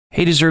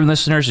Hey, deserving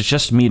listeners, it's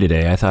just me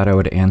today. I thought I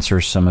would answer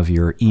some of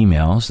your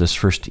emails. This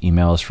first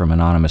email is from an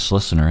anonymous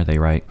listener. They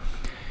write,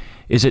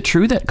 is it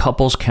true that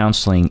couples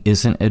counseling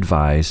isn't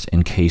advised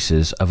in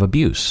cases of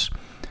abuse?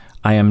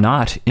 I am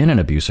not in an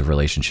abusive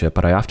relationship,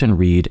 but I often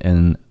read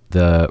in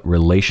the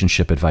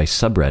relationship advice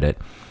subreddit,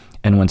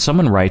 and when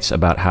someone writes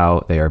about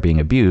how they are being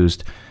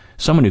abused,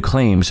 someone who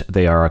claims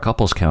they are a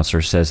couples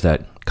counselor says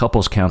that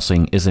couples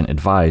counseling isn't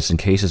advised in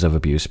cases of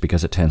abuse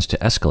because it tends to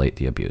escalate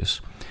the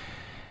abuse.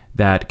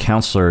 That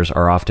counselors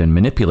are often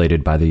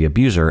manipulated by the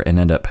abuser and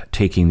end up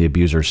taking the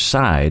abuser's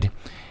side.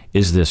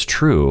 Is this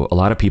true? A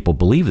lot of people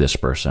believe this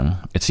person.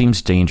 It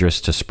seems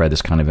dangerous to spread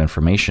this kind of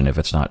information if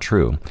it's not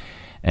true.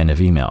 End of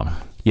email.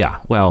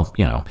 Yeah, well,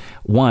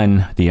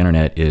 one, the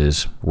internet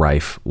is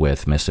rife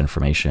with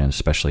misinformation,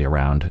 especially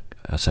around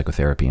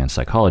psychotherapy and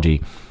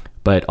psychology.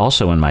 But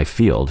also in my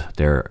field,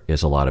 there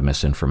is a lot of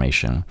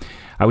misinformation.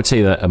 I would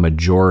say that a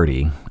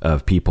majority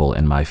of people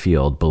in my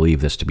field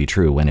believe this to be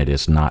true when it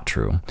is not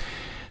true.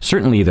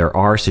 Certainly, there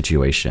are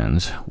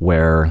situations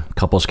where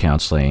couples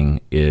counseling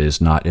is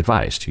not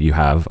advised. You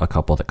have a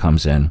couple that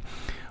comes in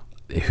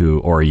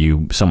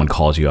someone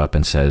calls you up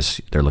and says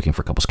they're looking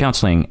for couples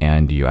counseling,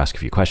 and you ask a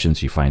few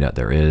questions. You find out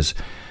there is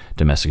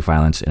domestic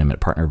violence,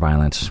 intimate partner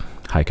violence,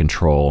 high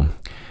control,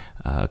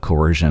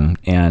 coercion,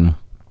 and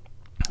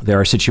there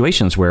are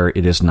situations where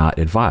it is not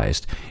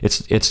advised.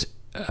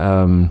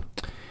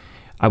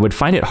 I would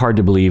find it hard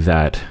to believe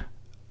that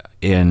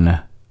in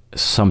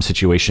some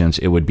situations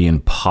it would be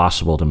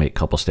impossible to make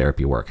couples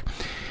therapy work.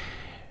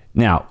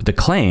 Now, the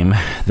claim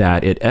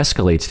that it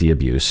escalates the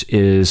abuse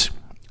is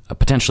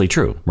potentially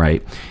true,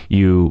 right?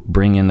 You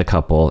bring in the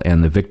couple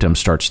and the victim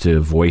starts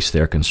to voice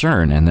their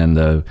concern, and then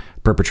the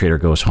perpetrator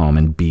goes home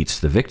and beats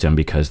the victim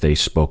because they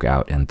spoke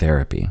out in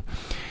therapy.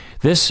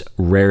 This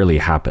rarely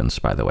happens,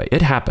 by the way.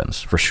 It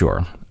happens for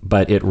sure,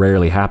 but it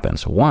rarely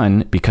happens.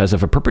 One, because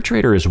if a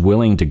perpetrator is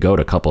willing to go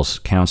to couples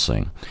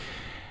counseling,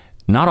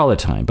 not all the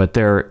time, but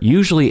they're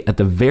usually at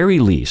the very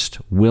least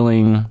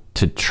willing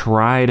to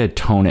try to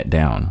tone it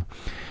down.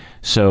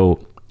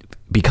 So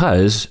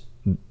because,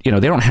 they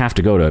don't have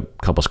to go to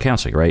couples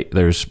counseling, right?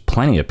 There's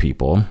plenty of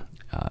people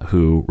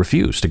who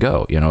refuse to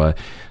go.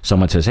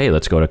 Someone says, hey,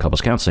 let's go to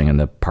couples counseling, and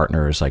the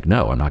partner is like,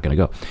 no, I'm not going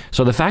to go.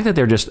 So the fact that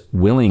they're just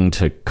willing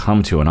to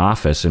come to an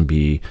office and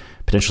be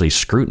potentially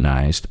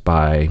scrutinized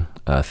by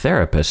a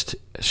therapist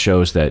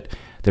shows that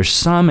there's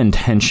some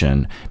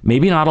intention,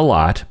 maybe not a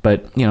lot,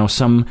 but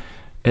some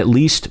at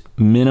least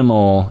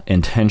minimal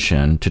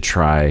intention to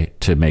try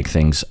to make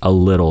things a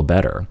little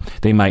better.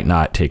 They might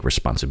not take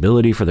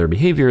responsibility for their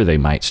behavior. They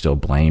might still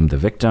blame the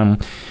victim,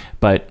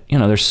 but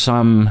there's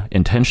some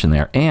intention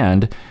there,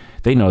 and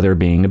they know they're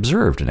being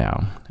observed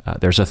now.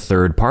 There's a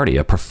third party,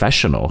 a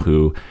professional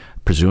who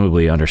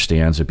presumably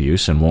understands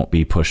abuse and won't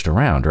be pushed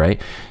around,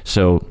 right?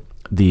 So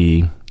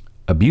the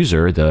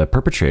abuser, the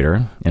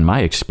perpetrator, in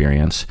my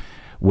experience,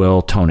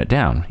 will tone it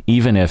down,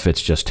 even if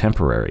it's just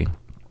temporary,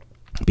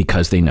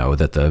 because they know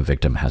that the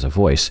victim has a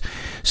voice.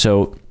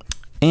 So,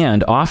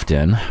 and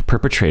often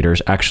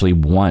perpetrators actually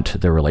want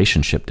the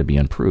relationship to be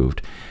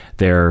improved.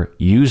 They're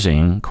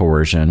using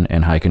coercion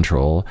and high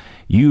control,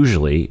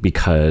 usually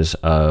because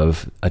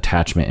of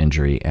attachment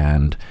injury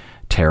and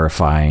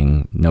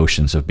terrifying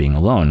notions of being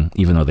alone,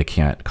 even though they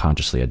can't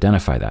consciously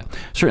identify that.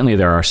 Certainly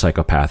there are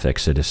psychopathic,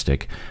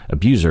 sadistic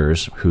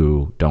abusers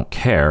who don't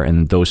care,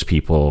 and those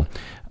people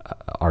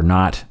are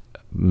not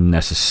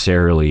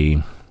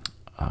necessarily,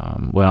 I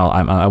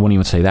wouldn't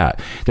even say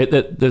that.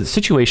 The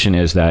situation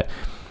is that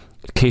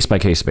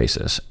case-by-case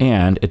basis,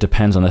 and it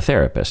depends on the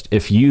therapist.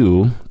 If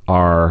you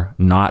are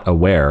not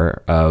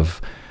aware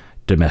of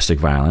domestic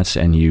violence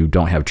and you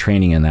don't have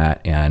training in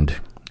that, and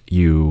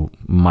you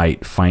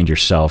might find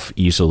yourself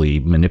easily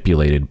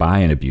manipulated by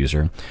an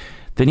abuser,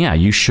 then yeah,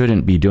 you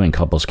shouldn't be doing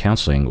couples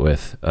counseling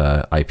with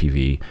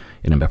IPV,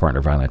 intimate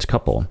partner violence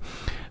couple.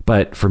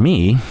 But for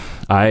me,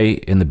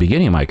 in the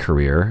beginning of my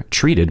career,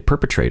 treated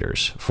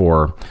perpetrators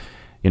for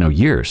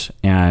years,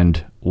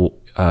 and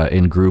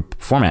in group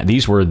format.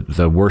 These were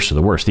the worst of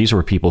the worst. These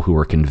were people who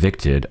were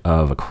convicted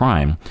of a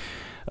crime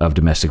of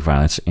domestic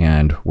violence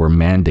and were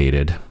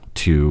mandated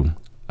to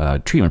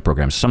treatment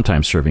programs,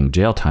 sometimes serving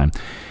jail time.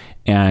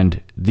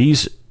 And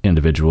these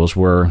individuals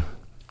were,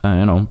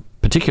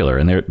 particular,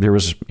 and there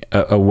was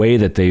a way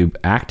that they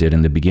acted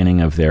in the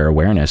beginning of their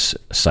awareness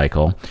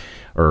cycle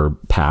or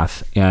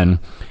path, and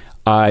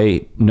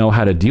I know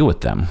how to deal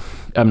with them.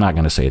 I'm not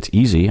going to say it's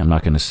easy. I'm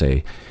not going to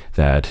say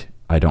that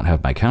I don't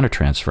have my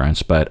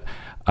countertransference, but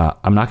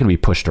I'm not going to be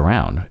pushed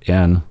around.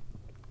 And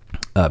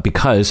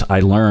because I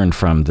learned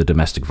from the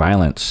domestic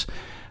violence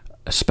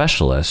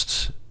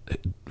specialists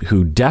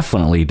who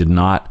definitely did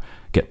not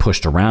get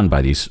pushed around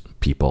by these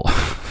people.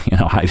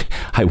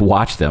 I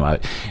watched them.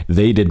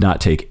 They did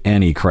not take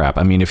any crap.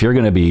 I mean, if you're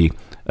going to be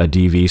a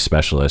DV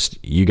specialist,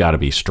 you got to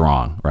be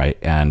strong, right?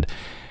 And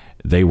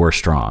they were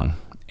strong.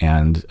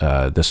 And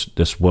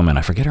this woman,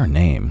 I forget her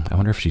name. I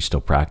wonder if she's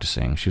still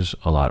practicing. She was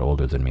a lot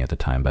older than me at the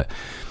time, but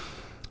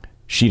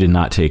she did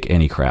not take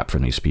any crap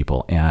from these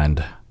people.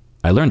 And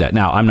I learned that.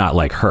 Now, I'm not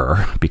like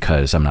her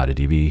because I'm not a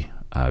DV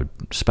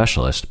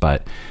specialist,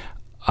 but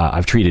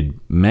I've treated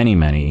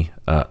many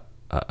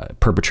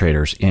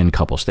perpetrators in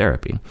couples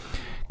therapy.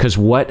 Because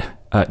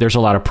there's a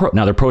lot of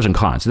now there are pros and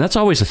cons, and that's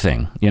always a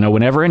thing.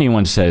 Whenever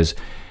anyone says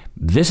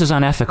this is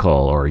unethical,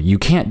 or you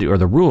can't do, or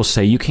the rules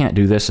say you can't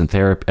do this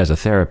as a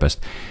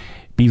therapist,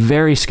 be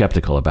very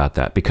skeptical about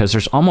that, because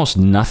there's almost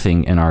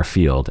nothing in our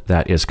field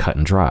that is cut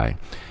and dry.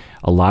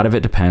 A lot of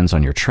it depends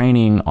on your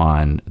training,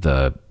 on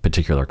the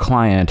particular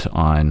client,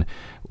 on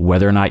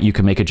whether or not you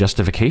can make a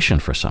justification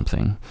for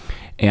something.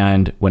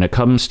 And when it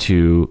comes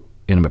to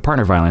intimate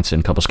partner violence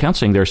and couples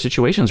counseling, there are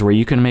situations where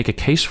you can make a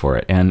case for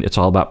it, and it's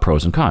all about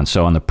pros and cons.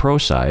 So on the pro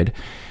side,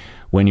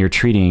 when you're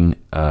treating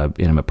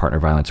intimate partner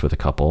violence with a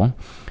couple,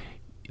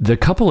 the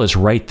couple is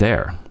right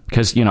there.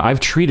 Because, I've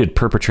treated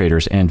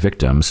perpetrators and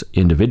victims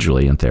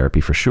individually in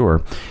therapy for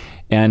sure.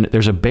 And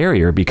there's a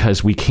barrier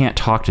because we can't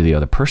talk to the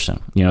other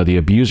person. The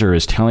abuser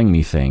is telling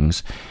me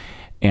things,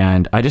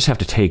 and I just have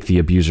to take the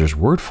abuser's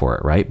word for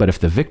it, right? But if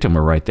the victim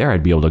were right there,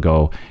 I'd be able to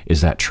go,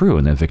 is that true?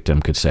 And the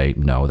victim could say,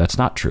 no, that's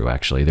not true.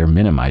 Actually, they're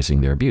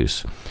minimizing their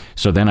abuse.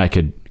 So then I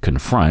could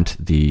confront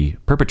the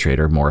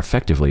perpetrator more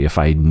effectively if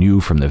I knew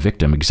from the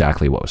victim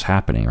exactly what was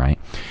happening, right?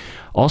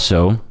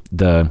 Also,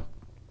 the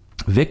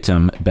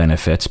victim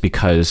benefits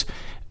because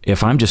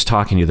if I'm just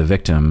talking to the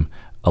victim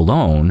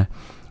alone,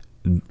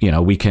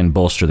 we can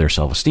bolster their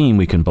self-esteem,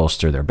 we can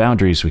bolster their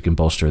boundaries, we can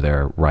bolster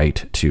their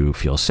right to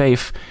feel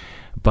safe,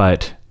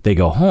 but they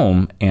go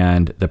home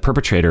and the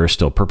perpetrator is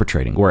still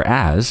perpetrating.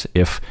 Whereas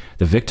if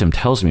the victim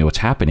tells me what's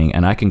happening,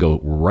 and I can go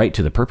right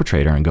to the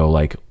perpetrator and go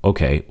like,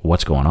 okay,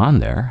 what's going on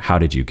there? How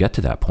did you get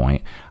to that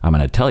point? I'm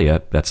going to tell you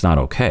that's not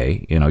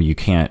okay. You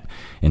can't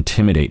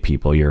intimidate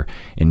people. You're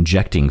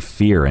injecting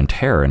fear and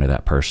terror into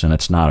that person.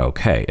 It's not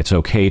okay. It's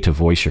okay to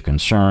voice your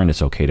concern.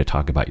 It's okay to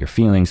talk about your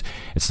feelings.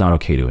 It's not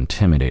okay to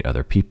intimidate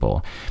other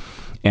people.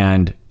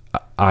 And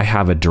I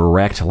have a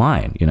direct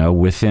line,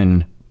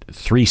 within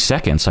 3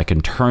 seconds, I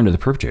can turn to the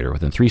perpetrator.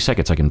 Within 3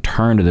 seconds, I can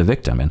turn to the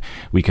victim, and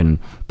we can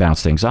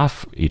bounce things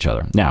off each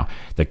other. Now,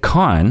 the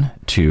con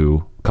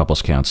to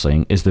couples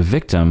counseling is the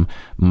victim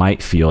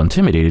might feel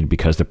intimidated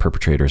because the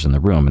perpetrator is in the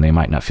room, and they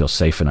might not feel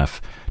safe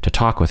enough to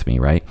talk with me,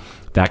 right?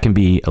 That can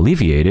be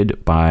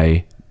alleviated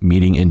by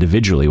meeting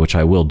individually, which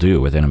I will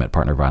do with intimate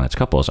partner violence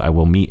couples. I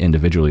will meet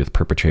individually with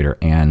perpetrator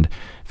and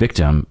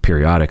victim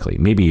periodically,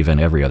 maybe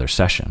even every other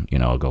session.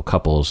 I'll go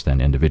couples,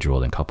 then individual,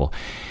 then couple.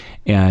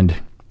 And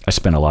I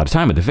spend a lot of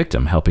time with the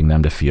victim, helping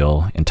them to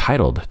feel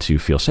entitled, to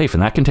feel safe.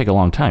 And that can take a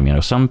long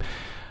time. Some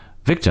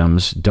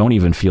victims don't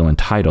even feel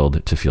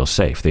entitled to feel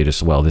safe. They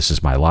just, well, this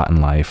is my lot in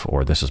life,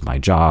 or this is my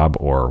job,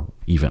 or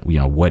even,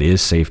 what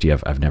is safety?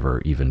 I've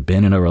never even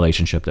been in a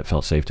relationship that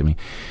felt safe to me.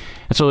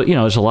 And so,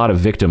 there's a lot of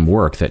victim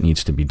work that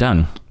needs to be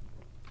done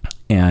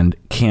and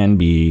can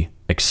be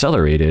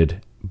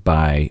accelerated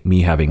by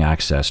me having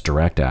access,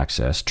 direct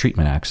access,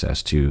 treatment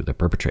access to the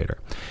perpetrator.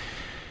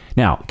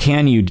 Now,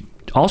 can you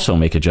also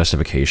make a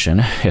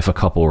justification if a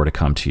couple were to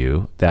come to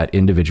you that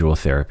individual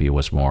therapy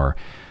was more,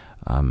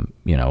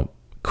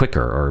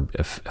 quicker or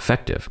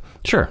effective?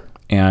 Sure.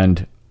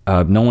 And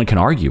no one can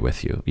argue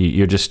with you.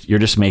 You're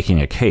just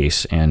making a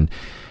case, and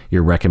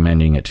you're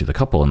recommending it to the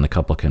couple, and the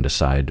couple can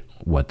decide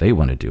what they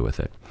want to do with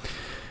it.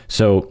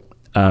 So,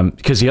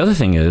 because the other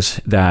thing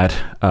is that,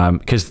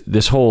 because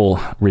this whole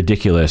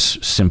ridiculous,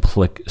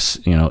 simplistic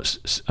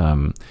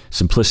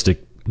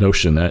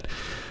notion that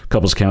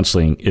couples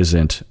counseling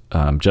isn't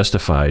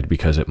justified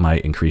because it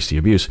might increase the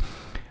abuse.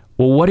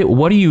 Well,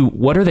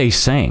 what are they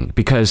saying?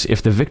 Because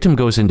if the victim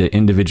goes into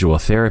individual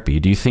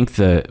therapy, do you think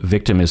the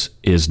victim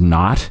is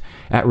not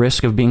at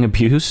risk of being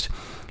abused?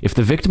 If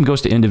the victim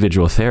goes to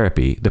individual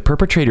therapy, the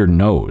perpetrator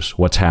knows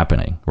what's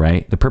happening,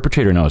 right? The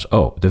perpetrator knows,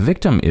 oh, the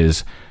victim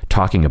is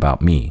talking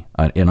about me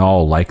in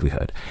all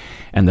likelihood,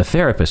 and the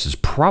therapist is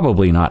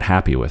probably not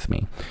happy with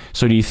me.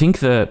 So do you think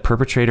the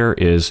perpetrator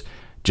is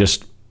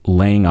just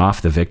laying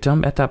off the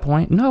victim at that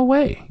point? No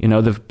way.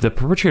 The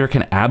perpetrator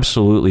can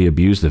absolutely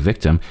abuse the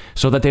victim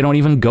so that they don't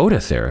even go to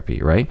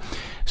therapy, right?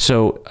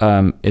 So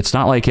it's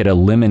not like it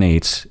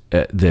eliminates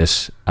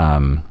this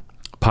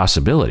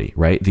possibility,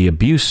 right? The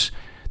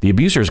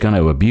abuser is going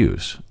to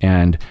abuse,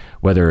 and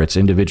whether it's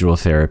individual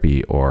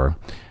therapy or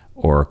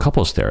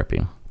couples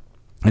therapy.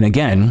 And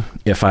again,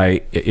 if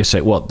they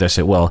say,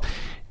 well,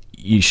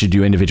 you should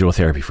do individual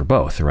therapy for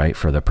both, right?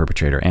 For the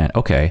perpetrator and,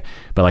 okay.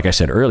 But like I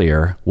said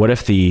earlier, what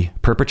if the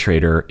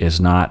perpetrator is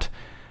not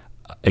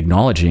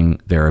acknowledging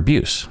their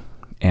abuse?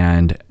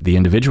 And the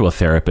individual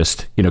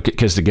therapist,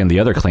 because again, the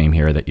other claim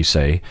here that you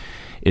say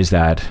is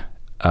that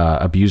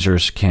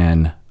abusers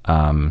can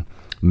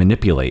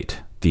manipulate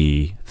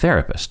the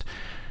therapist.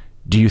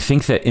 Do you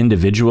think that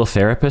individual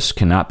therapists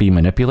cannot be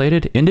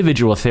manipulated?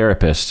 Individual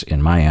therapists,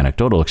 in my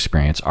anecdotal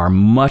experience, are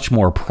much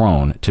more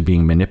prone to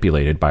being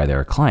manipulated by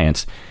their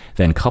clients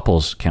than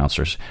couples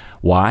counselors.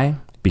 Why?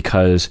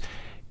 Because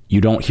you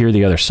don't hear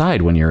the other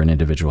side when you're an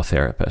individual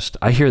therapist.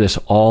 I hear this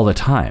all the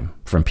time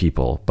from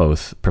people,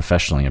 both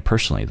professionally and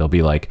personally. They'll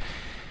be like,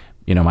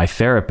 my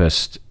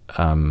therapist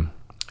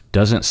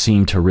doesn't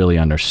seem to really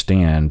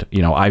understand.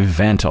 I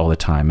vent all the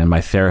time, and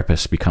my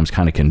therapist becomes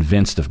kind of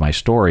convinced of my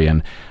story,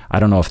 and I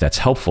don't know if that's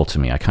helpful to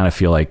me. I kind of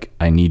feel like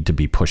I need to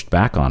be pushed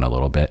back on a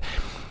little bit.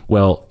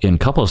 Well, in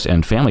couples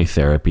and family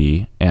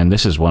therapy, and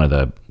this is one of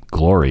the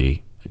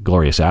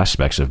glorious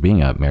aspects of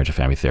being a marriage and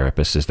family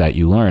therapist, is that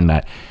you learn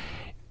that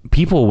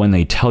people, when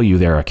they tell you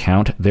their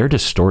account, they're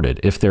distorted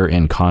if they're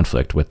in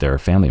conflict with their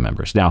family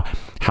members. Now,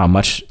 how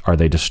much are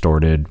they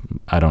distorted?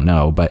 I don't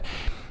know, but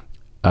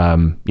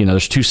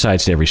there's two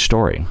sides to every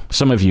story.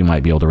 Some of you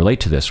might be able to relate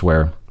to this,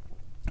 where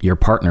your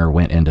partner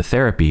went into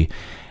therapy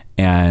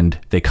and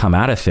they come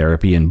out of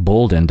therapy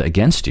emboldened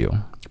against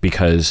you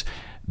because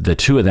the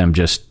two of them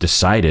just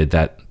decided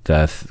that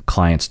the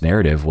client's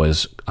narrative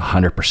was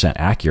 100%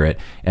 accurate,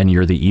 and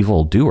you're the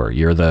evil doer.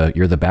 You're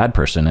the bad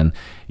person, and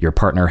your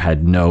partner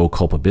had no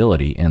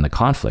culpability in the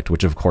conflict,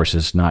 which of course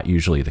is not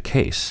usually the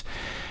case.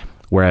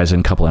 Whereas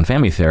in couple and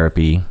family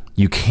therapy,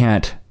 you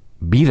can't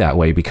be that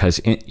way, because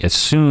as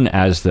soon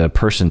as the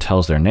person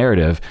tells their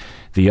narrative,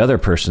 the other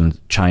person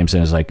chimes in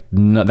and is like,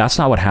 no, that's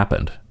not what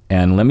happened.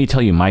 And let me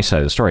tell you my side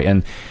of the story.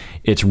 And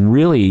it's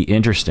really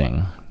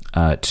interesting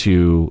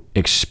to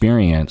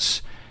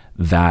experience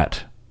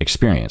that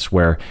experience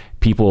where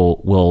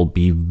people will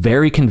be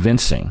very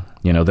convincing.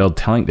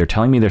 They're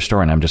telling me their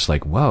story, and I'm just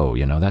like, whoa,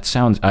 that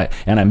sounds,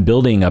 and I'm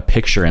building a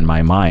picture in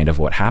my mind of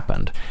what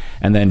happened.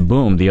 And then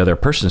boom, the other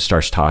person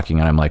starts talking,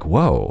 and I'm like,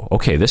 whoa,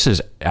 okay, this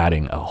is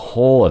adding a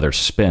whole other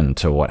spin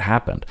to what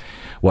happened.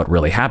 What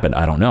really happened,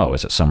 I don't know.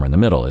 Is it somewhere in the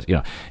middle?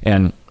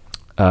 And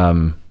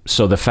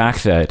so the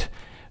fact that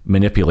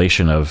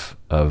manipulation of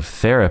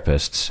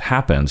therapists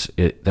happens,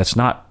 that's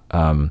not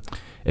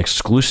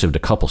exclusive to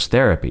couples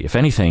therapy. If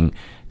anything,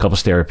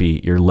 couples therapy,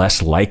 you're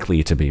less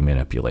likely to be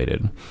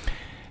manipulated.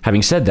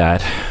 Having said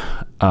that,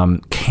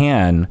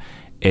 can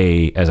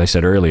as I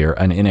said earlier,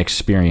 an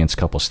inexperienced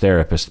couples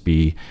therapist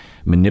be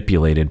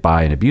manipulated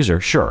by an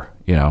abuser? Sure,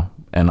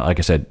 and like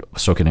I said,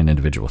 so can an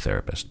individual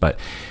therapist. But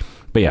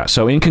yeah,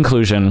 so in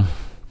conclusion,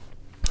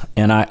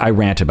 and I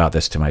rant about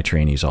this to my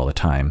trainees all the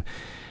time,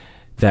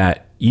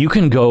 that you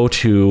can go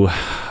to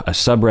a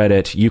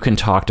subreddit, you can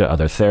talk to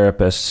other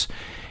therapists,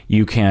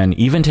 you can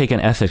even take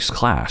an ethics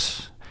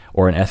class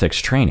or an ethics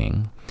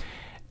training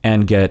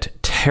and get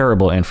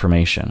terrible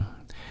information.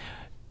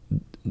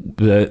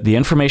 The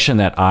information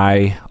that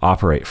I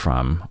operate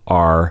from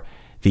are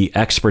the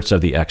experts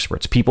of the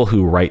experts, people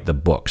who write the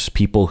books,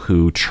 people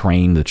who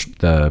train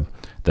the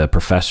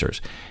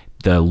professors,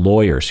 the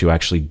lawyers who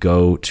actually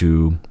go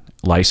to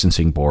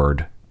licensing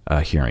board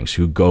hearings,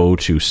 who go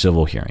to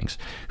civil hearings,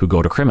 who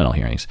go to criminal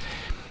hearings.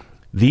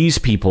 These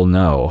people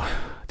know.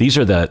 These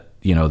are the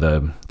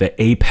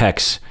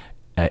apex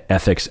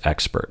ethics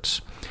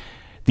experts.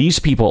 These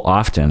people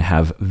often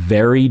have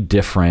very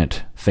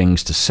different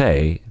things to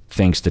say,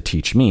 things to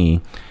teach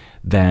me,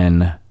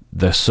 than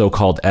the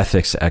so-called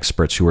ethics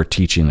experts who are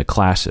teaching the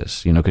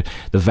classes. The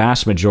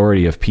vast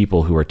majority of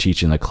people who are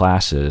teaching the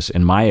classes,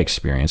 in my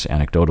experience,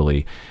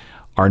 anecdotally,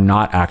 are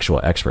not actual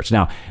experts.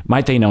 Now,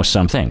 might they know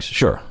some things?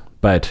 Sure.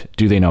 But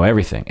do they know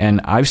everything?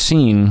 And I've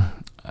seen,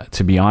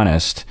 to be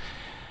honest,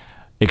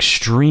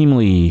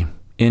 extremely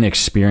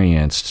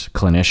inexperienced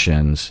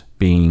clinicians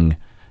being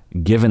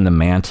given the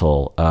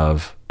mantle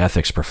of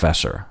ethics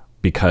professor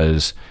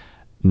because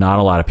not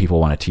a lot of people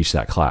want to teach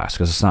that class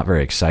because it's not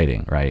very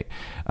exciting, right?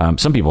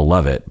 Some people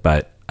love it,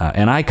 but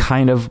and I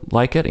kind of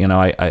like it,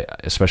 I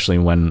especially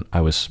when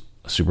I was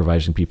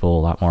supervising people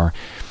a lot more.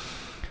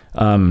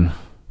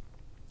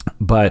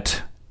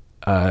 But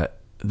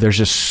there's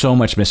just so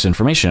much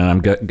misinformation,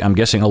 and I'm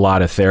guessing a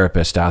lot of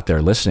therapists out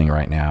there listening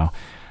right now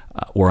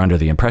were under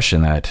the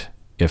impression that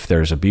if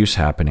there's abuse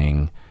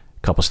happening,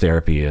 couples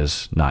therapy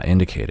is not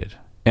indicated.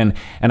 And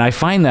I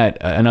find that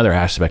another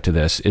aspect to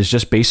this is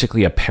just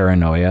basically a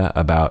paranoia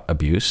about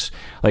abuse.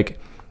 Like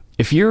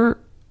if you're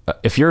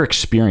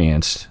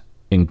experienced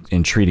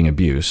in treating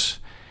abuse,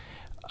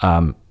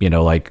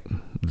 like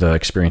the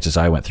experiences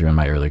I went through in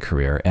my early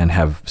career and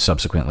have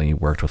subsequently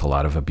worked with a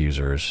lot of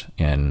abusers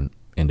in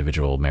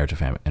individual marriage and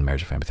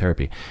family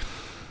therapy,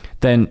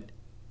 then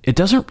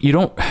you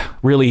don't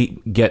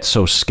really get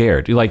so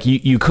scared. Like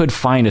you could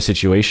find a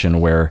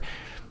situation where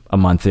a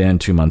month in,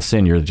 2 months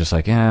in, you're just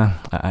like,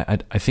 I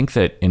think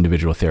that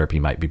individual therapy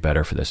might be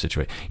better for this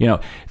situation.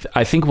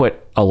 I think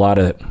what a lot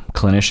of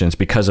clinicians,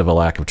 because of a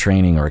lack of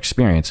training or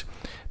experience,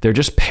 they're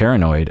just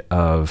paranoid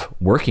of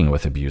working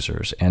with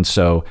abusers. And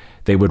so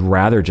they would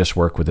rather just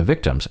work with the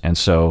victims. And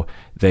so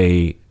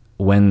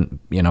when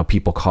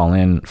people call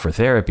in for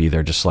therapy,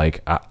 they're just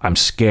like, I'm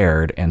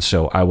scared. And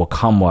so I will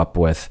come up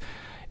with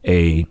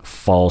a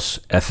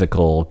false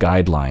ethical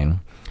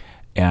guideline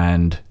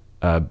and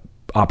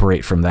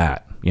operate from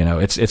that.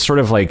 It's sort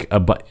of like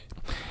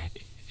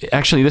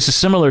actually, this is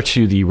similar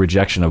to the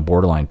rejection of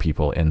borderline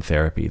people in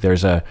therapy.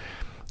 There's a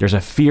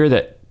fear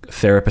that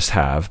therapists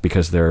have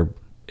because they're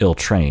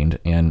ill-trained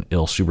and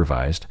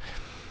ill-supervised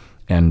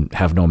and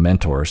have no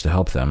mentors to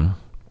help them.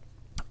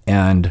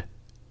 And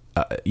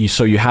you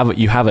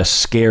have a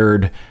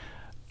scared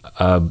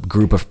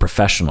group of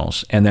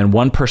professionals, and then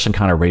one person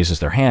kind of raises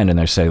their hand and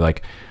they say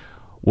like,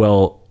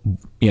 well,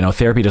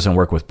 therapy doesn't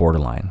work with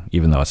borderline,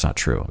 even though it's not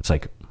true. It's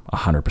like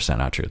 100%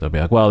 not true. They'll be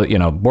like, well,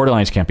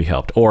 borderlines can't be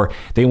helped, or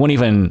they won't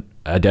even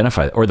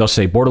identify, or they'll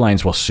say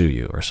borderlines will sue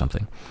you or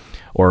something.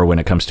 Or when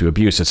it comes to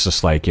abuse, it's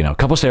just like,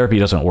 couples therapy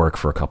doesn't work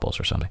for couples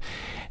or something.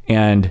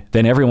 And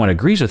then everyone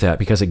agrees with that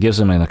because it gives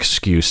them an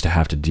excuse to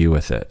have to deal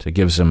with it. It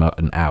gives them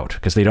an out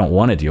because they don't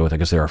want to deal with it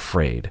because they're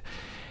afraid.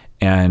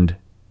 And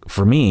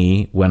for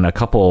me, when a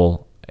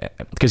couple,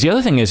 because the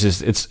other thing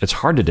is it's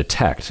hard to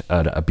detect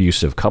an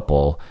abusive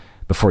couple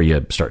before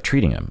you start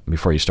treating them,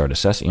 before you start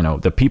assessing.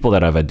 The people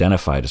that I've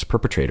identified as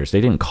perpetrators,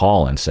 they didn't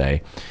call and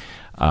say,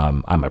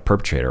 I'm a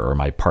perpetrator or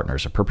my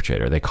partner's a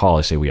perpetrator. They call,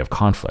 they say we have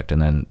conflict, and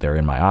then they're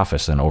in my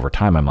office. And over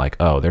time, I'm like,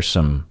 oh, there's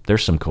some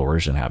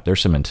coercion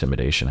there's some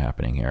intimidation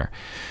happening here.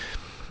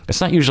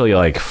 It's not usually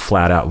like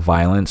flat out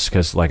violence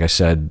because, like I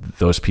said,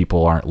 those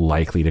people aren't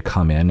likely to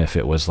come in if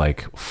it was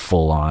like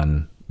full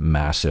on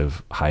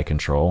massive high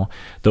control.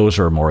 Those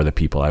are more the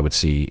people I would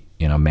see,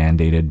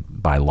 mandated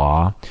by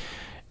law.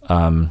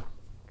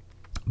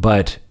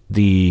 But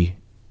the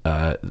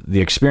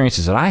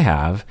experiences that I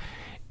have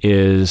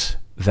is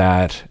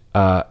that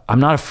I'm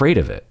not afraid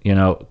of it.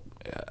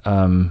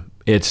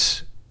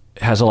 It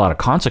has a lot of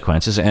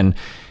consequences, and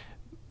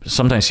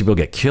sometimes people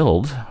get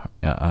killed.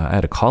 I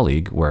had a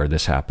colleague where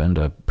this happened.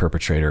 A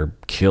perpetrator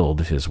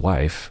killed his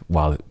wife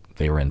while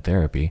they were in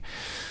therapy,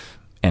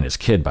 and his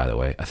kid, by the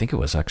way. I think it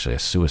was actually a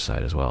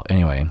suicide as well.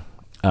 Anyway,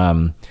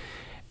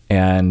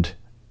 and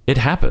it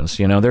happens.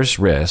 There's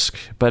risk,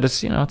 but it's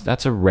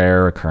that's a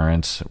rare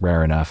occurrence,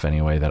 rare enough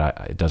anyway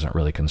that it doesn't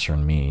really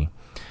concern me.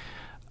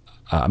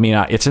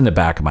 It's in the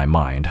back of my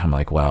mind. I'm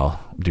like, well,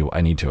 do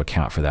I need to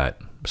account for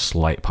that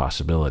slight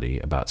possibility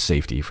about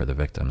safety for the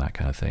victim, that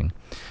kind of thing.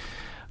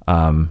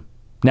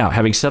 Now,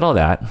 having said all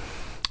that,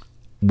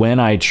 when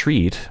I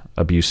treat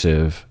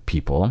abusive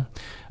people,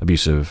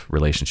 abusive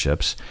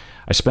relationships,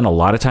 I spend a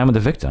lot of time with the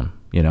victim,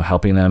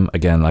 helping them,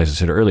 again, as I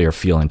said earlier,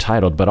 feel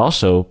entitled, but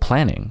also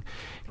planning,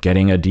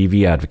 getting a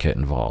DV advocate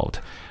involved,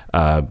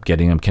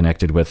 getting them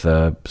connected with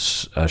a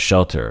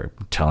shelter,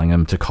 telling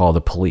them to call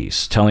the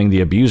police, telling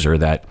the abuser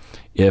that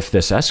if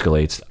this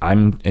escalates,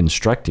 I'm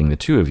instructing the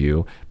two of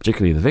you,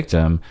 particularly the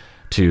victim,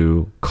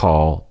 to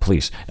call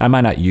police. I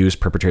might not use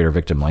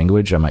perpetrator-victim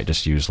language. I might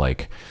just use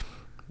I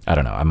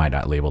might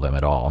not label them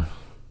at all.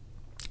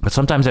 But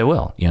sometimes I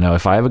will.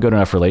 If I have a good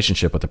enough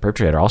relationship with the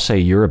perpetrator, I'll say,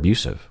 you're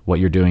abusive. What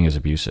you're doing is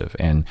abusive.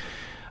 And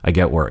I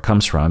get where it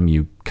comes from.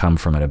 You come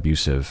from an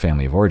abusive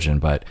family of origin,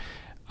 but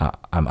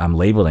I'm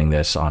labeling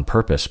this on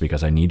purpose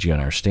because I need you to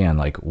understand,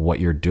 what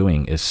you're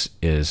doing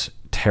is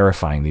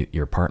terrifying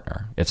your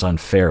partner. It's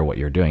unfair what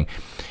you're doing.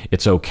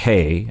 It's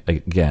okay,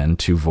 again,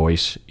 to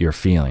voice your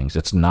feelings.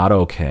 It's not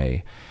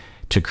okay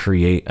to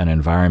create an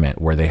environment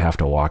where they have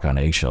to walk on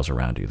eggshells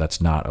around you. That's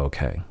not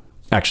okay.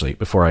 Actually,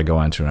 before I go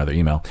on to another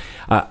email,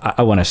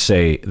 I want to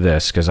say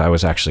this because I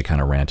was actually kind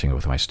of ranting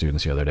with my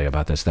students the other day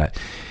about this, that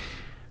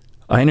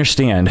I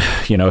understand,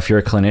 if you're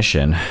a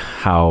clinician,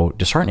 how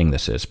disheartening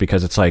this is,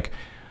 because it's like,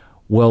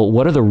 well,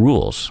 what are the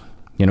rules?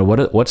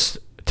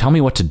 Tell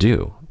me what to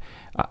do.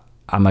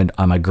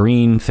 I'm a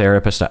green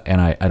therapist,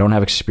 and I don't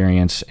have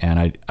experience,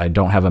 and I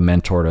don't have a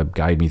mentor to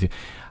guide me through.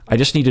 I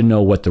just need to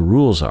know what the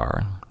rules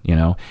are,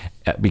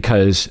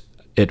 because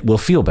it will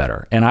feel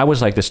better. And I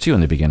was like this too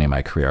in the beginning of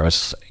my career.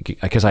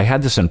 Because I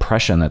had this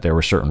impression that there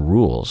were certain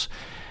rules,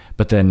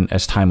 but then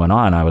as time went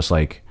on, I was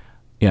like,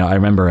 I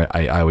remember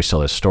I always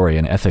tell this story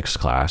in ethics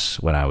class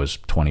when I was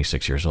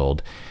 26 years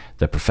old.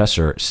 The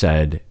professor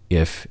said,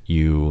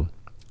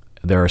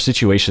 there are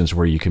situations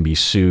where you can be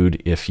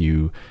sued if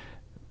you,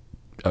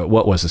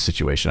 what was the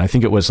situation? I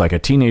think it was like a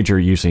teenager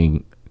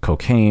using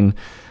cocaine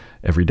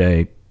every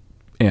day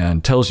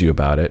and tells you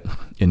about it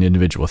in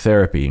individual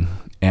therapy.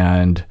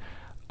 And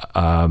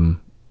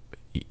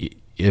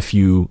if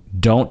you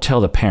don't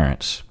tell the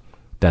parents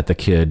that the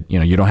kid,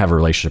 you don't have a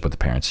relationship with the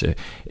parents,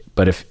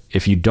 but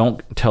if you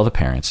don't tell the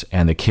parents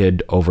and the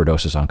kid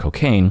overdoses on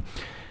cocaine,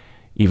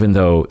 even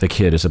though the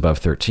kid is above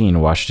 13,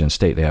 Washington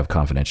State, they have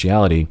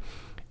confidentiality.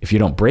 If you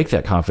don't break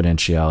that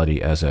confidentiality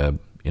as a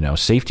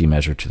safety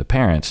measure to the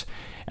parents,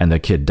 and the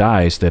kid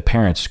dies, the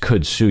parents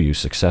could sue you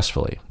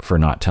successfully for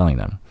not telling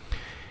them.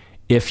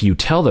 If you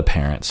tell the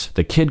parents,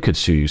 the kid could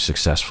sue you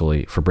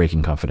successfully for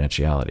breaking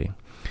confidentiality.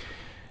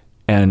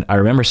 And I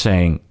remember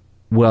saying,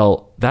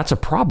 well, that's a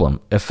problem.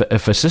 If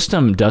a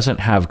system doesn't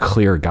have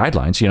clear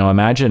guidelines,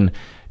 imagine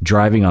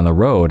driving on the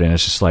road and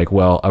it's just like,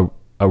 well,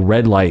 a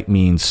red light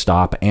means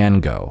stop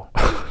and go.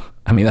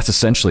 That's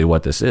essentially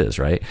what this is,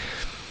 right?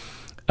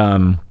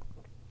 And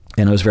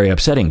it was very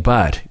upsetting.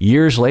 But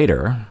years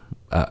later,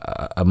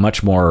 a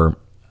much more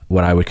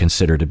what I would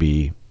consider to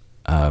be,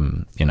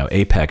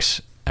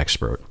 apex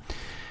expert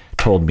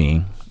told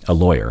me, a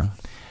lawyer,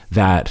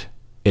 that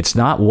it's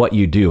not what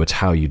you do, it's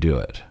how you do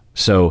it.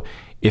 So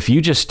if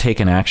you just take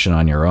an action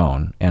on your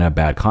own and a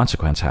bad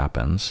consequence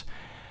happens,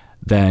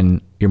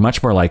 then you're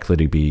much more likely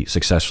to be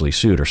successfully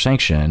sued or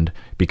sanctioned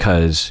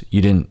because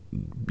you didn't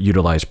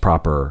utilize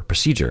proper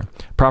procedure.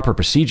 Proper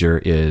procedure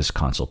is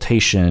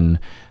consultation,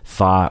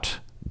 thought,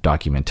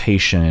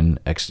 documentation,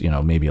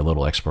 maybe a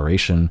little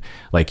exploration.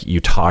 Like you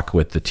talk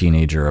with the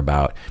teenager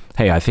about,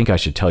 hey, I think I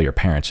should tell your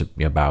parents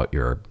about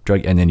your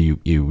drug. And then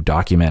you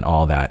document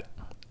all that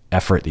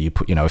effort that you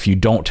put. If you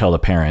don't tell the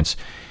parents,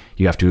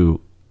 you have to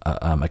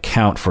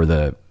account for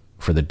the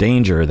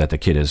danger that the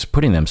kid is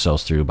putting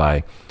themselves through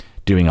by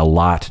doing a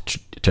lot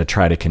to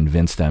try to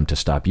convince them to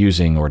stop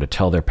using, or to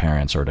tell their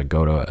parents, or to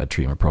go to a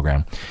treatment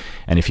program.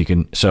 And if you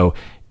can,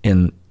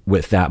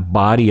 with that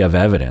body of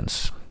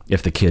evidence,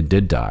 if the kid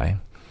did die,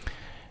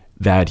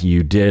 that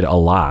you did a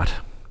lot,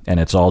 and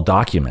it's all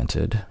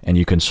documented, and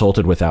you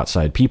consulted with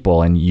outside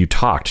people, and you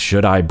talked,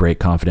 should I break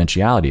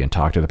confidentiality, and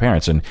talk to the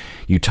parents, and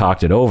you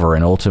talked it over,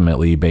 and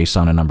ultimately, based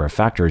on a number of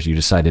factors, you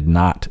decided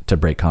not to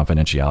break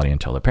confidentiality and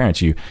tell the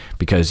parents,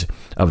 because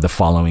of the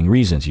following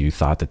reasons. You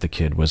thought that the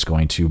kid was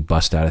going to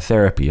bust out of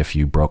therapy if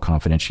you broke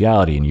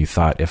confidentiality, and you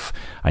thought, if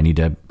I need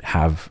to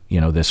have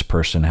this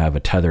person have a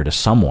tether to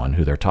someone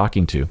who they're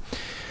talking to.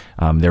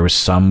 There was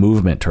some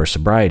movement towards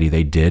sobriety.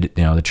 They did,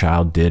 the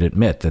child did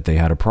admit that they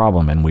had a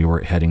problem, and we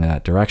were heading in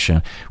that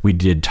direction. We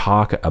did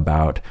talk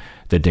about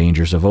the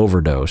dangers of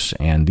overdose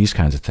and these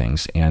kinds of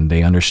things, and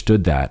they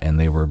understood that, and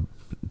they were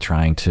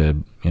trying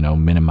to,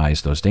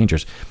 minimize those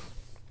dangers.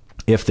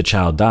 If the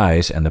child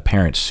dies and the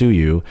parents sue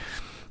you,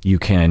 you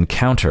can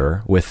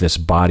counter with this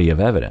body of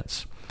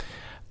evidence.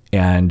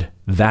 And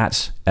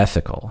that's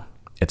ethical.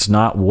 It's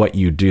not what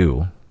you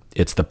do.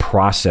 It's the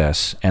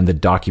process and the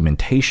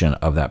documentation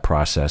of that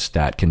process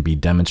that can be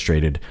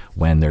demonstrated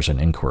when there's an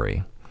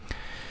inquiry.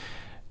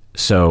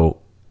 So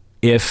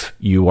if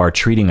you are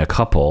treating a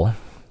couple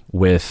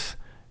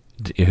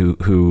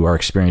who are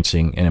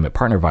experiencing intimate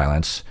partner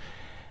violence,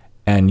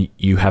 and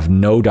you have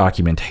no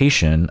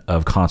documentation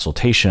of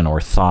consultation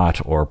or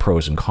thought or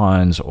pros and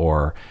cons,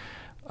 or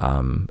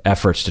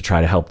efforts to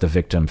try to help the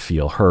victim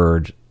feel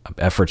heard,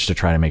 efforts to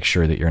try to make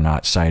sure that you're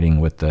not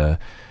siding with the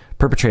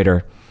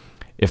perpetrator,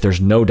 if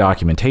there's no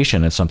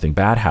documentation and something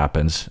bad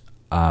happens,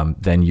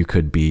 then you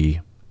could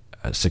be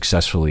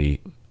successfully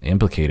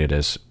implicated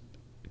as,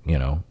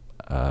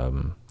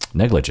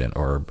 negligent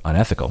or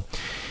unethical.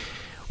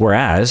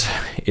 Whereas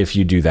if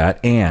you do that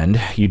and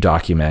you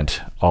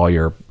document all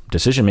your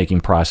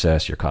decision-making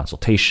process, your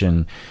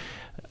consultation,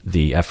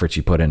 the efforts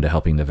you put into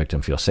helping the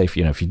victim feel safe,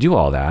 if you do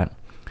all that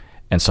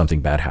and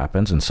something bad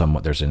happens and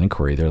there's an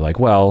inquiry, they're like,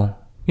 well,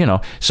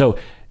 so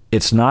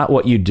it's not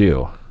what you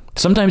do.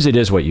 Sometimes it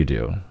is what you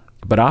do.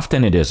 But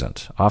often it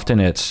isn't.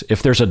 Often it's,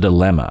 if there's a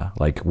dilemma,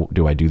 like,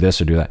 do I do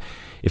this or do that?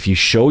 If you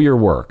show your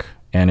work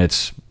and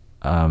it's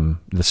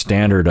the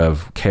standard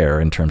of care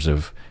in terms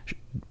of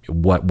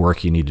what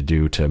work you need to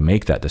do to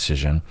make that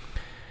decision,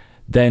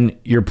 then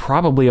you're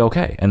probably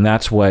okay. And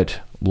that's what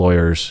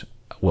lawyers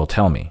will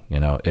tell me.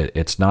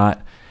 It's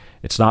not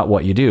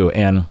what you do.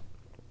 And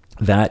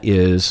that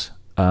is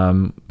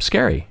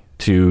scary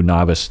to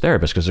novice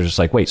therapists, because they're just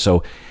like, wait,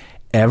 so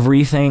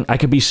everything, I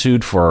could be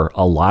sued for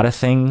a lot of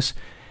things,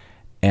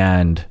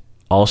 and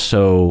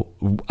also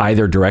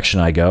either direction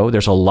I go.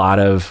 There's a lot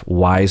of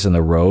Y's in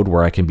the road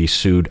where I can be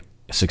sued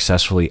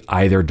successfully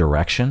either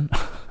direction.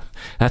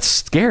 That's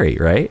scary,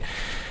 right?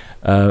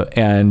 But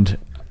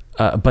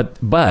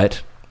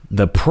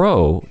the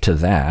pro to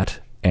that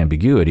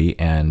ambiguity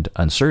and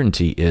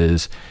uncertainty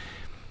is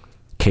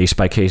case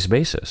by case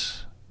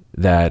basis.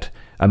 That,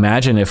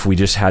 imagine if we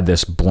just had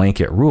this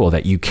blanket rule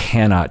that you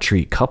cannot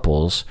treat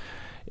couples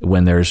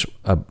when there's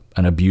an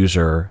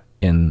abuser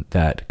in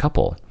that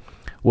couple.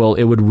 Well,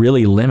 it would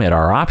really limit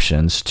our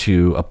options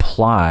to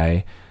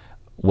apply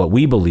what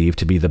we believe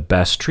to be the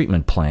best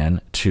treatment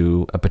plan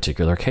to a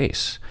particular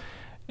case.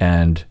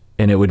 And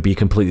it would be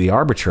completely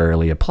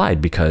arbitrarily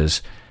applied,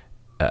 because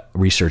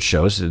research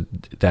shows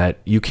that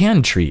you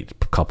can treat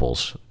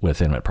couples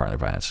with intimate partner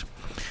violence.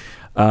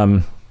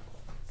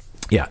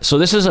 Yeah, so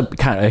this is a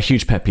kind of a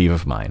huge pet peeve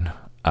of mine.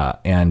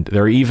 And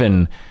there are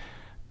even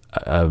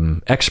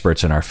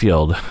experts in our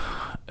field,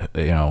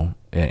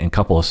 in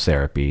couples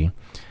therapy,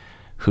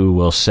 who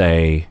will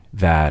say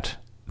that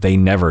they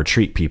never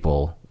treat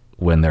people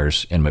when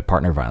there's intimate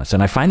partner violence.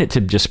 And I find it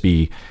to just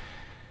be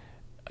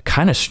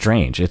kind of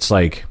strange. It's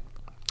like,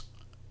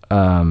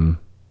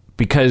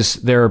 because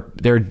there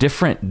are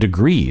different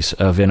degrees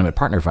of intimate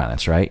partner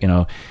violence, right?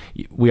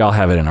 We all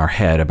have it in our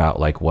head about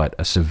like what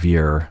a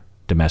severe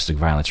domestic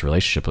violence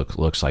relationship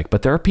looks like,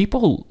 but there are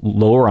people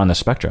lower on the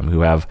spectrum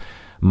who have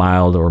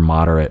mild or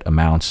moderate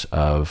amounts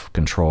of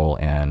control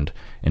and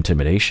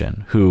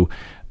intimidation, who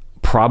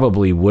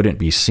probably wouldn't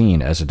be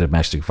seen as a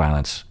domestic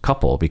violence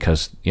couple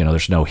because,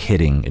 there's no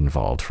hitting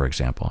involved, for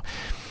example.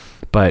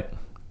 But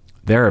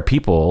there are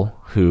people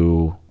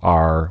who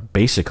are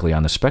basically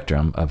on the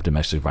spectrum of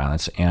domestic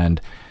violence. And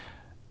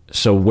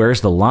so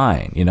where's the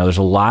line? There's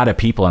a lot of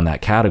people in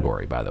that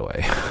category, by the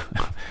way.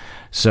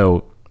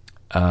 So,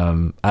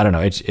 I don't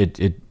know.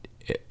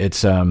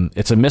 It's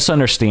a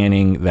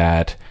misunderstanding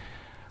that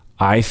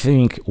I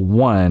think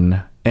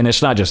and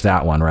it's not just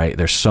that one, right?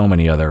 There's so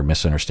many other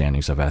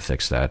misunderstandings of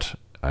ethics that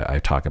I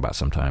talk about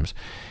sometimes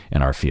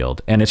in our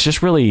field. And it's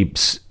just really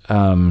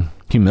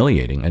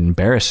humiliating and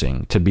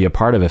embarrassing to be a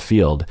part of a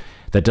field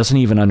that doesn't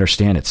even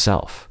understand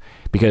itself.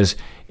 Because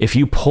if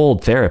you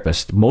polled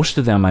therapists, most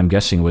of them, I'm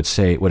guessing,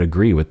 would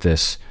agree with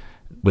this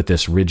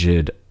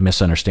rigid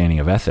misunderstanding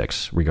of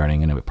ethics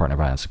regarding intimate partner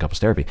violence and couples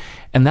therapy.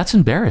 And that's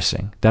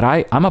embarrassing that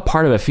I'm a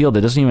part of a field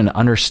that doesn't even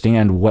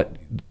understand what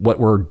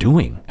we're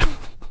doing.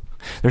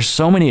 There's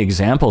so many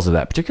examples of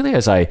that, particularly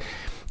as I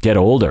get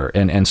older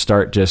and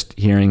start just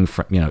hearing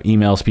from,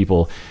 emails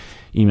people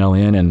email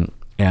in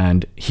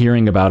and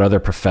hearing about other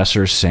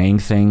professors saying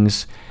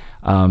things.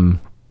 Or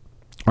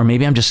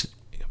maybe I'm just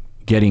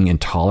getting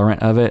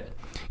intolerant of it.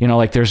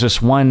 Like there's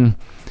this one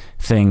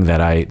thing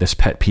this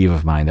pet peeve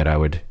of mine that I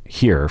would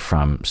hear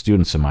from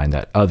students of mine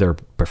that other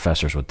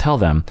professors would tell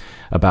them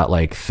about,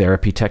 like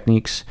therapy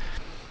techniques.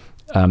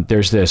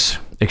 There's this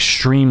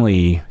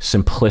extremely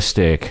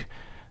simplistic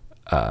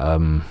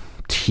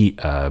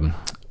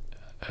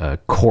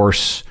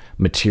course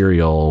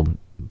material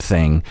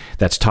thing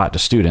that's taught to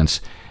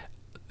students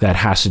that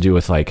has to do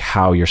with like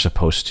how you're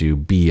supposed to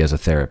be as a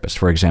therapist.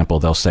 For example,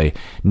 they'll say,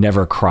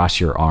 never cross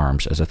your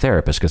arms as a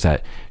therapist because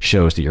that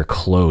shows that you're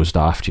closed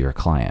off to your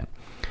client.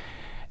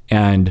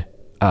 And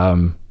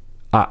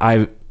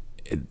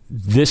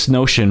this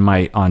notion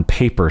might on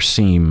paper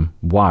seem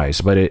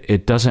wise, but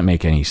it doesn't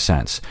make any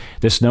sense.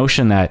 This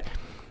notion that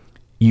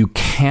you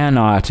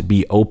cannot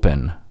be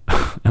open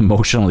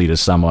emotionally to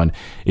someone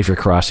if you're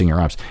crossing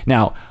your arms.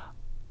 Now,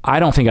 I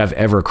don't think I've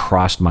ever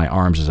crossed my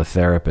arms as a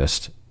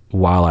therapist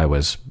while I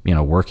was,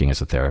 working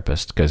as a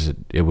therapist, because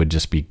it would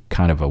just be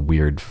kind of a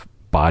weird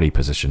body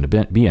position to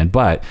be in.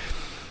 But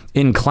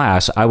in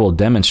class, I will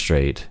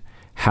demonstrate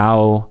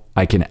how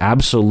I can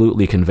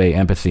absolutely convey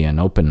empathy and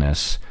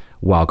openness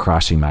while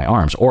crossing my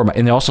arms.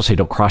 And they also say,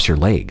 don't cross your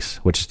legs,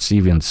 which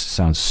even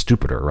sounds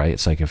stupider, right?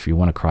 It's like, if you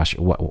want to cross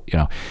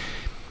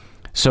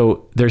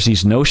So there's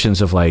these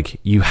notions of like,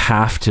 you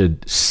have to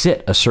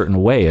sit a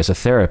certain way as a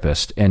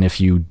therapist. And if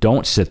you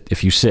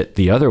sit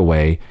the other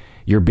way,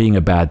 you're being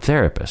a bad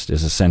therapist,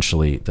 is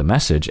essentially the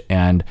message.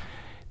 And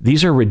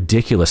these are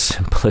ridiculous,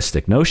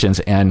 simplistic notions.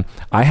 And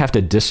I have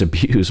to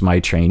disabuse my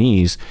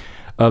trainees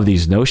of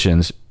these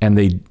notions. And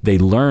they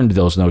learned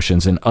those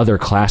notions in other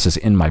classes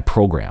in my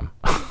program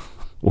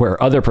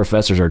where other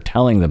professors are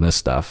telling them this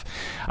stuff.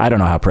 I don't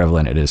know how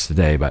prevalent it is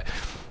today, but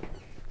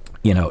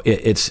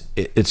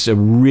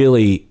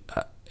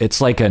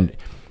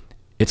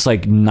it's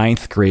like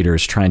ninth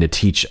graders trying to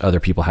teach other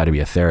people how to be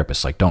a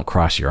therapist. Like, don't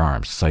cross your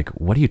arms. It's like,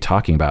 what are you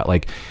talking about?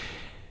 Like,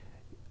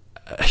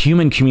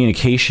 human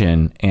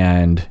communication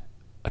and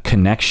a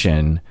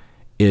connection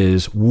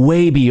is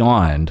way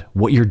beyond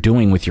what you're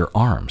doing with your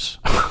arms.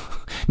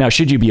 Now,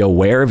 should you be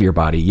aware of your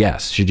body?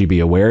 Yes. Should you be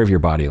aware of your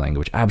body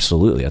language?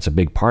 Absolutely. That's a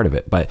big part of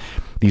it. But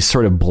these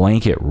sort of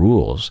blanket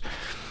rules,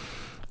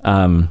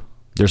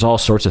 there's all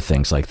sorts of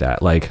things like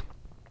that, like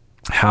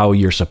how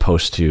you're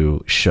supposed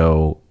to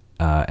show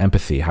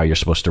empathy, how you're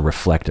supposed to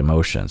reflect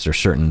emotions. There's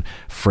certain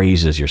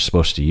phrases you're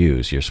supposed to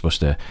use. You're supposed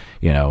to,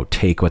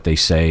 take what they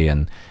say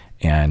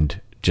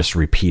and just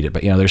repeat it.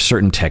 But, there's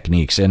certain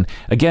techniques. And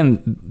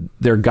again,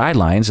 they're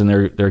guidelines and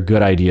they're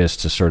good ideas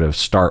to sort of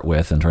start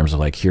with in terms of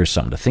like, here's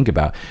something to think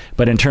about.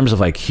 But in terms of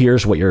like,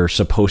 here's what you're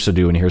supposed to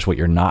do and here's what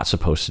you're not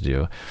supposed to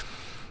do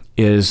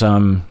is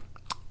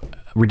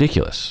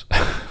ridiculous.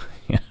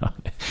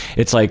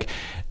 It's like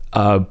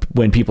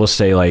when people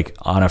say like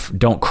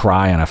don't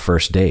cry on a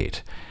first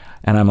date.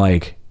 And I'm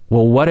like,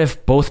 well, what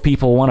if both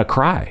people want to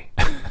cry?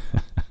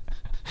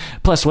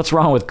 Plus, what's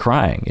wrong with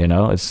crying?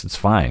 It's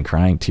fine.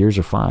 Crying, tears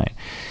are fine.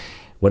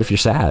 What if you're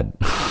sad?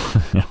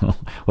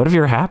 What if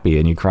you're happy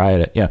and you cry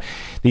at it?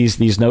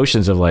 These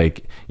notions of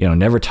like,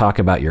 never talk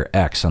about your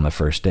ex on the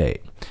first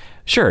date.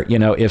 Sure.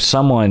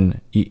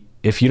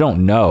 If you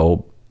don't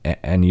know,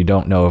 and you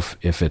don't know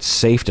if it's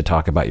safe to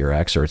talk about your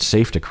ex or it's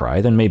safe to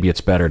cry, then maybe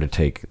it's better to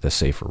take the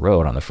safer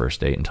road on the first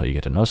date until you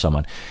get to know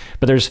someone.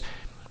 But there's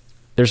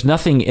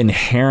nothing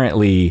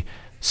inherently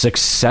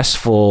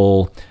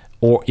successful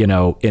or,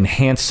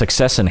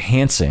 success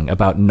enhancing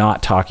about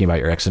not talking about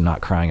your ex and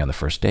not crying on the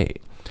first date.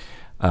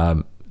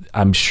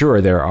 I'm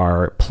sure there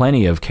are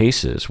plenty of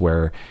cases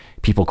where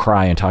people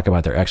cry and talk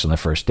about their ex on the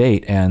first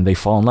date and they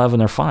fall in love and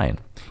they're fine.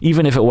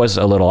 Even if it was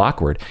a little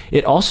awkward,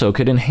 it also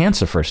could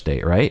enhance a first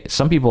date, right?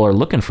 Some people are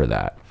looking for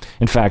that.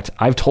 In fact,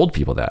 I've told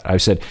people that.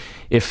 I've said,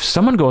 if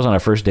someone goes on a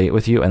first date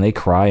with you and they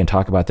cry and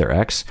talk about their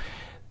ex,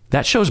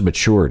 that shows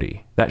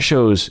maturity. That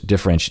shows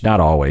differentiation. Not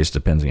always,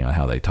 depending on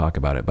how they talk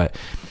about it. But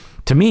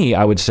to me,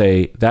 I would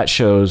say that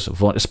shows,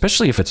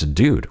 especially if it's a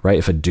dude, right?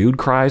 If a dude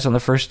cries on the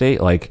first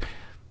date, like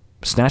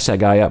snatch that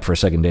guy up for a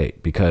second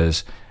date,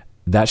 because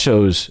that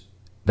shows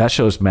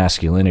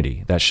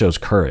masculinity. That shows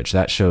courage.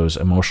 That shows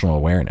emotional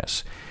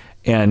awareness.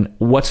 And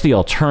what's the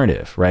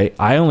alternative, right?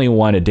 I only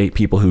want to date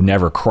people who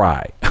never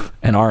cry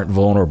and aren't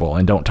vulnerable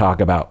and don't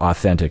talk about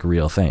authentic,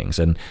 real things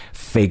and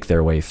fake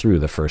their way through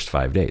the first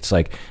 5 dates.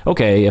 Like,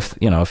 okay, if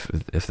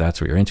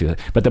that's what you're into.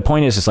 But the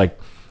point is, it's like,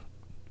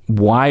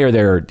 why are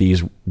there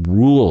these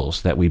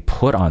rules that we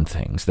put on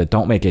things that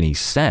don't make any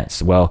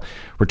sense? Well,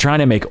 we're trying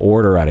to make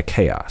order out of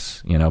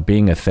chaos.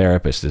 Being a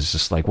therapist is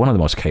just like one of the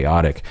most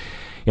chaotic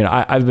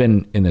I've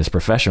been in this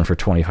profession for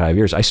 25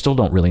 years. I still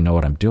don't really know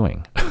what I'm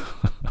doing.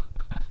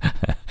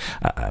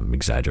 I'm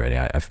exaggerating.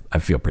 I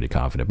feel pretty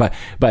confident,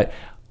 but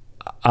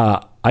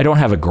I don't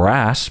have a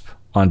grasp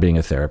on being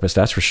a therapist.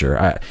 That's for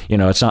sure.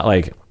 It's not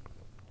like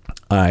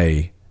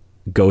I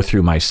go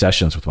through my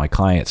sessions with my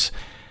clients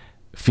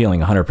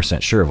feeling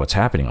 100% sure of what's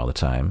happening all the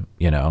time,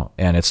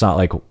 and it's not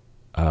like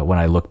when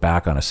I look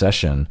back on a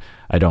session,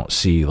 I don't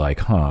see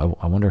like, I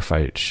wonder if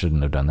I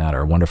shouldn't have done that,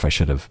 or I wonder if I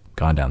should have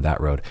gone down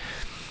that road.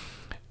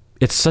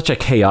 It's such a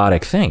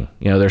chaotic thing.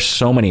 There's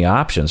so many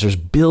options. There's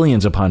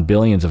billions upon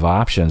billions of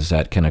options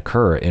that can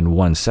occur in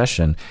one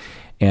session.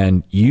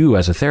 And you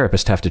as a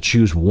therapist have to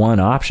choose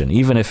one option,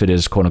 even if it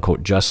is quote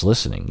unquote just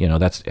listening.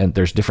 And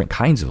there's different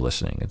kinds of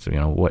listening. It's,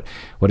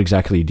 what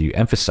exactly do you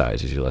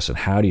emphasize as you listen?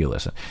 How do you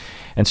listen?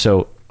 And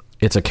so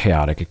it's a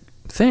chaotic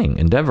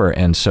endeavor.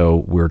 And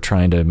so we're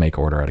trying to make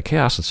order out of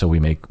chaos. And so we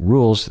make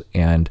rules,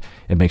 and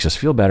it makes us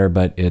feel better,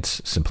 but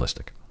it's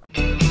simplistic.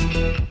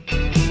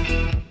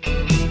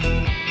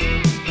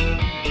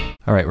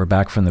 All right, we're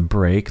back from the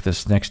break.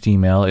 This next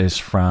email is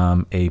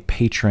from a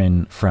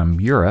patron from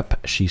Europe.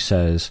 She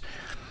says,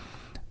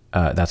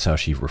 that's how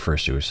she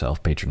refers to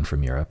herself, patron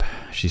from Europe.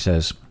 She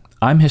says,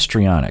 I'm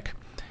histrionic.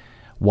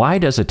 Why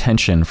does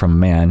attention from a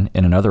man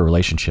in another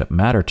relationship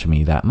matter to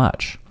me that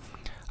much?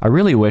 I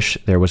really wish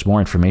there was more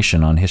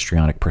information on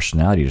histrionic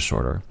personality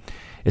disorder.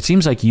 It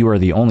seems like you are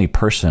the only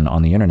person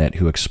on the internet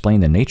who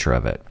explained the nature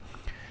of it.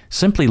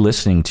 Simply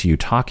listening to you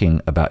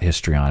talking about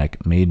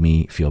histrionic made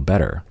me feel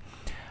better.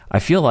 I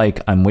feel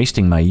like I'm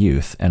wasting my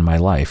youth and my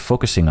life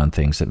focusing on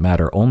things that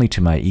matter only to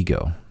my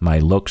ego, my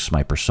looks,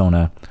 my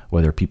persona,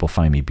 whether people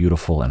find me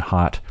beautiful and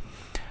hot.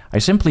 I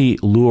simply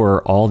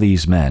lure all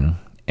these men,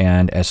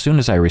 and as soon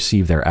as I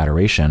receive their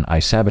adoration, I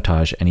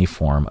sabotage any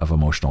form of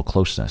emotional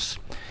closeness.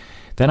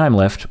 Then I'm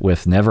left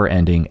with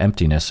never-ending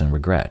emptiness and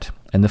regret.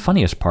 And the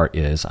funniest part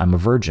is I'm a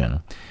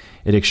virgin.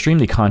 It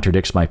extremely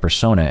contradicts my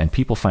persona, and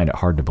people find it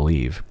hard to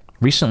believe.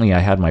 Recently, I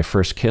had my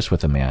first kiss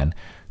with a man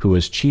who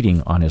was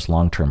cheating on his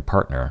long-term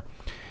partner.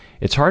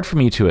 It's hard for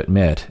me to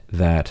admit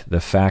that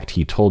the fact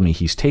he told me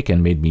he's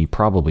taken made me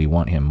probably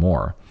want him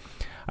more.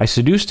 I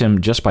seduced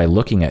him just by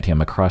looking at him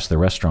across the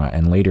restaurant,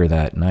 and later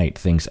that night,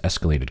 things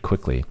escalated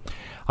quickly.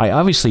 I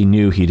obviously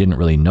knew he didn't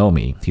really know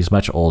me. He's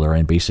much older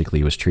and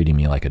basically was treating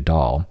me like a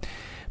doll.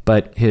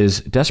 But his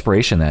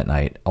desperation that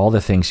night, all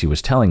the things he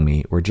was telling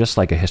me, were just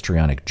like a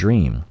histrionic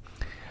dream.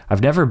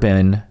 I've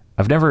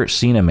never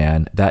seen a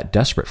man that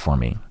desperate for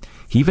me.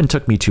 He even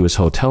took me to his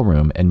hotel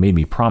room and made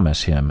me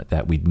promise him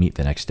that we'd meet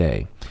the next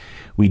day.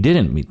 We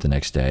didn't meet the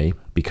next day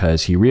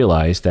because he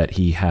realized that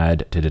he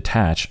had to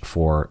detach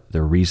for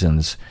the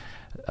reasons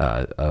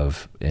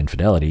of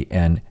infidelity,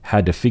 and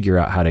had to figure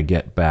out how to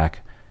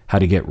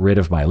get rid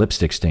of my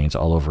lipstick stains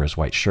all over his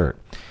white shirt.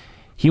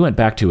 He went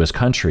back to his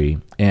country,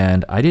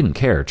 and I didn't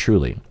care,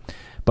 truly.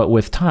 But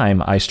with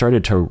time, I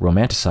started to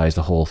romanticize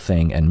the whole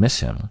thing and miss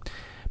him.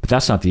 But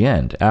that's not the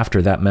end.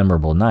 After that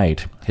memorable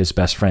night, his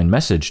best friend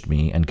messaged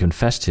me and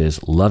confessed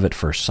his love at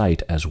first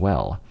sight as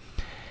well.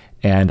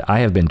 And I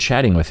have been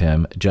chatting with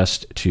him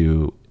just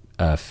to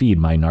feed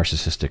my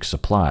narcissistic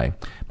supply.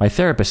 My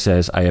therapist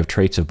says I have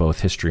traits of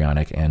both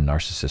histrionic and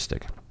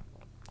narcissistic.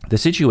 The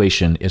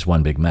situation is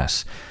one big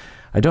mess.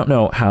 I don't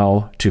know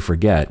how to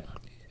forget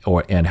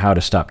and how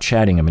to stop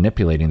chatting and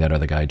manipulating that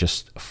other guy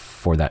just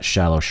for that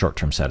shallow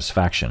short-term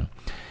satisfaction.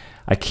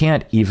 I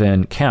can't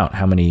even count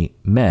how many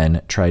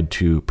men tried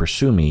to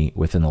pursue me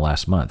within the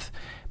last month,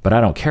 but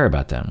I don't care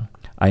about them.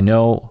 I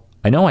know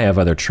I have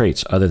other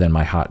traits other than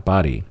my hot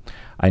body.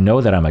 I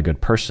know that I'm a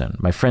good person.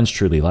 My friends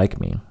truly like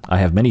me. I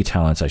have many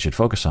talents I should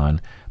focus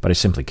on, but I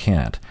simply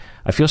can't.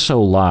 I feel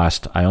so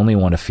lost. I only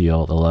want to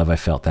feel the love I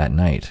felt that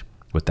night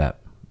with that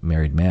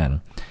married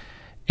man.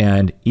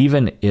 And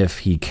even if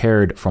he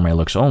cared for my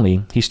looks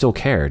only, he still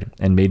cared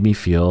and made me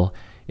feel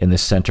in the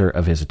center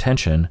of his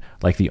attention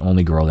like the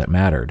only girl that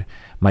mattered.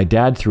 My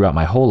dad throughout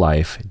my whole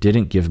life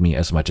didn't give me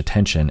as much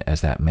attention as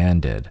that man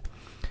did.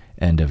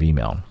 End of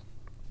email.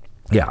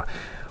 Yeah.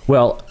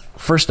 Well,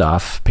 first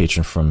off,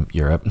 patron from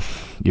Europe,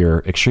 you're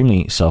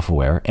extremely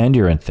self-aware and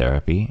you're in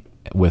therapy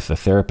with a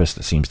therapist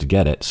that seems to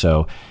get it.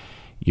 So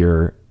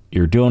you're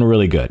doing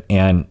really good.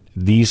 And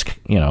these,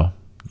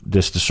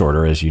 this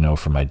disorder, as you know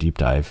from my deep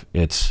dive,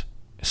 it's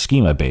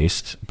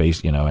schema-based,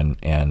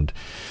 and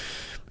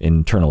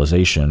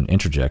internalization,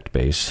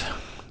 introject-based,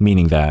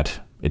 meaning that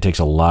it takes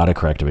a lot of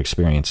corrective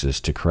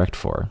experiences to correct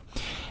for.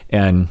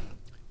 And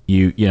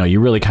you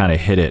really kind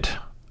of hit it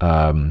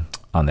on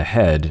the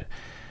head,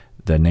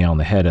 the nail on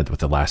the head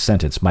with the last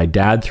sentence. My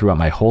dad throughout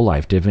my whole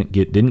life didn't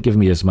give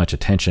me as much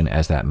attention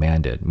as that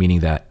man did, meaning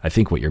that I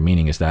think what you're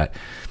meaning is that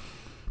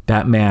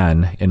that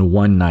man in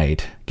one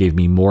night gave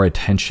me more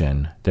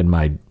attention than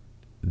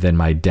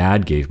my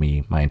dad gave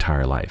me my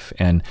entire life.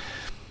 And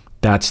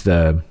that's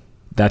the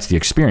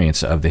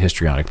experience of the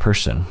histrionic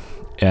person.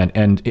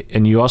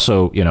 And you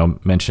also,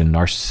 mentioned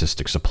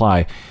narcissistic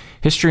supply.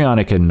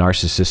 Histrionic and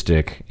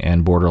narcissistic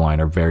and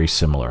borderline are very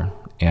similar.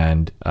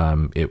 And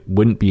it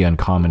wouldn't be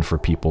uncommon for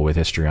people with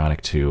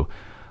histrionic to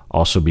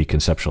also be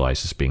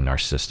conceptualized as being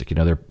narcissistic. You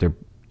know,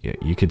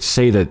 you could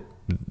say that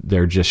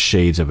they're just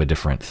shades of a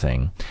different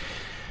thing.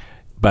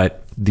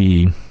 But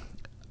the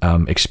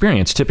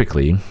experience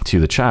typically to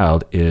the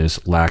child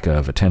is lack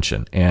of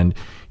attention. And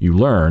you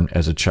learn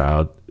as a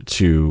child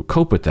to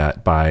cope with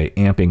that by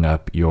amping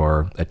up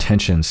your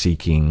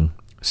attention-seeking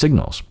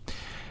signals,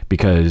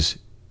 because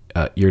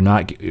you're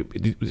not.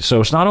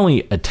 So it's not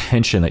only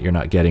attention that you're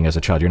not getting as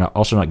a child. You're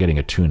also not getting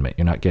attunement.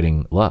 You're not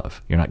getting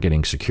love. You're not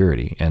getting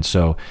security. And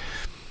so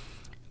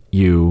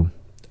you,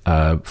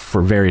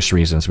 for various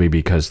reasons, maybe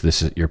because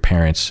your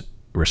parents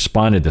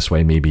responded this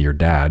way, maybe your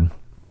dad,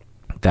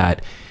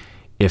 that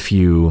if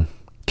you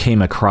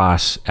came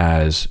across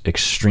as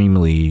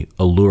extremely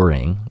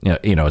alluring,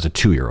 you know, as a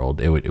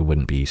 2-year-old, it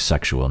wouldn't be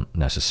sexual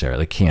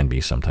necessarily. It can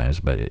be sometimes,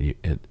 but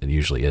it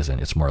usually isn't.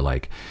 It's more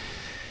like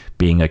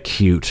being a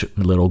cute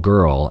little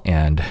girl,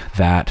 and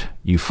that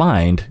you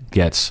find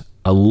gets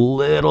a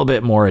little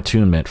bit more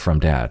attunement from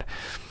dad.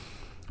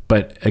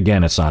 But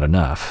again, it's not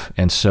enough.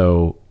 And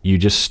so you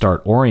just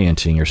start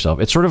orienting yourself.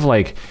 It's sort of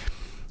like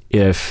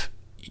if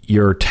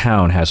your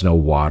town has no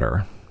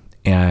water,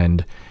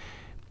 and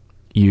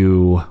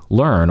you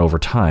learn over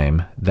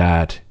time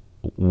that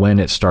when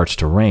it starts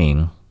to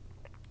rain,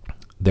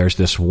 there's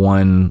this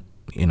one,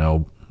 you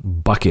know,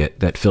 bucket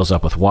that fills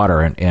up with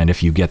water. And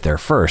if you get there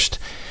first,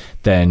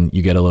 then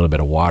you get a little bit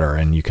of water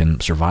and you can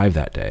survive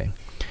that day.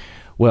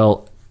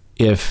 Well,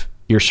 if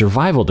your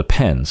survival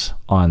depends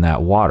on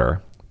that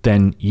water,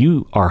 then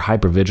you are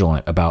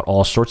hypervigilant about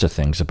all sorts of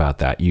things about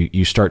that.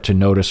 You start to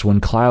notice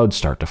when clouds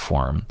start to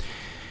form.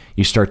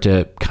 You start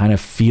to kind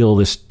of feel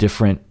this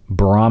different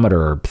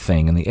barometer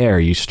thing in the air.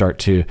 You start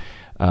to,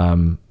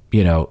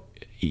 you know,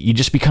 you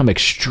just become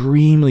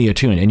extremely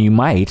attuned, and you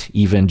might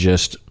even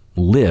just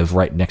live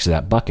right next to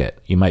that bucket.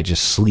 You might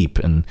just sleep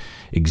and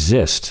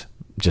exist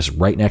just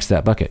right next to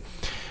that bucket.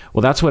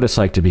 Well, that's what it's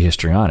like to be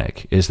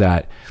histrionic, is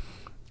that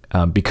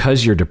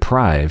because you're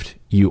deprived,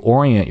 you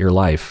orient your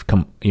life,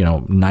 you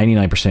know,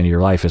 99% of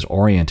your life is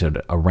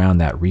oriented around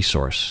that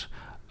resource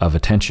of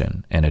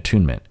attention and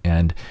attunement.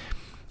 And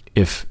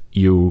if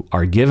you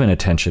are given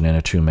attention and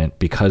attunement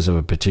because of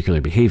a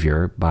particular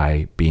behavior,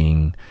 by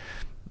being,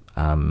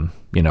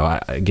 you know,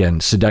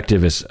 again,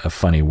 seductive is a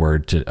funny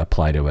word to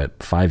apply to a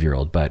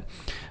 5-year-old, but,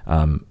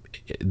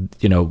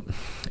 you know,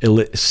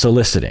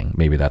 soliciting,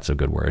 maybe that's a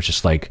good word. It's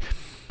just like,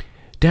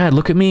 Dad,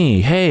 look at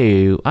me.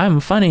 Hey, I'm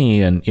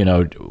funny. And, you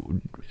know,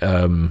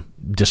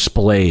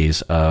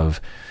 displays of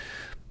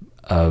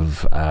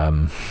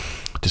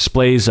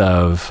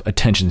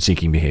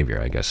attention-seeking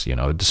behavior, I guess, you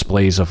know,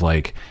 displays of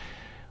like,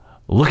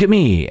 look at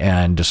me,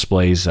 and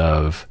displays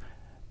of,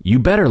 you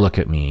better look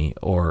at me,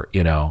 or,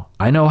 you know,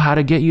 I know how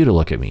to get you to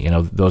look at me. You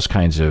know, those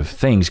kinds of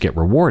things get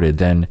rewarded.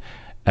 Then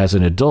as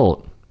an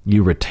adult,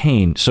 you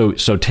retain. So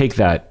take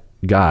that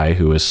guy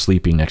who is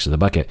sleeping next to the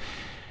bucket,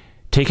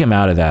 take him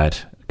out of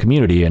that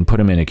community and put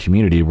him in a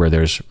community where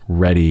there's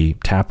ready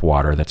tap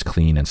water that's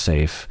clean and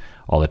safe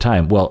all the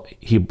time. Well,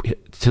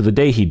 to the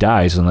day he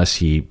dies, unless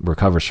he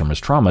recovers from his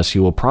traumas, he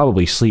will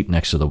probably sleep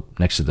next to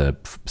the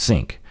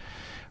sink,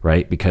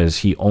 right? Because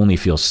he only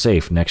feels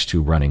safe next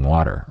to running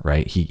water,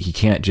 right? He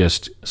can't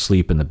just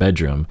sleep in the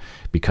bedroom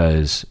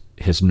because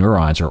his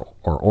neurons are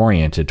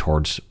oriented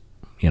towards,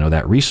 you know,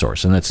 that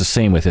resource. And that's the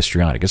same with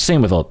histrionic. It's the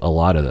same with a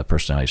lot of the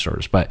personality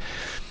disorders. But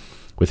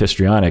with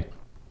histrionic,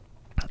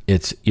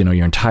 it's, you know,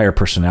 your entire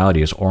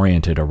personality is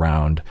oriented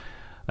around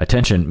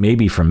attention,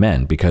 maybe from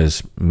men,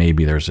 because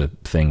maybe there's a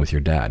thing with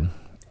your dad,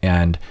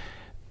 and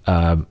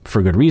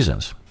for good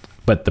reasons.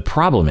 But the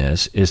problem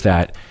is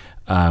that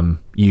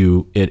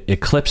it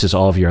eclipses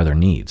all of your other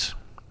needs.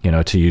 You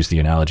know, to use the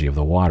analogy of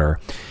the water,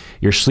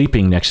 you're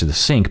sleeping next to the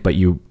sink, but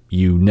you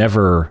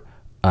never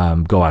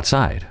go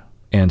outside.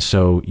 And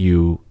so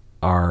you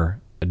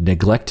are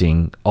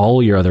neglecting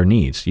all your other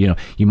needs. You know,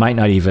 you might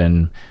not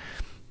even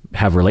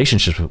have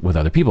relationships with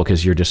other people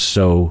because you're just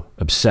so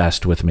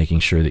obsessed with making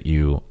sure that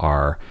you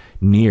are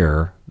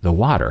near the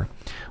water.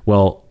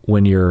 Well,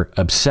 when you're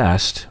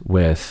obsessed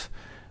with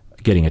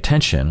getting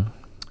attention,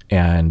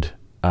 and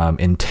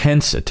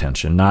intense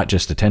attention, not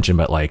just attention,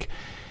 but like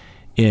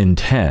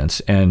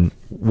intense. And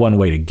one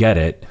way to get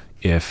it,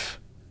 if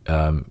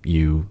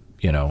you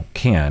know,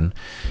 can,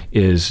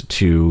 is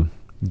to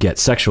get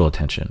sexual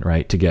attention,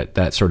 right? To get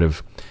that sort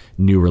of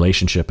new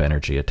relationship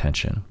energy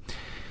attention.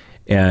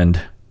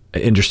 And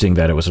interesting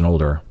that it was an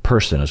older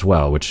person as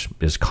well, which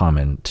is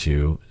common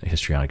to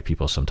histrionic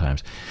people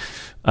sometimes.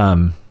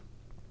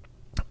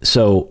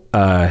 So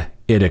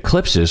it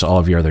eclipses all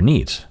of your other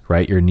needs,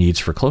 right? Your needs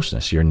for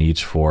closeness, your needs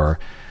for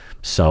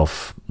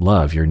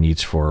self-love, your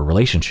needs for a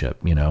relationship,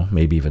 you know,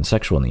 maybe even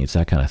sexual needs,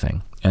 that kind of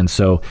thing. And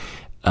so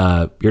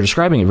you're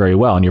describing it very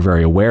well, and you're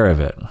very aware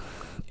of it.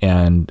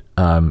 And,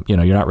 you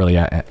know, you're not really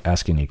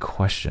asking any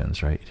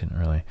questions, right? You didn't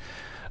really.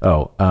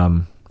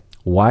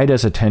 Why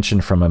does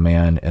attention from a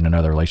man in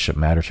another relationship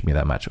matter to me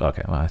that much?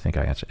 Okay, well, I think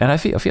I answered. And I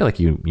feel like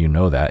you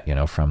know that, you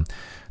know, from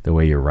the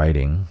way you're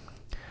writing.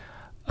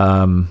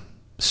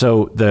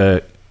 So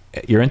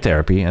you're in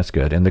therapy, that's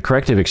good. And the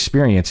corrective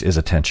experience is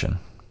attention.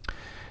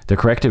 The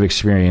corrective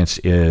experience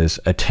is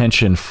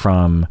attention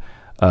from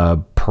a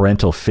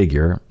parental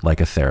figure,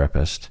 like a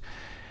therapist,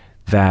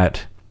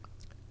 that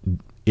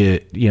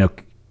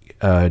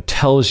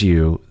tells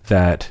you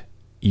that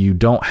you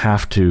don't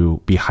have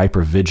to be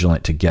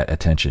hypervigilant to get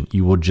attention.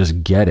 You will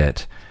just get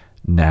it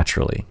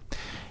naturally.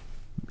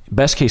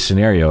 Best case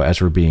scenario,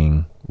 as we're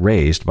being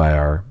raised by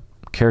our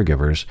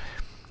caregivers,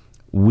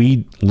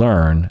 we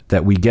learn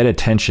that we get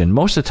attention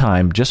most of the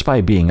time just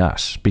by being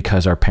us,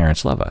 because our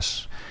parents love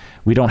us.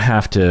 We don't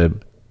have to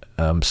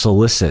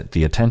solicit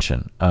the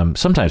attention.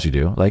 Sometimes we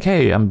do, like,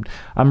 hey, I'm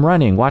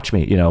running, watch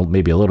me,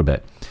 maybe a little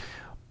bit.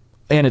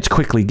 And it's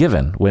quickly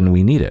given when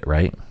we need it,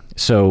 right?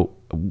 So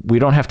we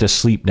don't have to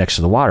sleep next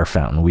to the water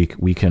fountain. We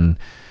can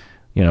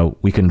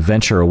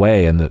venture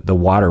away and the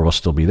water will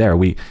still be there.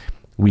 We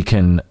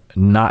can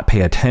not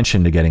pay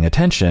attention to getting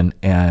attention,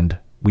 and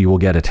we will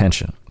get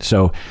attention.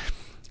 So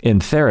in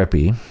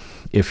therapy,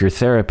 if your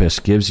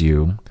therapist gives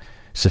you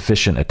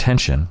sufficient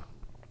attention,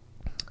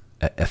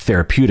 a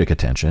therapeutic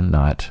attention,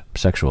 not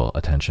sexual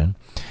attention,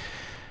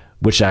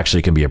 which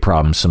actually can be a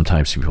problem.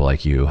 Sometimes people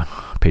like you,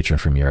 patron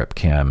from Europe,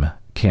 can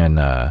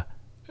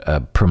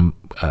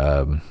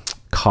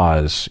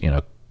cause,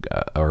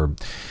 or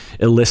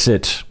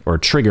elicit or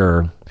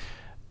trigger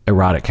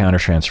erotic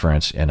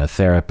countertransference in a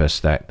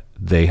therapist that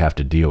they have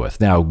to deal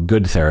with. Now,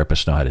 good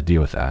therapists know how to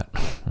deal with that,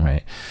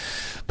 right?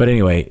 But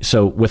anyway,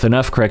 so with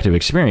enough corrective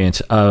experience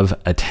of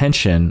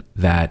attention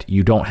that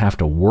you don't have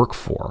to work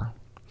for,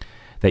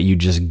 that you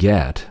just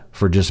get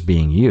for just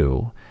being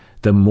you,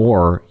 the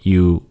more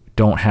you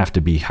don't have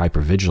to be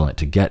hypervigilant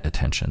to get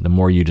attention. The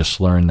more you just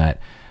learn that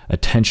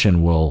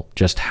attention will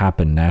just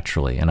happen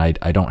naturally, and I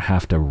don't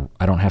have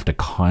to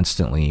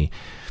constantly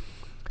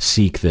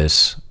seek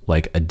this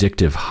like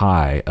addictive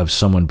high of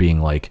someone being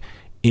like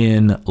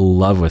in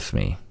love with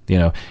me,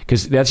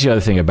 because that's the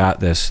other thing about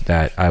this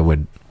that I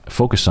would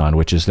focus on,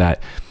 which is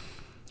that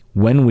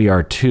when we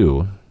are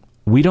two,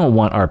 we don't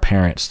want our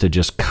parents to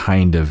just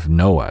kind of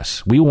know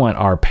us. We want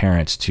our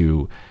parents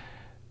to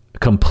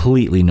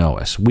completely know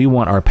us. We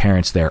want our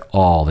parents there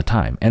all the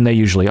time, and they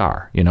usually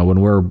are.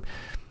 When we're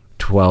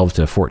 12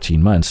 to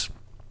 14 months,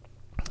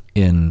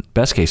 in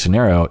best case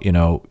scenario,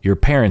 your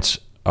parents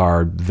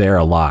are there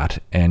a lot,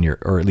 and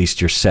or at least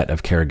your set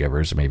of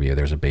caregivers, maybe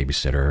there's a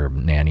babysitter or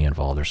nanny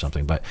involved or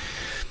something, but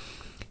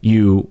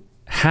you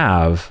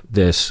have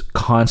this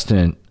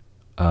constant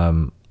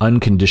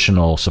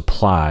unconditional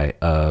supply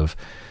of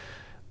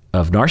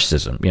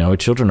narcissism.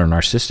 Children are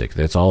narcissistic.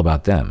 It's all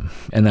about them,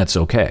 and that's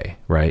okay,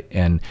 right?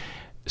 And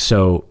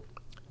so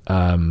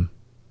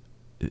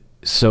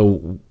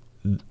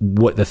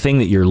what the thing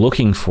that you're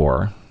looking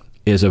for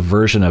is a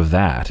version of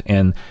that,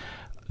 and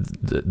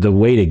the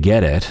way to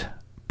get it,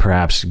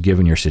 perhaps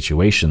given your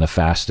situation, the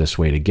fastest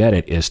way to get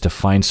it is to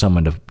find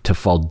someone to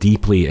fall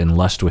deeply in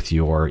lust with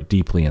you or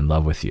deeply in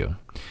love with you.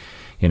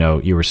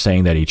 You were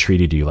saying that he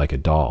treated you like a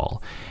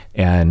doll,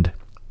 and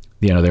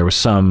there was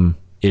some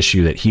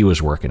issue that he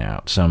was working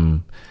out,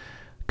 some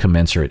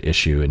commensurate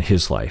issue in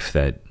his life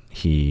that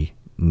he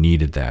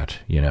needed that,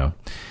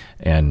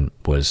 and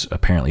was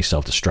apparently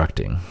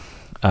self-destructing.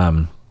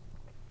 And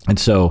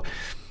so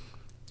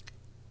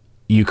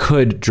you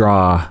could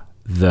draw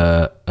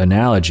the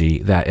analogy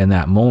that in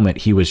that moment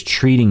he was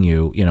treating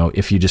you,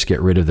 if you just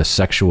get rid of the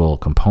sexual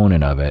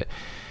component of it,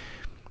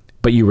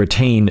 but you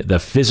retain the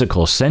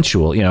physical,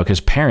 sensual, because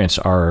parents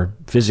are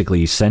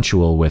physically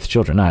sensual with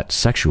children, not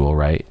sexual,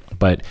 right?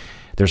 But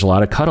there's a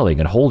lot of cuddling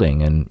and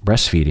holding and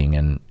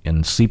breastfeeding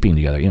and sleeping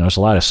together. There's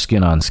a lot of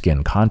skin on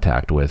skin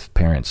contact with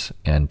parents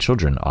and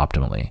children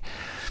optimally.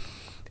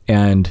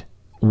 And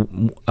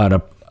an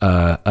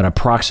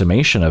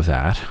approximation of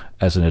that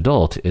as an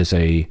adult is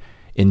a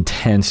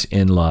intense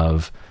in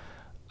love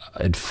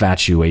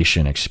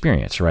infatuation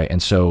experience, right?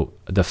 And so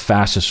the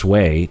fastest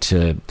way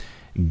to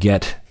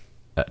get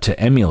to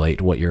emulate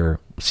what you're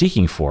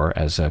seeking for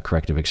as a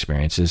corrective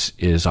experience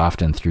is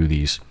often through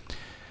these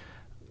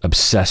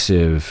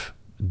obsessive,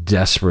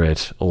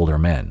 desperate older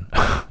men,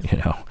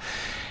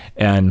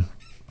 and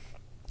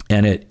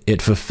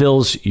it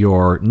fulfills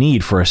your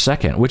need for a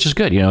second, which is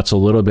good. It's a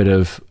little bit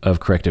of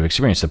corrective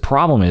experience. The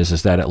problem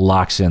is that it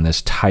locks in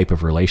this type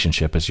of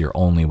relationship as your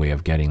only way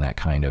of getting that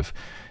kind of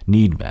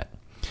need met.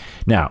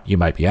 Now, you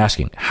might be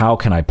asking, how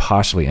can I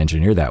possibly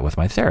engineer that with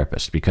my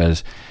therapist?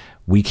 Because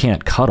we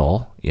can't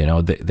cuddle, they're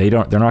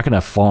not going to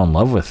fall in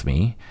love with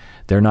me.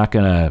 They're not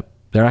going to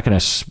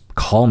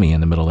call me in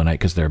the middle of the night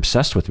because they're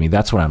obsessed with me.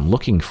 That's what I'm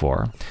looking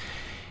for.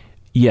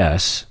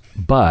 Yes,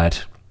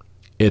 but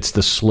it's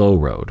the slow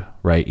road,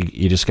 right?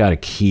 You just got to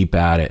keep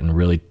at it and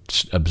really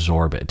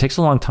absorb it. It takes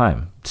a long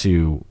time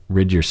to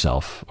rid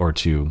yourself or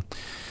to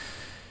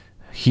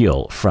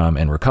heal from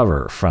and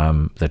recover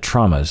from the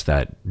traumas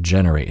that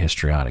generate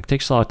histrionic. It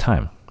takes a lot of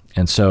time.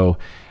 And so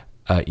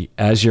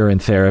as you're in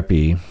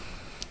therapy,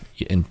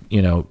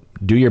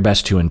 do your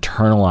best to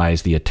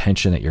internalize the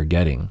attention that you're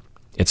getting.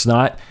 It's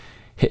not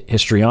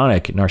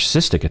histrionic,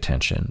 narcissistic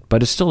attention,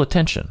 but it's still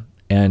attention.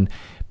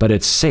 But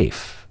it's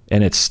safe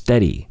and it's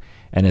steady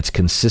and it's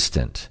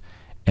consistent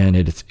and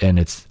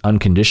it's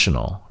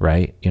unconditional,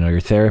 right? Your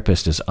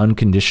therapist is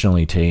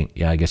unconditionally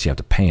I guess you have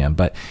to pay him,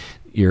 but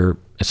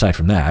aside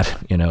from that,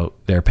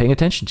 they're paying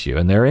attention to you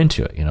and they're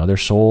into it. Their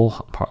soul,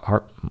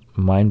 heart,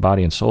 mind,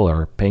 body, and soul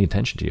are paying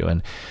attention to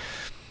you,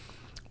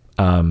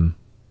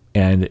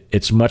 and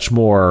it's much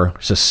more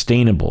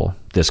sustainable,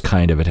 this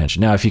kind of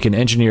attention. Now, if you can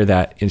engineer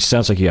that, it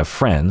sounds like you have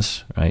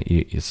friends, right?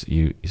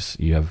 You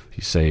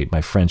say,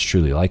 my friends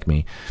truly like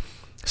me.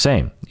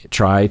 Same.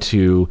 Try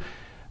to,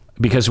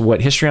 because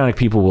what histrionic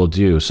people will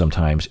do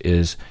sometimes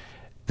is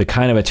the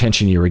kind of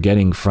attention you were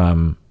getting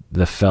from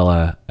the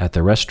fella at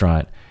the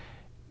restaurant,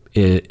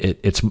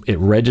 it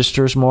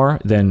registers more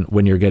than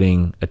when you're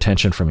getting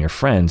attention from your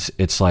friends.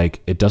 It's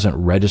like it doesn't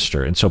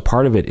register. And so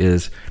part of it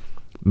is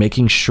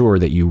making sure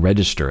that you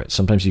register it.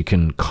 Sometimes you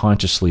can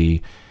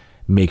consciously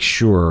make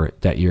sure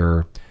that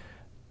your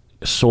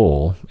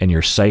soul and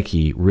your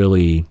psyche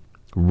really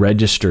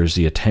registers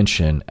the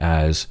attention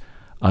as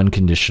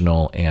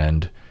unconditional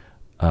and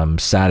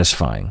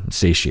satisfying,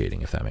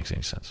 satiating, if that makes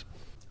any sense.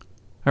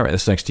 All right,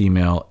 this next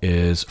email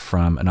is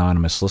from an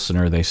anonymous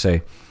listener. They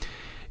say,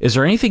 is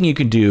there anything you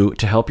can do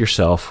to help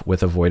yourself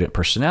with avoidant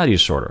personality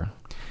disorder?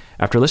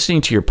 After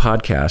listening to your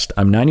podcast,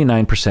 I'm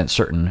 99%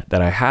 certain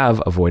that I have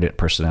avoidant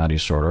personality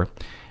disorder,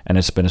 and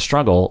it's been a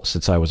struggle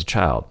since I was a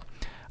child.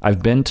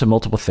 I've been to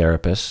multiple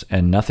therapists,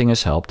 and nothing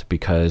has helped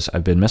because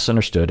I've been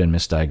misunderstood and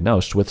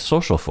misdiagnosed with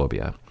social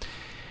phobia.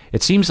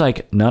 It seems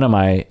like none of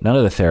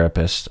the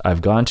therapists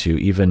I've gone to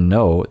even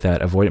know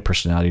that avoidant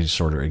personality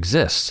disorder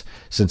exists,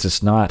 since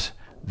it's not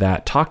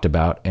that talked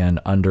about and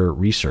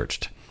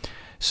under-researched.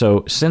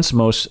 So since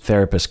most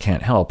therapists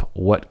can't help,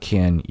 what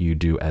can you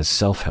do as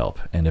self-help?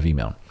 End of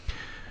email.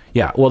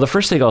 Yeah, well, the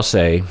first thing I'll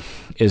say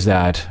is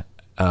that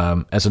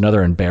as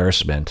another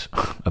embarrassment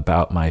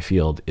about my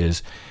field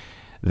is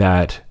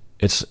that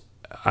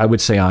I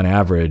would say on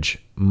average,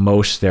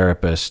 most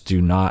therapists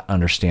do not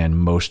understand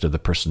most of the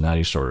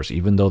personality disorders,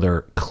 even though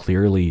they're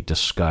clearly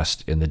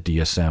discussed in the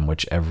DSM,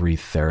 which every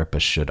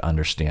therapist should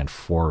understand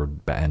forward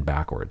and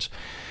backwards.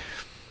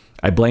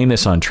 I blame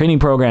this on training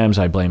programs.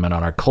 I blame it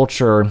on our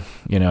culture,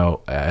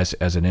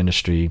 as an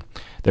industry.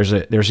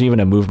 There's even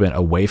a movement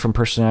away from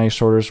personality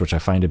disorders, which I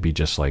find to be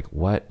just like,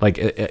 what? Like,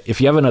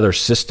 if you have another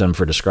system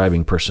for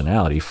describing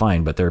personality,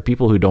 fine. But there are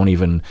people who don't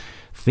even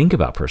think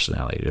about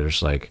personality. They're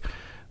just like,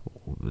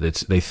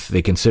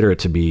 they consider it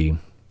to be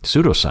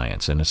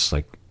pseudoscience. And it's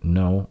like,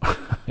 no,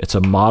 it's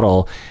a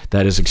model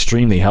that is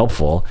extremely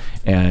helpful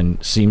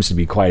and seems to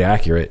be quite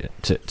accurate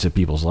to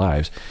people's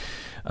lives.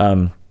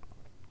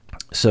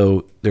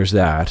 So there's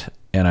that.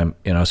 And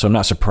so I'm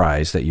not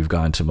surprised that you've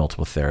gone to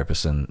multiple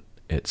therapists and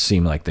it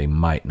seemed like they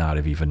might not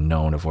have even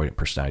known avoidant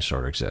personality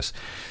disorder exists.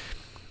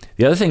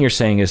 The other thing you're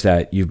saying is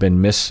that you've been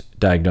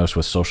misdiagnosed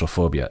with social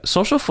phobia.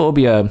 Social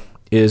phobia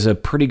is a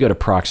pretty good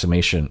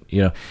approximation.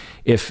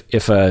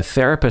 If a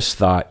therapist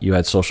thought you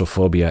had social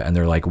phobia and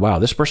they're like, wow,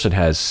 this person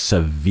has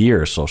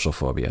severe social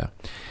phobia,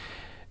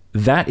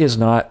 that is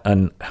not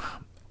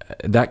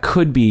that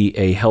could be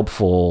a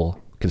helpful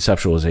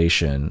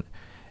conceptualization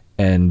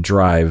and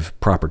drive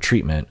proper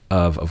treatment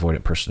of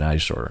avoidant personality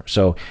disorder.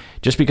 So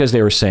just because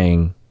they were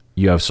saying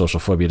you have social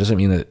phobia doesn't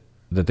mean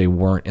that they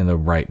weren't in the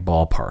right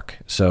ballpark.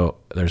 So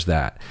there's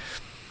that.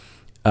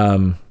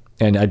 And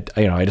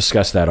I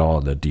discussed that all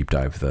in the deep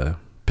dive, the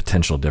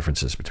potential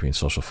differences between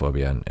social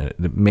phobia and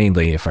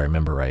mainly, if I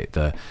remember right,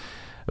 the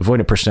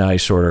avoidant personality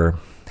disorder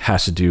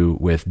has to do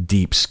with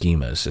deep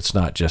schemas. It's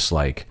not just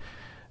like,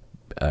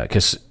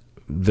 because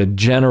the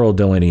general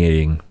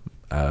delineating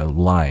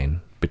line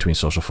between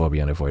social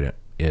phobia and avoidant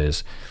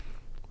is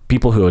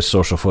people who have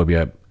social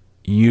phobia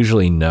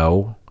usually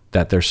know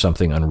that there's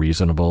something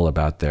unreasonable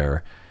about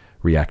their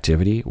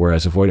reactivity,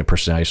 whereas avoidant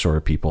personality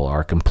disorder people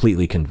are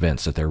completely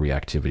convinced that their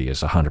reactivity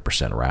is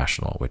 100%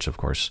 rational, which of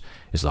course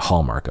is the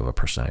hallmark of a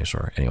personality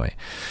disorder. Anyway,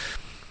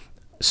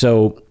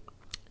 so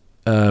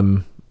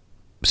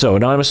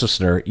anonymous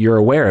listener, you're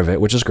aware of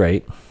it, which is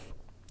great.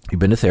 You've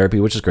been to therapy,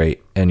 which is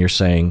great, and you're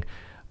saying,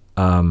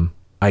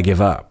 I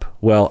give up.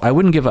 Well, I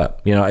wouldn't give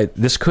up.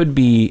 This could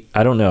be,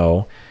 I don't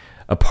know,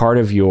 a part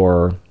of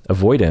your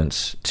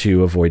avoidance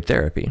to avoid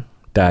therapy,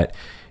 that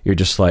you're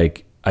just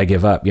like, I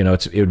give up.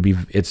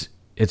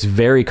 It's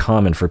very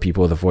common for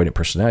people with avoidant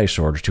personality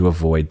disorder to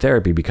avoid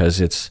therapy because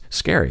it's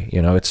scary.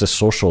 It's a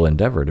social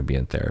endeavor to be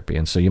in therapy.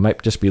 And so you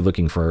might just be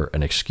looking for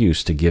an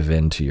excuse to give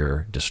in to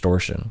your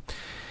distortion.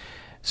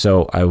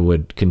 So I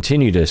would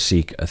continue to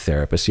seek a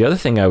therapist. The other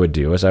thing I would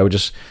do is I would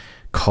just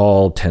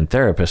call 10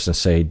 therapists and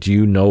say, do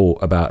you know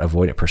about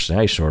avoidant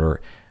personality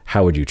disorder?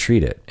 How would you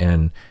treat it?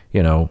 And,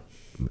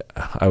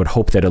 I would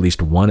hope that at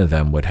least one of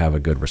them would have a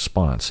good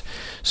response.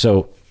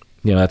 So,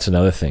 that's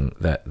another thing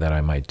that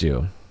I might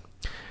do.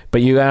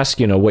 But you ask,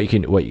 what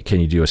can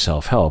you do as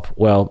self-help?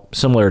 Well,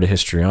 similar to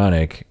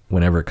histrionic,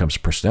 whenever it comes to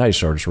personality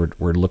disorders,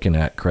 we're looking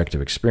at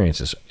corrective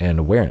experiences and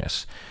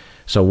awareness.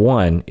 So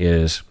one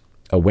is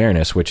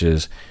awareness, which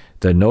is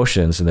the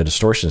notions and the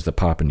distortions that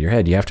pop into your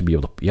head. You have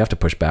to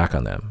push back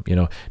on them.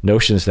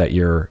 Notions that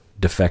you're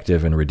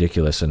defective and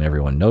ridiculous and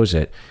everyone knows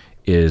it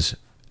is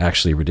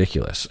actually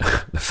ridiculous.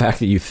 The fact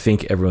that you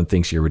think everyone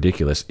thinks you're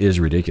ridiculous is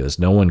ridiculous.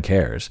 No one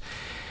cares.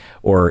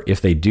 Or if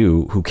they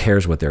do, who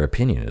cares what their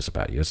opinion is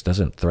about you? It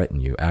doesn't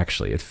threaten you,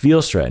 actually. It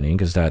feels threatening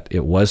because that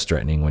it was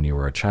threatening when you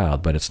were a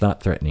child, but it's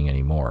not threatening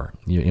anymore.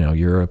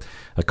 You're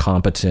a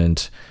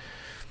competent,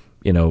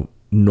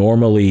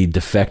 normally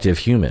defective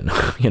human.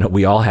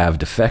 We all have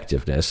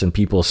defectiveness, and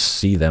people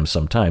see them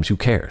sometimes. Who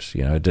cares?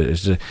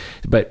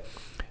 But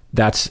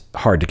that's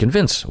hard to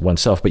convince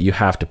oneself, but you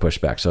have to push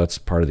back. So that's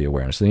part of the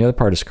awareness. And the other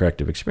part is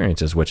corrective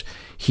experiences, which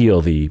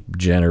heal the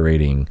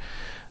generating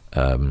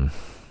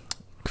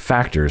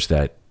factors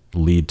that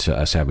lead to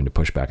us having to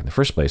push back in the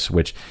first place,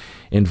 which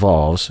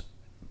involves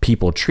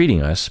people treating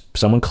us,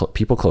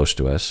 people close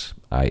to us,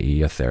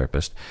 i.e. a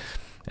therapist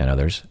and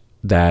others,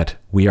 that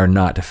we are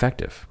not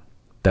defective,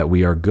 that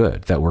we are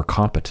good, that we're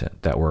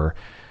competent, that we're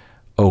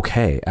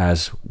okay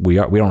as we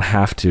are. We don't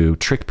have to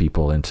trick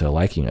people into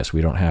liking us. We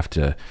don't have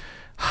to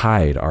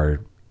hide our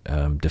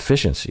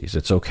deficiencies.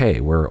 It's okay.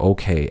 We're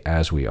okay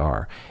as we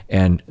are.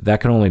 And that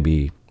can only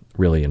be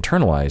really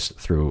internalized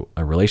through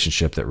a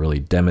relationship that really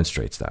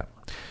demonstrates that.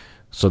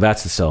 So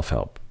that's the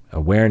self-help: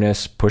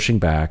 awareness, pushing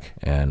back,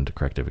 and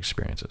corrective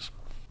experiences.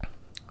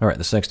 All right,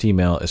 this next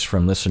email is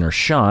from listener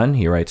Sean.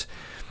 He writes,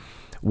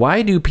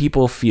 why do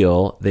people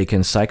feel they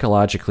can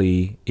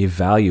psychologically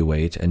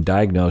evaluate and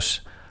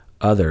diagnose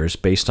others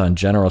based on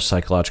general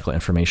psychological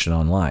information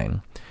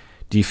online?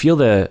 Do you feel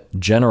the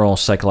general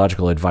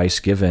psychological advice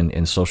given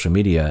in social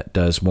media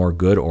does more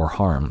good or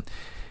harm?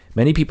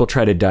 Many people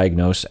try to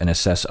diagnose and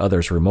assess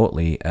others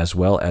remotely as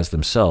well as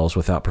themselves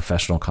without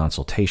professional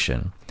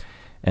consultation.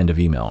 End of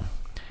email.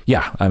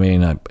 Yeah, I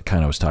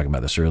kind of was talking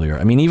about this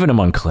earlier. Even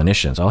among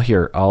clinicians, I'll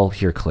hear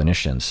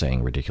clinicians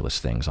saying ridiculous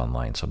things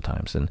online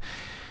sometimes. And,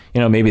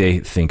 maybe they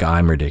think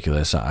I'm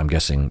ridiculous. I'm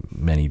guessing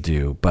many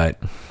do.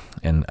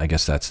 And I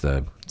guess that's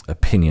the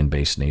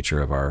opinion-based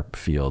nature of our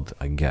field,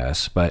 I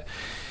guess. But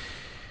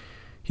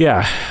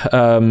yeah,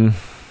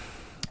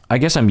 I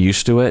guess I'm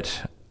used to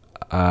it.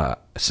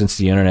 Since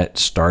the internet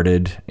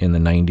started in the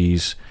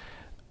 90s,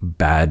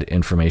 bad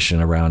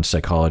information around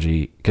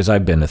psychology, because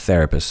I've been a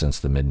therapist since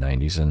the mid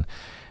 90s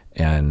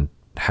and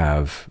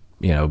have,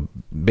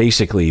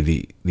 basically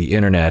the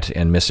internet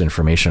and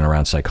misinformation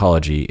around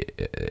psychology,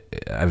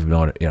 I've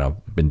known,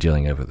 been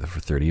dealing with it for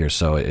 30 years.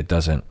 So it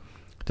doesn't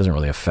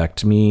really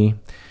affect me.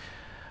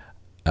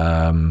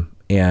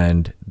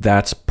 And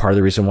that's part of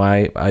the reason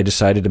why I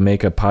decided to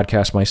make a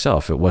podcast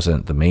myself. It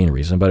wasn't the main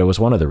reason, but it was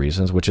one of the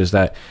reasons, which is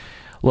that,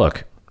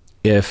 look,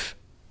 if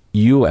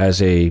you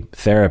as a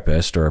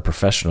therapist or a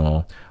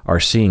professional are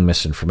seeing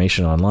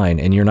misinformation online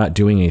and you're not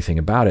doing anything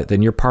about it,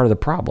 then you're part of the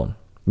problem.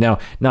 Now,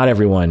 not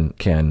everyone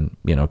can,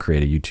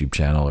 create a YouTube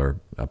channel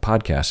or a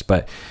podcast,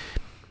 but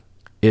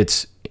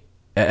it's,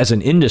 as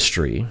an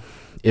industry,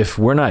 if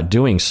we're not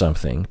doing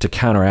something to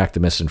counteract the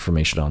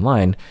misinformation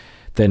online,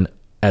 then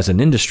as an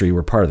industry,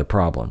 we're part of the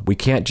problem. We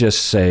can't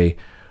just say,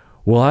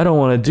 well, I don't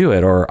want to do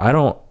it, or I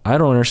don't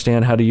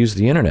understand how to use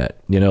the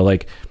internet.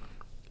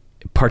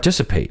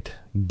 Participate,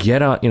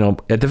 get on,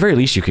 at the very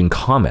least you can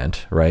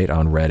comment, right,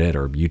 on Reddit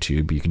or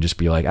YouTube. You can just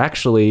be like,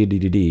 actually,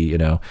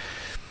 there's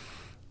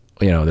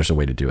a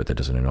way to do it that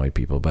doesn't annoy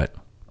people. But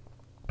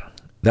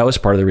that was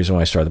part of the reason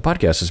why I started the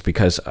podcast, is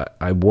because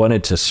I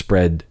wanted to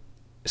spread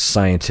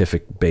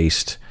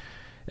scientific-based,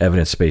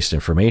 evidence-based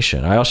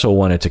information. I also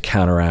wanted to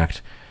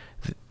counteract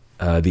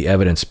the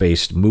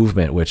evidence-based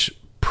movement, which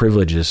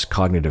privileges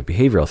cognitive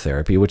behavioral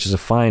therapy, which is a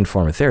fine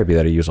form of therapy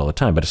that I use all the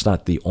time, but it's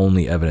not the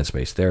only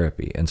evidence-based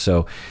therapy. And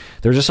so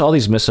there's just all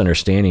these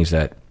misunderstandings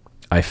that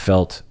I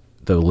felt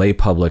the lay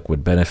public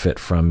would benefit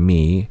from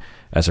me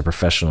as a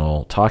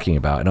professional talking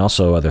about, and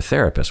also other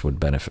therapists would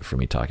benefit from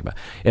me talking about.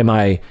 Am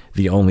I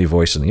the only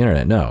voice on the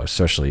internet? No,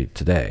 especially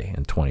today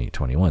in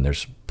 2021.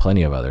 There's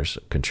plenty of others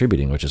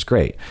contributing, which is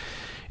great.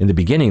 In the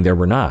beginning, there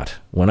were not.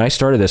 When I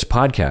started this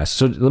podcast,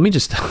 so let me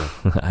just,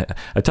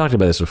 I talked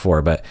about this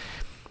before,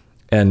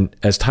 and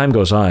as time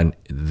goes on,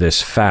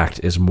 this fact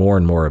is more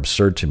and more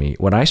absurd to me.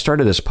 When I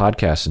started this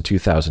podcast in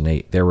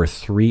 2008, there were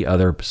 3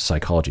 other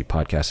psychology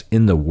podcasts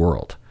in the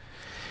world.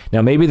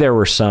 Now, maybe there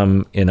were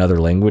some in other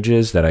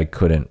languages that I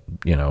couldn't,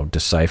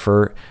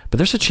 decipher, but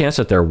there's a chance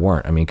that there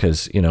weren't.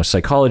 Because,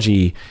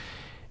 psychology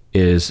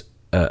is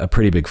a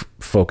pretty big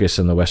focus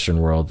in the Western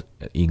world,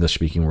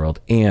 English-speaking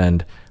world,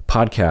 and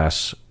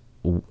podcasts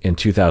in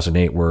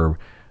 2008 were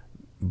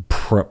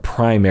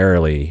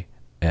primarily,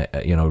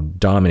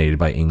 dominated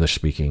by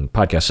English-speaking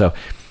podcasts. So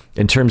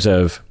in terms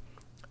of,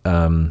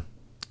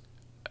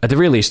 at the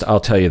very least,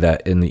 I'll tell you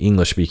that in the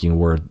English-speaking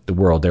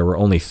world, there were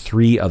only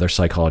 3 other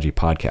psychology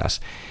podcasts,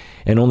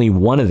 and only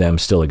one of them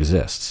still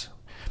exists,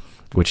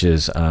 which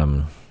is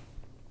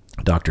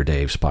Dr.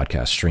 Dave's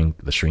podcast,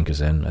 The Shrink is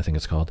In, I think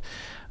it's called.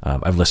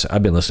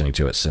 I've been listening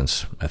to it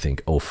since, I think,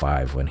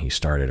 2005 when he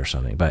started or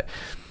something. But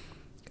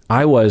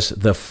I was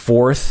the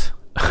 4th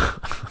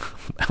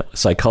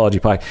psychology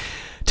podcast.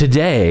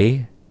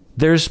 Today,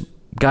 there's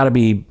got to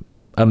be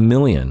a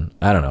million,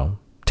 I don't know,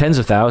 tens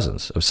of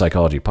thousands of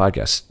psychology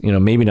podcasts.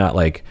 Maybe not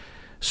like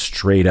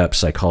straight up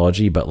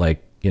psychology, but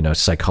like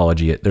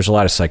psychology. There's a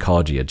lot of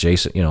psychology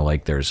adjacent,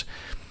 like there's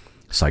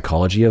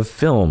psychology of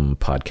film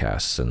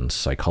podcasts and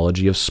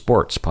psychology of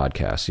sports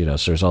podcasts,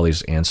 so there's all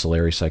these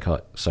ancillary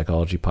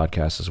psychology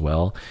podcasts as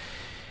well.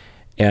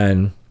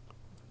 And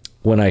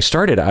when I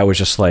started, I was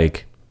just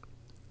like,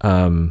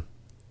 none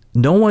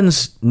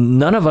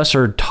of us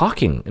are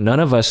talking. None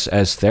of us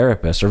as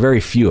therapists, or very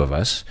few of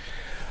us,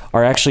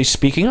 are actually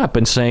speaking up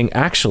and saying,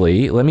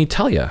 actually, let me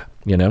tell you,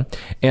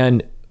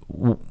 and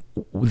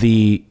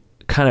the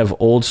kind of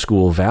old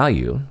school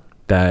value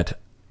that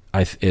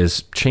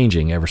is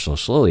changing ever so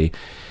slowly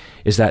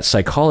is that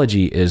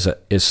psychology is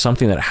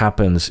something that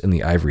happens in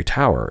the ivory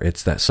tower.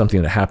 It's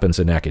something that happens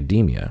in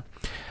academia.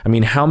 I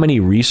mean, how many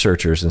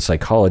researchers in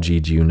psychology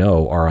do you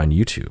know are on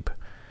YouTube?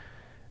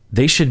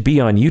 They should be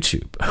on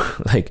YouTube.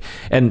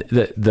 And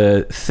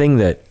the thing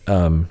that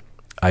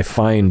I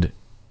find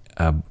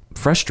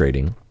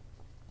frustrating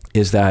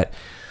is that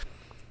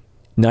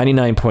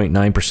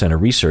 99.9%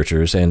 of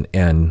researchers and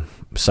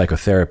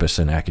psychotherapists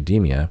in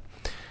academia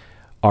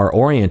are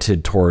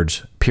oriented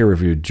towards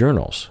peer-reviewed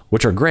journals,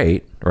 which are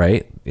great,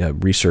 right?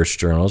 Research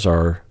journals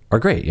are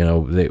great.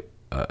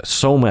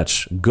 So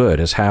much good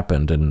has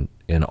happened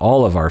in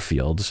all of our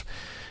fields: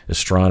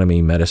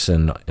 astronomy,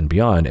 medicine, and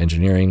beyond,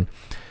 engineering,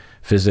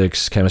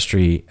 physics,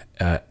 chemistry,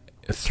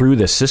 through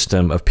the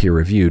system of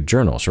peer-reviewed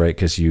journals, right?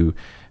 Because you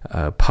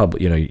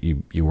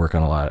you work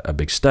on a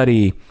big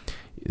study,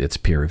 it's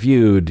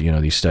peer-reviewed.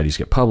 These studies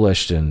get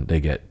published and they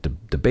get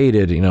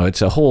debated.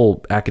 It's a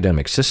whole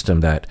academic system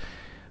that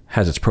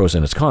has its pros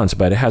and its cons,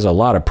 but it has a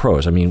lot of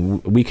pros. I mean,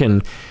 we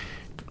can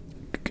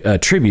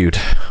attribute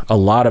a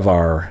lot of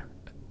our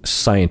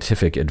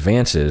scientific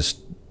advances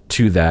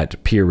to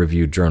that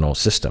peer-reviewed journal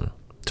system.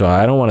 So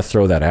I don't want to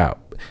throw that out.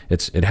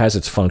 It has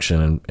its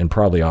function and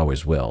probably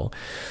always will.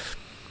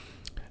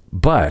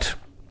 But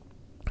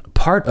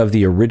part of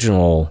the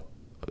original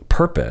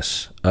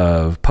purpose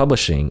of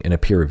publishing in a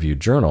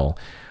peer-reviewed journal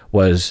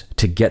was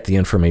to get the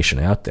information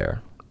out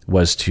there,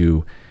 was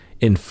to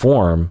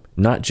inform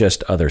not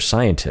just other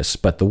scientists,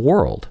 but the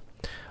world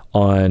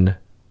on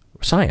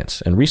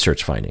science and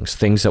research findings,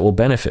 things that will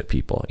benefit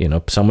people.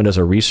 Someone does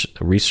a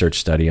research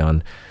study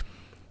on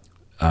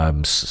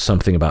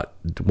something about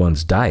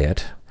one's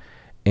diet,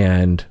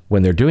 and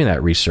when they're doing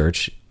that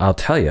research, I'll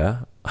tell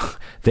you,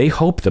 they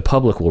hope the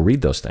public will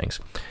read those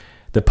things.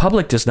 The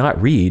public does not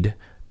read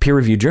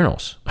peer-reviewed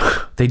journals.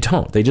 They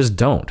don't. They just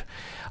don't.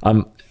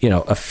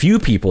 A few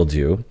people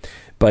do,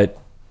 but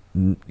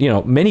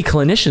many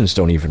clinicians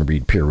don't even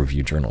read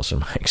peer-reviewed journals in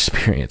my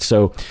experience.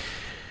 So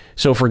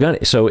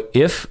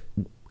if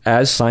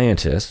as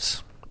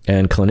scientists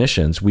and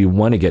clinicians, we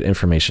want to get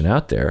information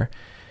out there,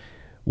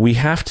 we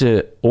have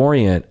to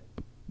orient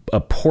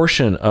a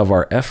portion of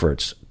our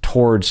efforts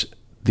towards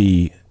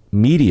the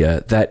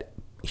media that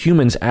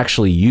humans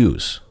actually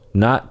use,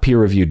 not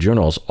peer-reviewed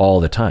journals all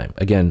the time.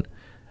 Again,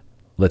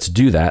 let's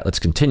do that. Let's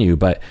continue.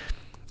 But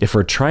if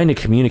we're trying to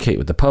communicate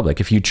with the public,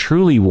 if you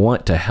truly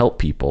want to help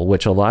people,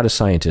 which a lot of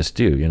scientists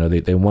do,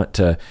 they want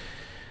to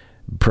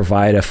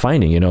provide a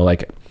finding,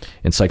 like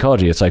in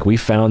psychology, it's like, we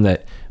found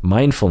that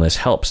mindfulness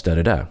helps,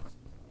 da-da-da.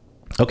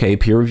 Okay,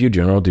 peer-reviewed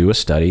journal, do a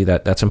study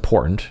that's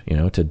important,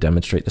 to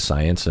demonstrate the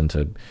science and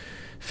to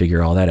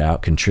figure all that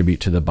out, contribute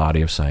to the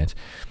body of science.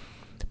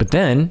 But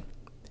then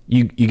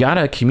you got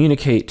to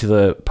communicate to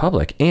the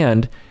public.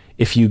 And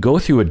if you go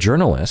through a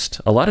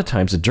journalist, a lot of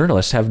times the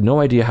journalists have no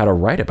idea how to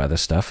write about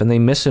this stuff, and they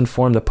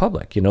misinform the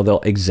public. They'll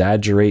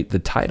exaggerate the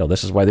title.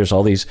 This is why there's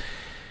all these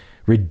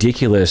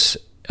ridiculous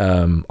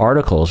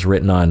articles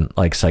written on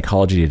like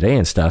Psychology Today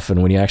and stuff.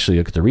 And when you actually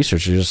look at the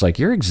research, you're just like,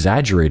 you're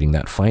exaggerating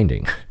that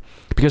finding.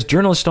 Because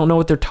journalists don't know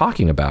what they're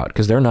talking about,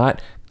 because they're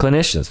not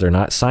clinicians, they're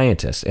not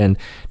scientists. And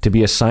to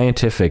be a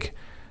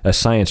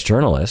science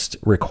journalist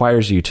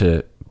requires you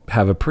to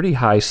have a pretty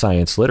high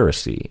science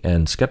literacy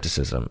and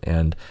skepticism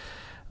and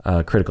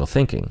critical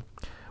thinking.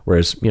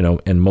 Whereas,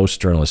 and most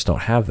journalists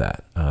don't have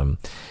that,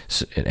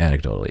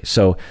 anecdotally.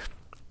 So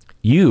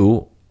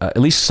at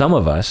least some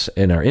of us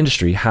in our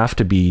industry have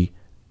to be,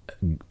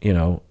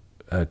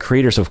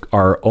 creators of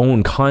our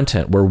own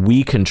content, where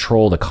we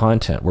control the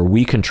content, where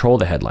we control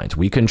the headlines,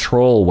 we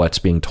control what's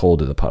being told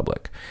to the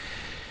public.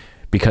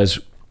 Because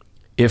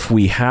if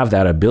we have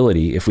that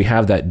ability, if we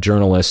have that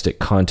journalistic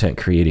content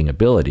creating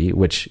ability,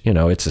 which,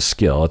 it's a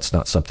skill, it's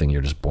not something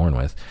you're just born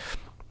with,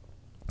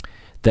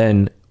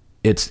 then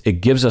it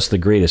gives us the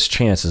greatest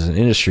chance as an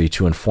industry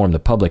to inform the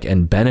public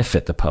and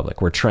benefit the public.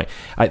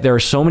 There are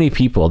so many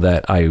people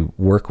that I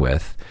work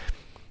with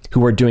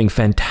who are doing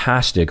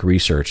fantastic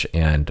research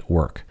and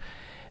work.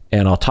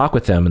 And I'll talk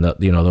with them, and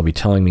they'll be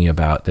telling me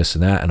about this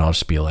and that, and I'll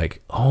just be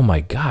like, oh my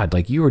God,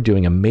 like, you are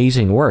doing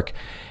amazing work.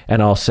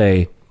 And I'll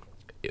say,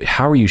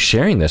 how are you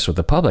sharing this with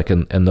the public?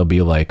 And they'll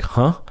be like,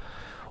 huh?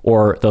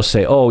 Or they'll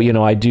say, oh,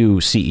 I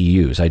do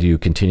CEUs, I do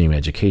continuing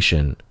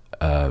education,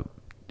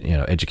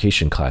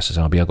 education classes.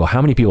 And I'll be like, well,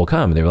 how many people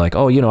come? And they were like,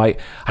 oh,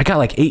 I got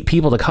like 8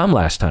 people to come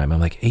last time. I'm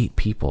like, 8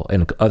 people,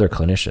 and other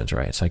clinicians,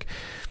 right? It's like,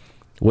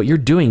 what you're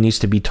doing needs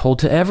to be told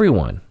to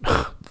everyone.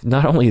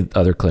 not only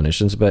other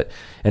clinicians,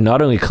 and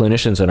not only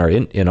clinicians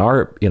in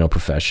our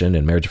profession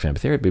in marriage and family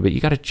therapy, but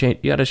you got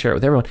to share it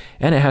with everyone,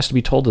 and it has to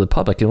be told to the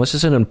public. And this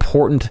is an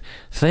important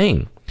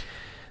thing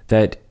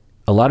that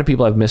a lot of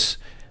people have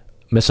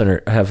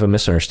a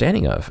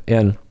misunderstanding of.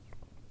 And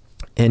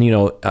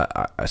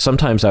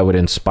sometimes I would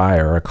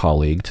inspire a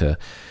colleague to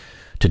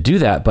do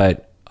that,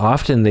 but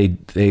often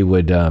they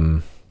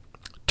would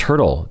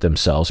turtle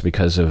themselves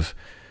because of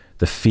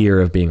the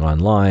fear of being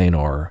online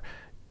or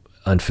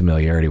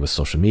unfamiliarity with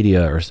social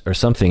media or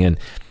something. And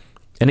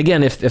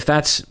again, if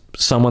that's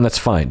someone, that's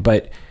fine.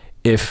 But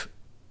if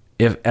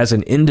as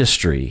an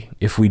industry,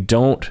 if we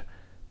don't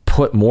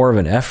put more of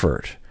an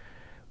effort,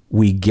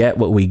 we get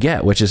what we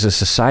get, which is a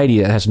society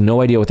that has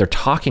no idea what they're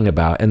talking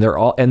about, and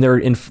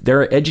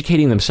they're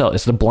educating themselves.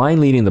 It's the blind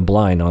leading the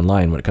blind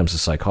online when it comes to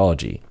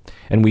psychology,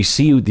 and we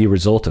see the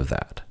result of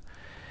that.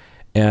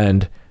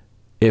 And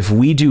if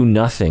we do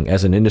nothing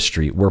as an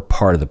industry, we're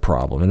part of the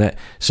problem, and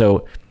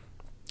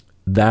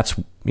that's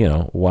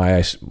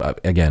why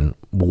again,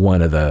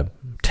 one of the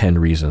 10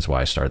 reasons why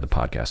I started the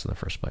podcast in the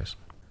first place.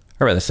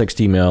 All right, the next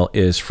email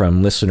is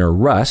from listener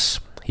Russ.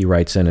 He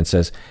writes in and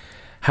says,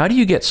 "How do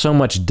you get so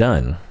much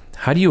done?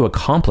 How do you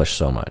accomplish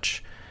so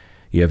much?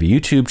 You have a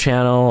YouTube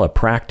channel, a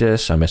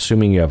practice. I'm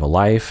assuming you have a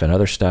life and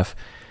other stuff.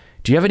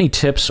 Do you have any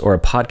tips or a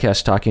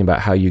podcast talking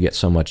about how you get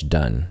so much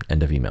done?"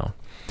 End of email.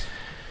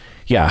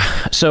 Yeah,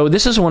 so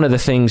this is one of the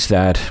things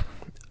that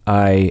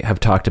I have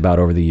talked about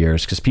over the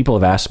years, because people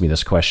have asked me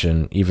this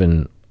question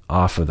even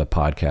off of the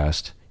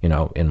podcast,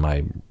 in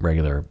my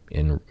regular,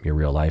 in your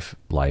real life.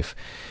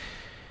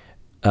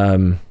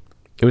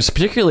 It was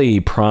particularly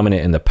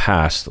prominent in the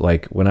past,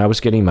 like when I was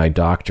getting my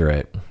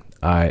doctorate,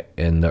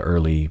 in the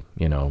early,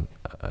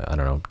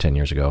 10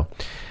 years ago,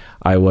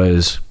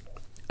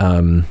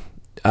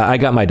 I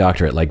got my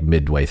doctorate like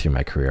midway through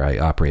my career. I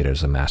operated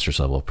as a master's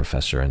level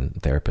professor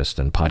and therapist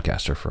and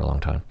podcaster for a long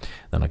time.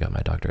 Then I got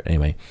my doctorate.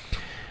 Anyway,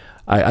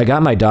 I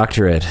got my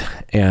doctorate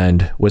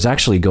and was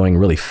actually going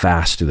really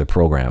fast through the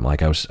program.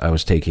 Like I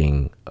was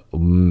taking,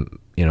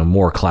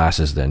 more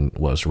classes than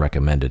was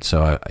recommended.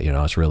 So I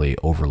was really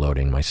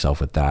overloading myself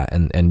with that.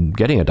 And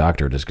getting a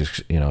doctorate is,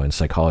 in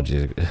psychology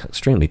is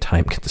extremely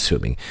time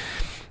consuming,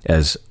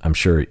 as I'm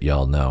sure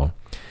y'all know.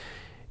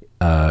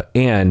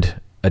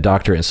 And a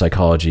doctorate in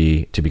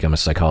psychology, to become a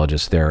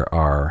psychologist, there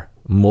are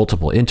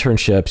multiple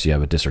internships. You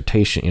have a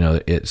dissertation.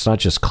 It's not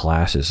just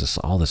classes, it's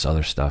all this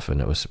other stuff. And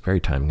it was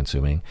very time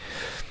consuming.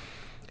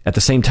 At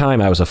the same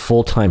time, I was a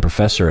full-time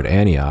professor at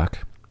Antioch.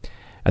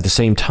 At the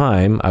same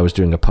time, I was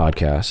doing a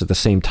podcast. At the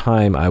same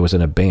time, I was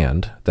in a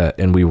band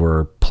and we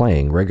were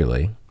playing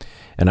regularly.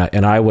 And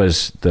I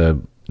was the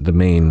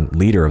main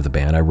leader of the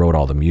band. I wrote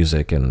all the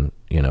music and,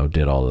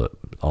 did all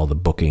the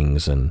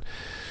bookings and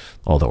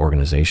all the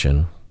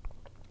organization.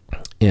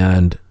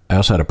 And I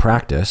also had a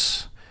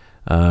practice.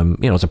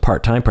 It's a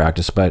part-time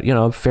practice, but,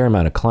 a fair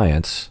amount of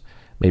clients,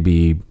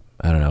 maybe,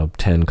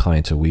 10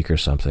 clients a week or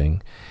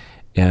something.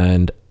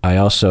 And I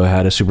also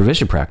had a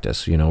supervision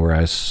practice, where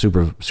I was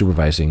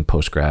supervising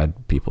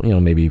post-grad people,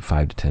 maybe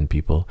 5 to 10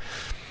 people.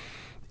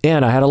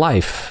 And I had a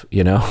life,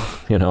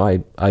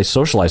 I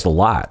socialized a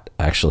lot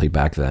actually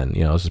back then.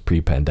 It was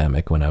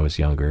pre-pandemic when I was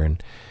younger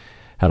and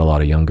had a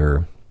lot of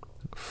younger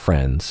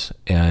friends.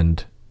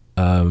 And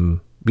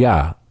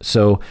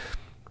so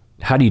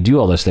how do you do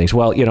all those things?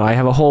 Well, I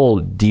have a whole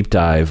deep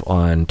dive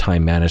on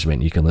time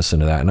management. You can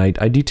listen to that. And I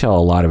detail a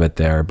lot of it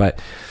there,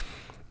 but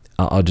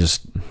I'll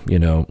just,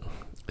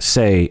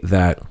 say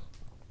that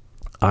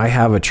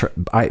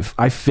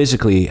I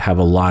physically have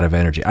a lot of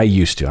energy. I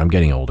used to. I'm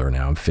getting older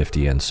now. I'm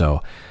 50, and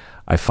so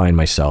I find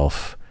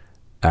myself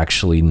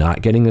actually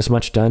not getting as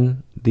much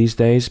done these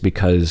days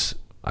because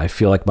I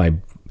feel like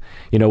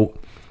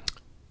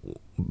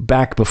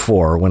back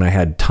before when I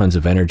had tons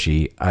of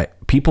energy,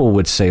 people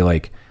would say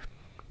like,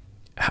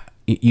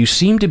 you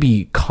seem to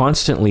be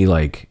constantly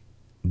like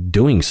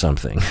doing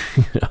something.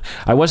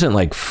 I wasn't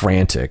like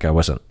frantic. I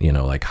wasn't,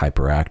 like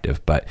hyperactive,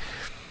 but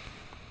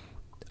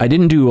I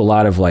didn't do a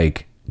lot of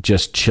like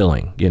just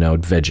chilling,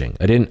 vegging.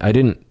 I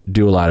didn't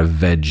do a lot of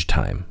veg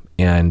time.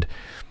 And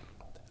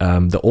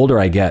the older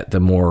I get, the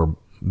more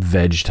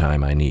veg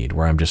time I need,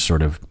 where I'm just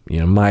sort of,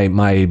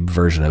 my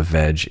version of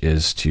veg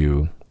is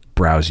to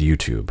browse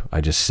YouTube.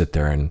 I just sit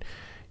there and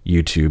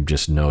YouTube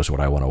just knows what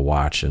I want to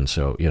watch. And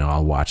so,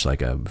 I'll watch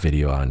like a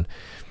video on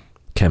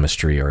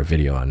chemistry or a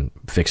video on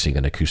fixing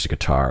an acoustic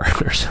guitar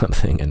or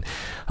something. And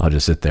I'll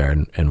just sit there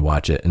and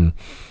watch it. And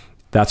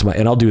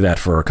and I'll do that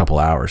for a couple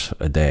hours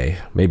a day,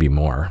 maybe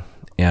more.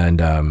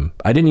 And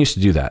I didn't used to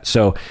do that.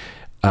 So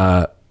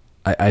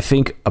I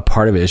think a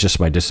part of it is just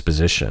my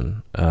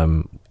disposition.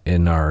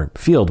 In our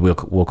field,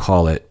 we'll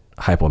call it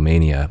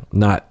hypomania,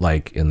 not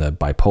like in the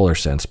bipolar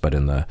sense, but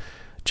in the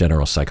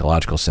general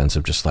psychological sense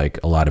of just like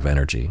a lot of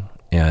energy.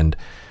 And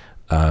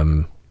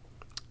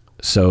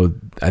so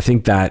I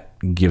think that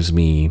gives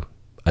me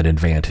an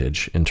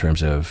advantage in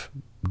terms of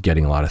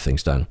getting a lot of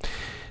things done.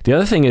 The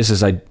other thing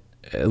is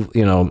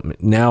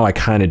now I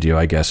kind of do,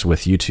 I guess,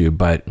 with YouTube,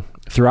 but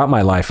throughout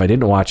my life, I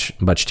didn't watch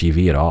much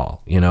TV at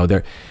all.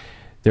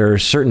 there are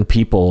certain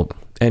people,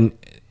 and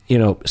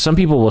some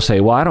people will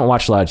say, well, I don't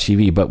watch a lot of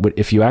TV, but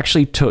if you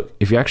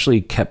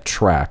actually kept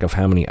track of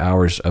how many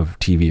hours of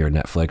TV or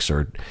Netflix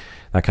or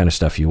that kind of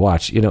stuff you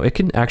watch, it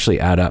can actually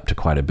add up to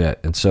quite a bit.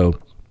 And so,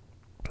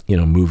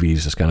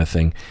 movies, this kind of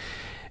thing.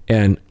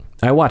 And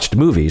I watched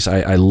movies.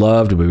 I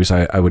loved movies.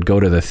 I would go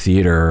to the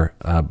theater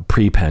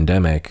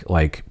pre-pandemic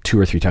like 2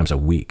 or 3 times a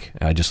week.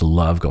 I just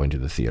love going to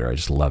the theater. I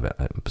just love it.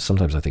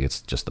 Sometimes I think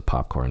it's just the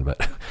popcorn,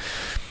 but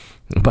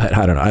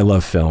I don't know. I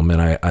love film,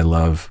 and I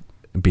love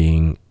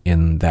being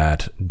in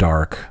that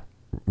dark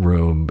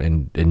room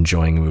and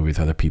enjoying a movie with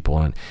other people.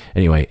 And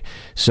anyway,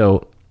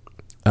 so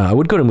I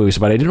would go to movies,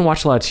 but I didn't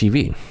watch a lot of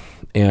TV.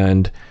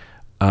 And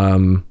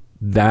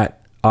that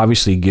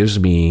obviously gives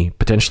me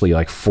potentially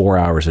like 4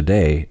 hours a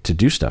day to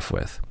do stuff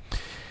with.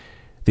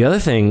 The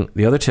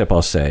other tip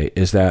I'll say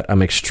is that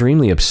I'm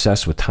extremely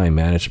obsessed with time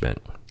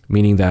management,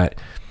 meaning that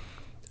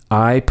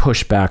I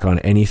push back on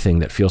anything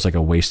that feels like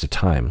a waste of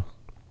time.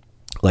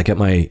 Like at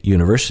my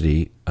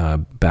university,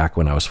 back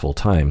when I was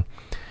full-time,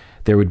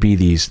 there'd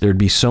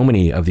be so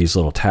many of these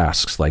little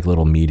tasks, like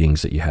little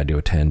meetings that you had to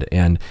attend.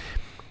 And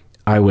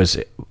I was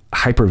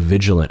hyper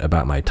vigilant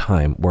about my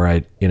time, where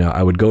I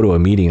would go to a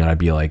meeting and I'd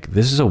be like,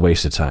 this is a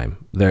waste of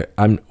time.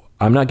 I'm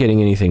not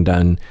getting anything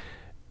done.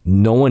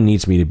 No one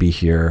needs me to be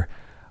here.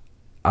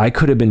 I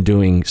could have been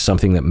doing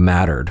something that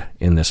mattered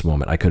in this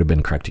moment. I could have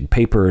been correcting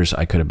papers.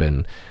 I could have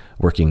been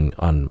working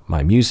on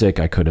my music.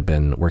 I could have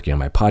been working on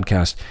my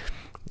podcast.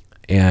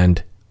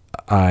 And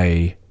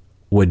I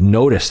would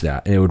notice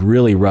that, and it would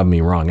really rub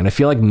me wrong. And I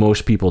feel like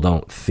most people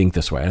don't think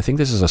this way. I think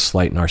this is a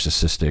slight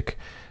narcissistic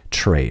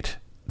trait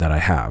that I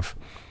have.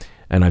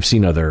 And I've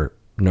seen other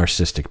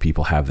narcissistic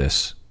people have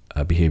this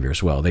behavior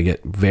as well. They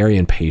get very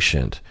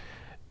impatient,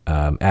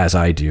 as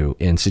I do,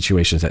 in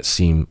situations that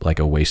seem like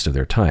a waste of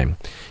their time.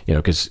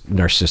 Because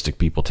narcissistic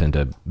people tend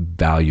to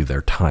value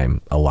their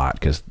time a lot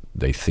because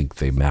they think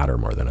they matter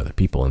more than other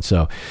people. And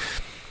so,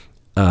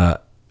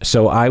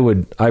 I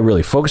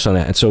really focus on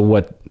that. And so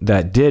what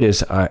that did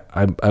is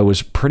I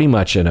was pretty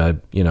much in a,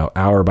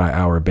 hour by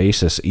hour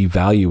basis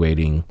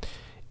evaluating,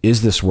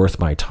 is this worth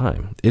my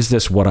time? Is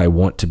this what I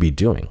want to be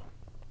doing?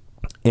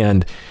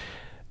 And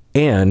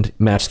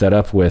match that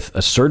up with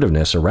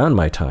assertiveness around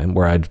my time,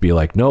 where I'd be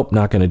like, nope,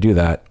 not going to do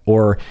that.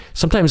 Or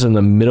sometimes in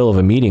the middle of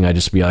a meeting, I'd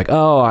just be like,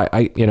 oh,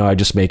 I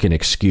just make an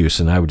excuse,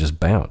 and I would just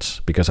bounce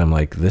because I'm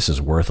like, this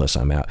is worthless.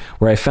 I'm out.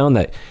 Where I found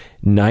that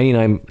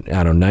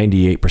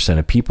 98%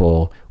 of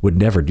people would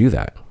never do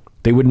that.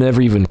 They would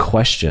never even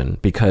question,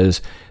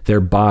 because their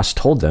boss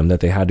told them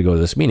that they had to go to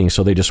this meeting.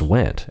 So they just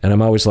went. And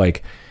I'm always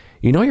like,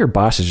 your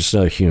boss is just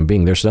another human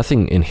being. There's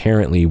nothing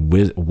inherently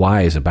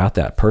wise about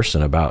that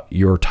person, about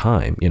your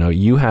time.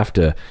 You have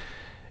to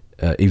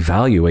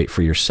evaluate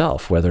for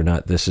yourself whether or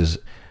not this is,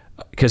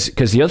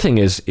 because the other thing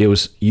is, it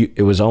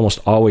was almost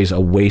always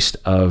a waste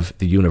of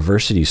the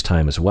university's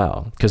time as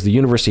well, because the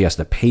university has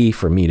to pay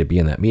for me to be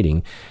in that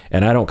meeting,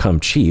 and I don't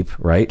come cheap,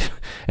 right?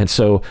 And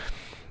so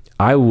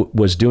I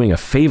was doing a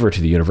favor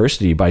to the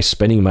university by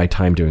spending my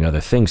time doing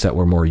other things that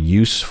were more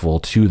useful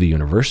to the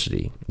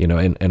university,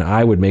 and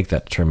I would make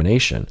that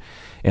determination.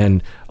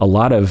 And a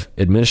lot of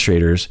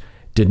administrators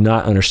did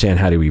not understand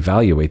how to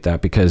evaluate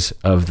that because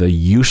of the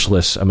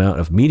useless amount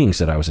of meetings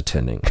that I was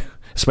attending,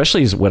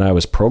 especially when I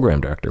was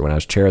program director, when I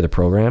was chair of the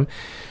program.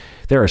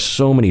 There are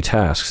so many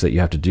tasks that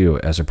you have to do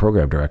as a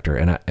program director.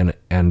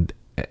 And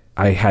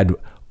I had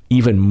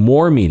even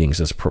more meetings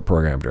as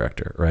program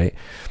director, right?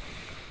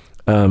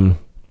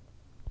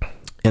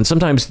 And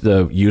sometimes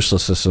the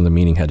uselessness of the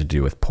meeting had to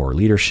do with poor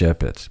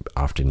leadership. It's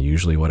often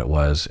usually what it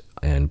was,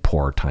 and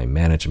poor time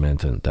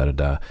management and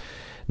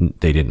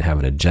They didn't have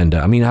an agenda.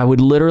 I mean, I would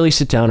literally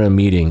sit down in a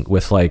meeting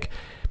with like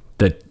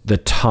the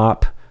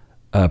top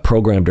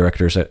program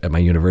directors at my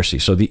university.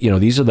 So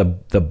these are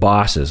the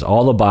bosses.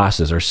 All the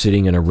bosses are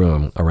sitting in a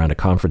room around a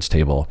conference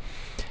table,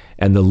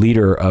 and the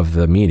leader of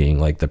the meeting,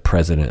 like the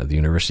president of the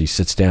university,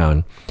 sits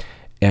down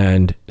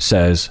and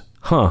says,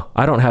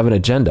 I don't have an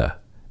agenda.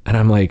 And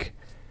I'm like,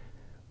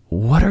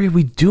 what are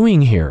we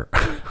doing here?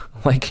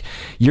 Like,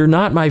 you're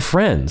not my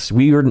friends.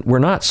 We're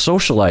not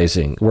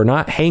socializing. We're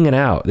not hanging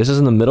out. This is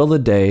in the middle of the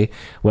day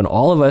when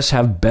all of us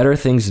have better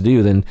things to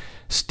do than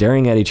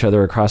staring at each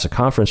other across a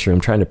conference room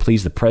trying to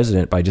please the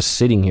president by just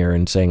sitting here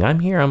and saying, I'm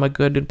here, I'm a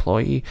good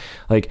employee.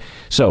 Like,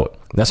 so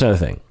that's another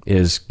thing,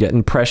 is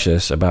getting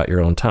precious about your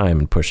own time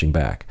and pushing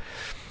back.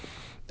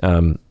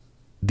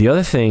 The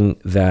other thing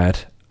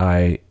that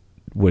I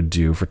would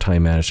do for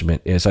time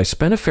management is I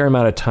spend a fair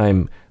amount of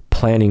time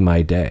planning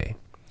my day.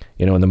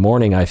 In the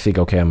morning, I think,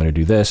 okay, I'm going to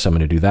do this, I'm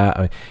going to do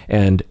that.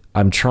 And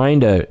I'm trying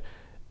to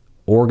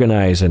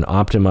organize and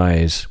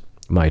optimize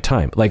my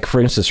time. Like,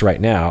 for instance, right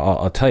now,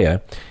 I'll tell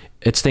you,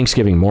 it's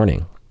Thanksgiving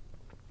morning.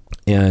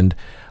 And,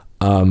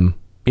 I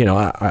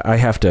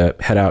have to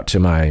head out to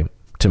my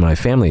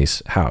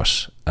family's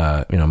house,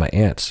 my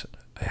aunt's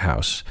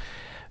house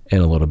in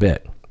a little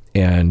bit.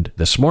 And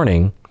this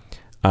morning,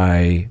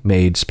 I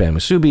made spam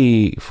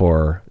musubi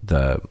for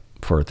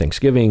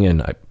Thanksgiving,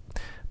 and I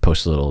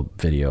posted a little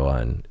video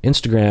on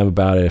Instagram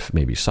about it, if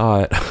maybe you saw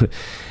it.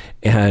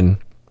 And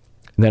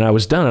then I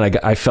was done, and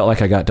I felt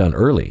like I got done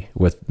early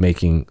with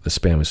making the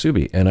Spam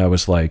musubi. And I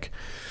was like,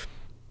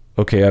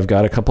 okay, I've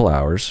got a couple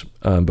hours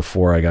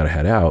before I got to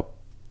head out.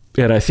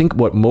 And I think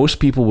what most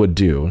people would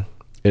do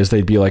is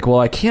they'd be like, well,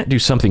 I can't do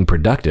something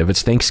productive.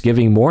 It's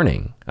Thanksgiving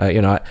morning.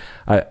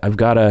 I've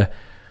got to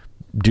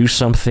do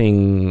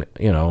something,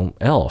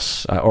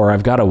 else, or I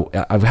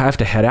have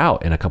to head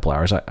out in a couple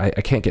hours. I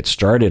can't get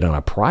started on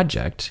a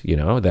project,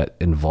 that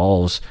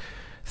involves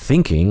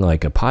thinking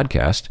like a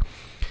podcast.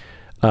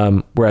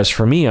 Whereas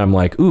for me, I'm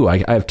like, ooh,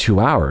 I have 2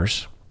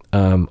 hours.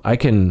 I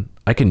can,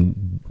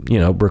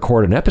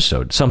 record an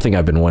episode. Something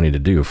I've been wanting to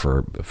do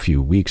for a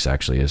few weeks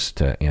actually is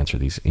to answer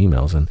these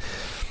emails.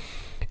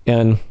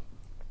 And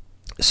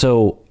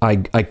so I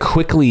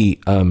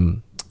quickly,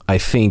 I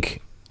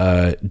think,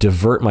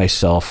 divert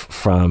myself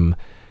from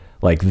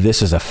like,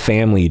 this is a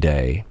family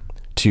day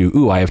to,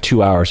 ooh, I have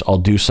 2 hours. I'll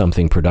do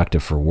something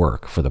productive for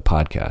work, for the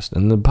podcast.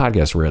 And the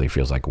podcast rarely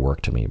feels like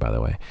work to me, by the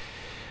way.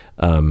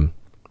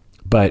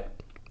 But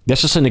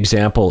that's just an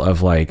example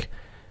of like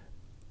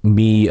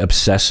me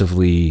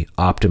obsessively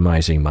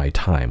optimizing my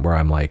time, where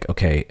I'm like,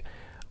 okay,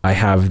 I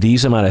have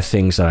these amount of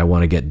things that I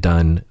want to get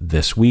done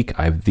this week.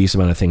 I have these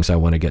amount of things I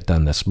want to get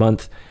done this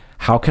month.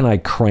 How can I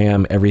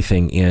cram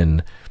everything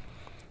in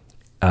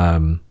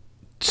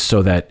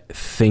so that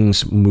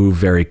things move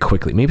very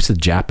quickly? Maybe it's the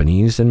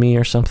Japanese in me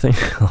or something,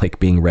 like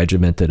being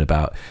regimented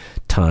about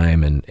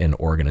time and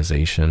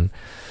organization.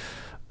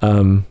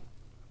 The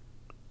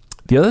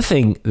other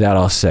thing that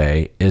I'll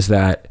say is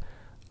that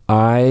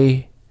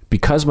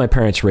because my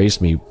parents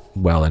raised me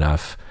well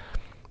enough,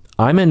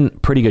 I'm in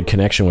pretty good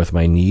connection with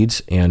my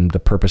needs and the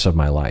purpose of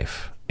my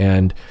life.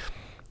 And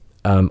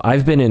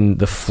I've been in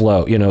the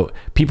flow,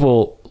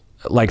 people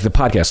like the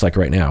podcast, like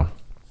right now,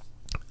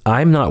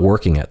 I'm not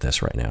working at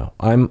this right now.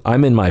 I'm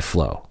in my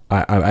flow.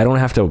 I don't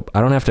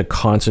have to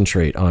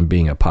concentrate on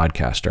being a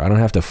podcaster. I don't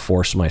have to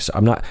force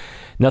myself.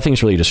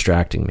 Nothing's really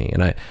distracting me.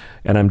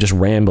 And I'm just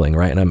rambling,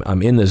 right? And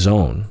I'm in the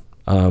zone.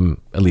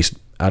 At least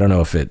I don't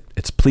know if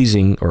it's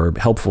pleasing or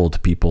helpful to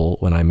people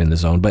when I'm in the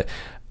zone, but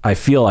I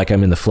feel like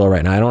I'm in the flow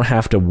right now. I don't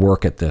have to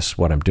work at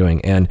what I'm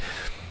doing. And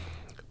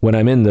when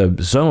I'm in the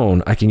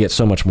zone, I can get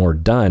so much more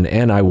done,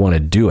 and I want to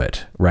do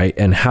it, right?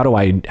 And how do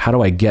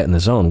I get in the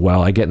zone?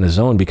 Well, I get in the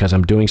zone because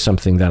I'm doing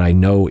something that I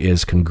know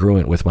is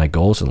congruent with my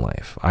goals in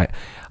life.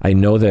 I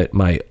know that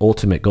my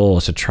ultimate goal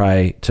is to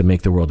try to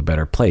make the world a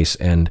better place,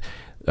 and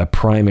a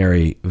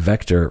primary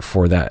vector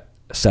for that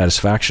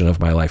satisfaction of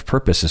my life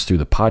purpose is through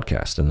the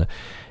podcast.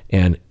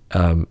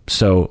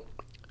 So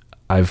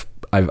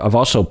I've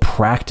also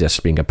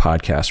practiced being a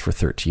podcast for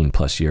 13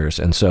 plus years.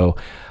 And so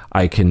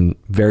I can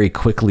very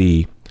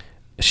quickly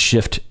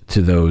shift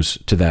to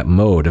that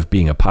mode of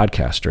being a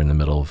podcaster in the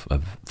middle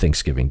of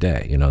Thanksgiving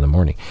Day, in the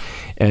morning.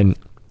 And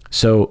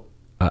so,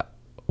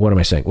 what am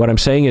I saying? What I'm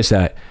saying is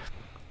that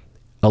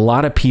a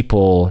lot of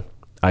people,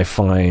 I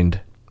find,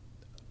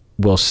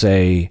 will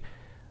say,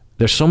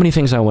 there's so many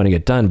things I want to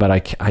get done, but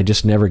I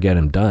just never get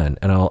them done.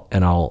 And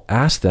I'll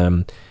ask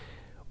them,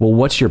 well,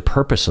 what's your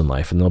purpose in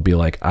life? And they'll be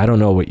like, I don't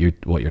know what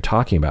you're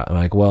talking about. I'm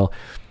like, well,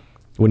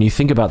 when you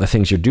think about the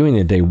things you're doing in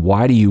the day,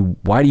 why do you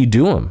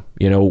do them?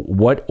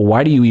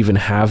 Why do you even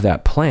have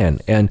that plan?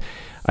 And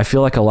I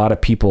feel like a lot of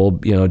people,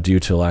 due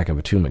to lack of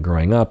attunement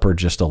growing up, or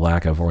just a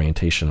lack of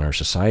orientation in our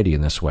society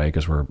in this way,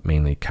 because we're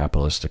mainly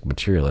capitalistic,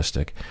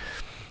 materialistic,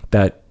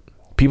 that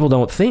people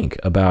don't think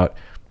about,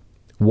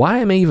 why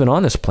am I even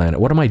on this planet?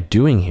 What am I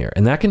doing here?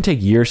 And that can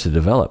take years to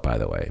develop, by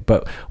the way.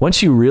 But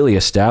once you really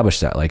establish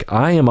that, like,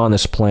 I am on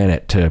this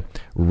planet to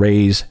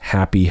raise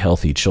happy,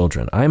 healthy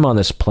children. I'm on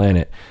this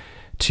planet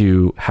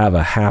to have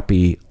a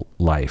happy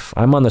life.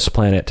 I'm on this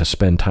planet to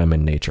spend time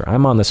in nature.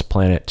 I'm on this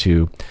planet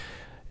to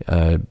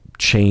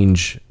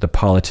change the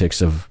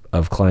politics of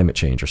climate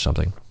change or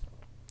something.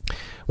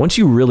 Once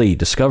you really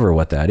discover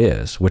what that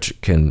is,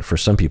 which can, for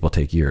some people,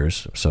 take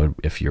years. So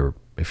if you're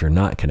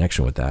not in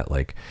connection with that,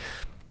 like,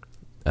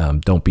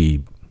 don't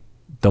be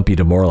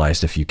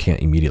demoralized if you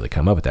can't immediately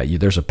come up with that.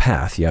 There's a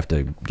path. You have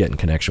to get in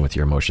connection with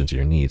your emotions and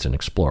your needs and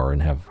explore,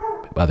 and have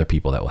other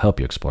people that will help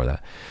you explore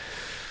that.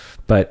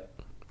 But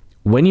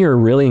when you're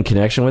really in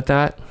connection with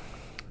that,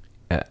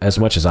 as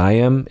much as I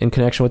am in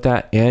connection with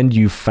that, and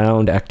you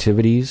found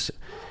activities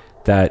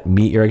that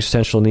meet your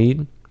existential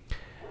need,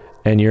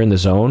 and you're in the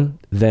zone,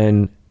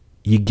 then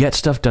you get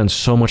stuff done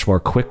so much more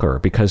quicker,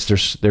 because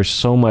there's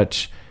so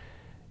much.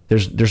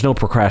 There's no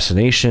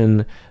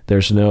procrastination.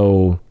 There's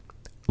no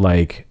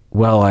like,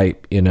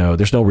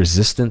 there's no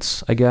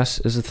resistance, I guess,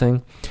 is the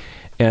thing.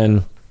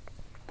 And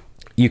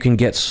you can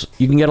get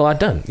a lot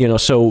done,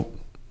 so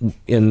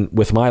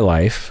with my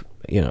life,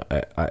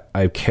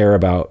 I care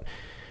about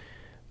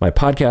my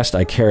podcast.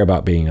 I care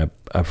about being a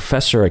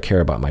professor. I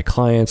care about my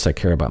clients. I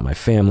care about my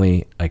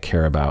family. I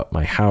care about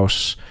my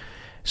house.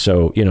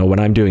 So, when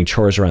I'm doing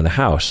chores around the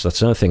house,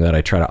 that's another thing that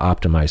I try to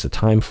optimize the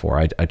time for.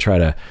 I try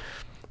to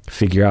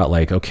figure out,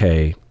 like,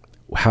 okay,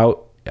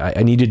 how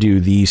I need to do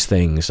these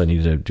things. I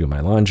need to do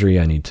my laundry.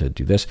 I need to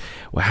do this.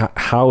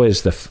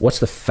 What's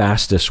the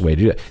fastest way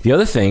to do it? The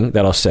other thing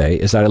that I'll say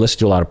is that I listen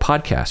to a lot of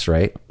podcasts,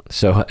 right?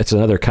 So it's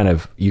another kind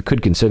of, you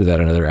could consider that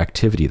another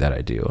activity that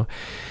I do.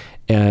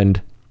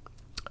 And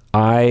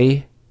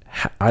I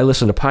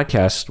listen to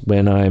podcasts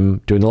when I'm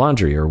doing the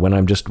laundry or when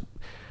I'm just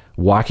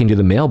walking to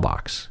the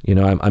mailbox. You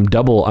know,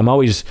 I'm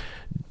always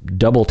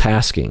double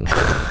tasking,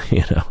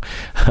 you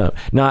know,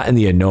 not in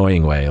the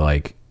annoying way,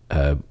 like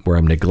where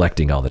I'm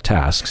neglecting all the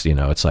tasks. You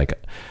know, it's like,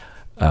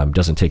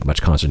 doesn't take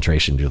much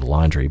concentration to do the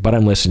laundry, but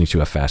I'm listening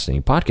to a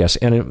fascinating podcast.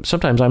 And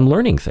sometimes I'm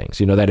learning things,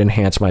 you know, that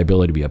enhance my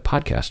ability to be a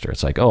podcaster.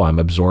 It's like, oh, I'm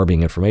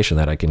absorbing information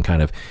that I can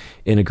kind of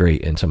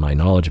integrate into my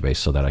knowledge base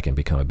so that I can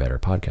become a better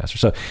podcaster.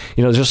 So,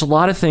 you know, there's just a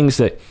lot of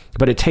things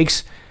but it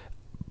takes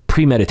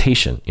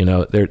premeditation. You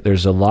know,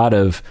 there's a lot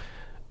of,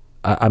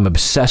 I'm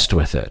obsessed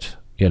with it.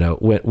 You know,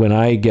 when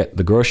I get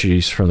the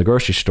groceries from the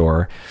grocery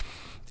store,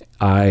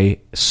 I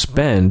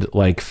spend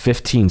like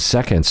 15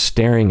 seconds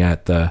staring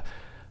at the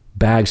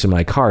bags in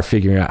my car,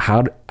 figuring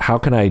out how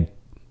can I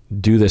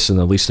do this in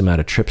the least amount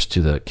of trips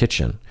to the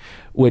kitchen,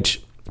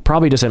 which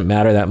probably doesn't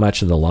matter that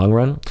much in the long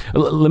run.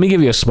 Let me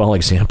give you a small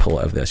example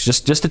of this,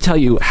 just to tell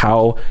you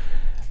how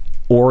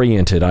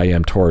oriented I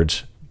am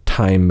towards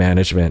time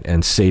management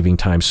and saving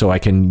time so I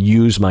can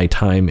use my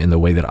time in the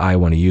way that I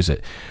want to use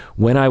it.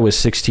 When I was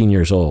 16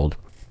 years old,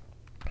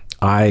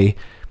 I,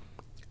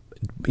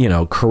 you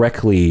know,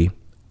 correctly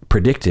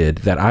predicted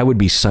that I would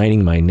be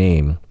signing my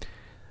name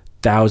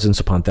thousands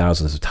upon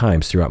thousands of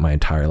times throughout my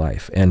entire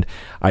life. And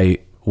I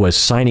was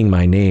signing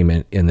my name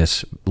in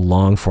this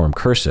long form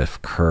cursive,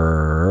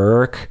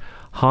 Kirk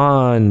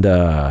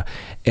Honda.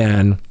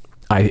 And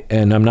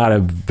I'm not I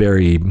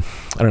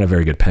don't have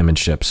very good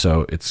penmanship,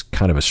 so it's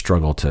kind of a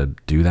struggle to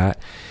do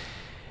that.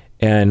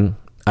 And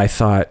I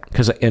thought,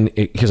 because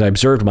I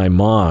observed my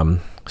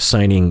mom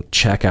signing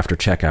check after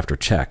check after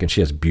check, and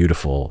she has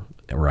beautiful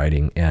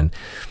writing. And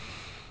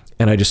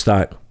I just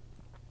thought,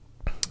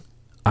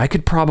 I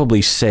could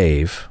probably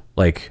save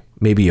like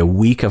maybe a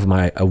week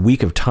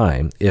of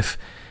time if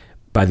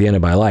by the end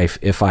of my life,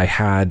 if I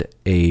had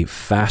a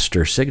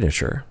faster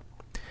signature.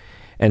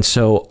 And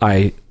so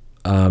I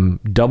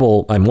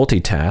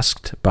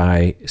multitasked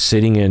by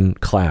sitting in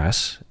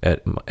class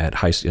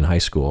in high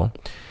school,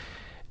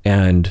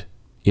 and,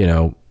 you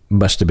know,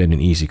 must have been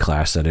an easy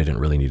class that I didn't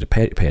really need to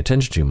pay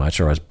attention to much,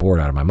 or I was bored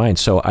out of my mind.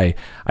 So I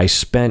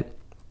spent,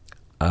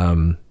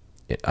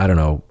 I don't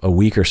know, a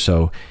week or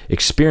so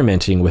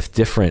experimenting with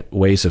different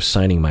ways of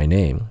signing my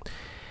name.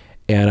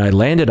 And I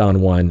landed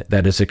on one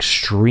that is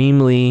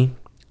extremely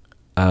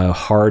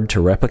hard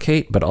to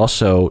replicate, but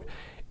also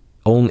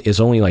is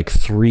only like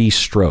 3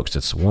 strokes.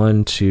 It's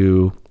 1,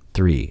 2,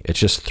 3. It's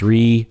just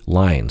 3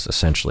 lines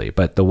essentially.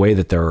 But the way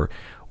that they're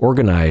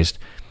organized,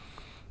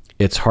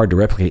 it's hard to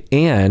replicate.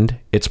 And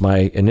it's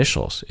my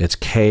initials. It's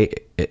K.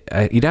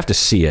 You'd have to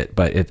see it,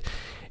 but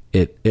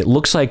it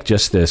looks like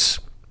just this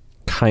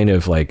kind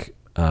of like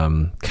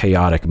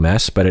chaotic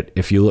mess, but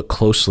if you look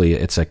closely,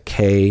 it's a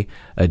K,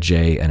 a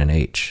J, and an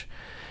H,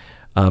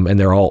 and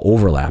they're all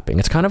overlapping.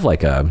 It's kind of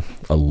like a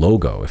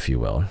logo, if you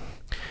will.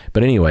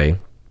 But anyway,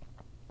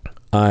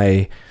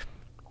 at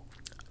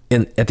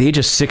the age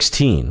of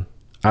 16,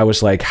 I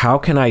was like, how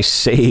can I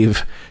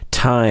save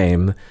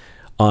time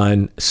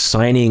on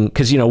signing?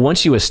 Because, you know,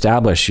 once you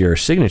establish your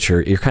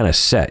signature, you're kind of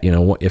set. You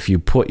know, if you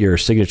put your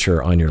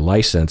signature on your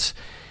license,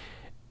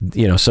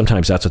 you know,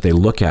 sometimes that's what they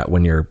look at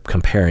when you're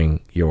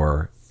comparing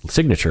your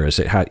signature. Is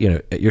it how, you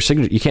know, your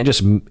signature, you can't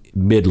just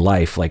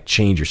midlife like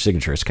change your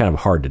signature. It's kind of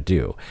hard to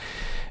do.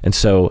 And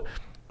so,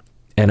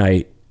 and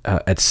I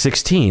at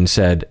 16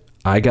 said,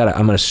 I'm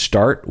going to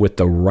start with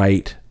the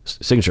right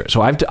signature.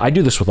 So I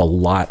do this with a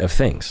lot of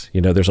things.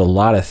 You know, there's a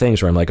lot of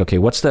things where I'm like, okay,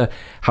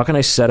 how can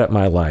I set up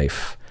my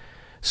life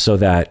so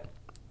that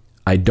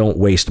I don't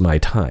waste my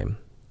time?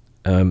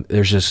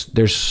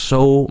 There's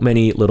so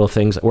many little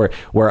things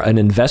where an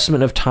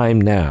investment of time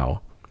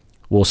now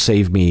will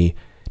save me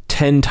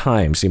 10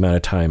 times the amount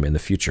of time in the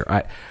future.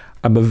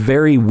 I'm a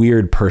very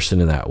weird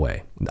person in that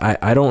way.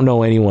 I don't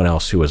know anyone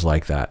else who is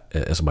like that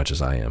as much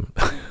as I am.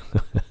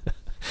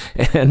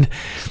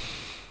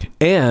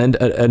 And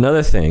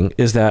another thing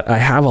is that I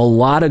have a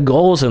lot of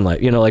goals in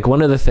life. You know, like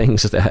one of the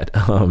things that,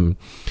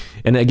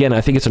 and again, I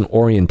think it's an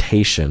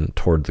orientation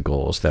toward the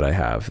goals that I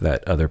have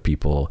that other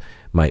people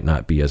might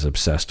not be as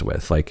obsessed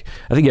with. Like,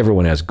 I think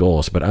everyone has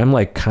goals, but I'm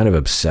like kind of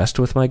obsessed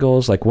with my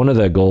goals. Like one of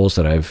the goals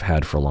that I've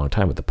had for a long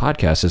time with the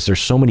podcast is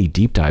there's so many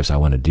deep dives I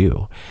want to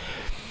do.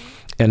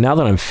 And now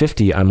that I'm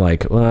 50, I'm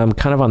like, well, I'm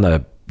kind of on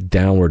the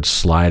downward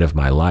slide of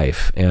my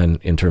life and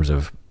in terms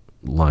of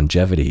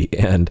longevity.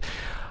 And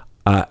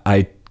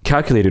I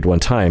calculated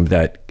one time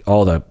that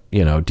all the,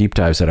 you know, deep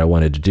dives that I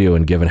wanted to do,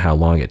 and given how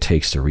long it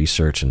takes to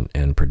research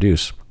and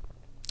produce,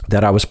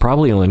 that I was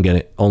probably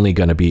only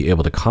going to be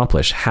able to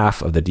accomplish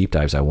half of the deep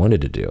dives I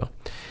wanted to do,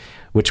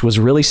 which was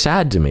really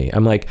sad to me.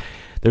 I'm like,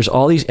 there's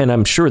all these, and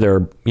I'm sure there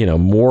are, you know,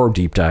 more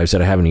deep dives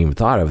that I haven't even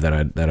thought of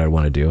that I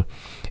want to do.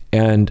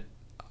 And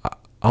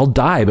I'll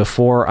die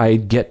before I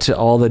get to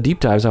all the deep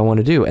dives I want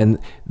to do. And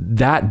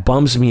that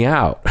bums me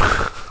out.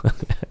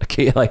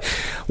 Okay. Like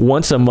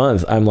once a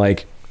month, I'm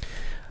like,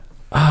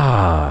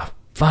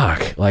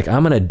 fuck, like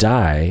I'm going to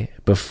die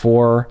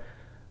before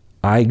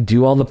I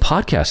do all the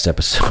podcast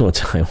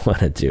episodes I want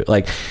to do.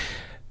 Like,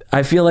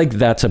 I feel like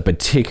that's a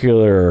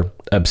particular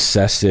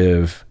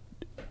obsessive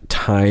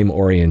time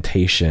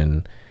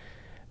orientation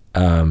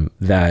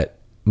that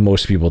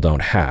most people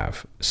don't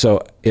have.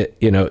 So,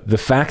 the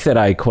fact that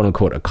I quote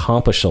unquote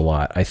accomplish a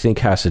lot, I think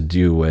has to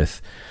do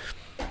with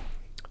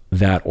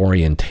that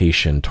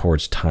orientation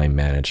towards time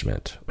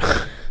management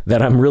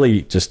that I'm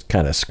really just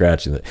kind of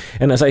scratching it.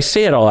 And as I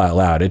say it all out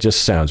loud, it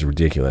just sounds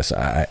ridiculous.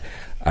 I'm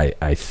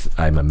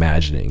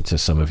imagining to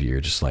some of you,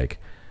 you're just like,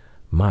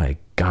 my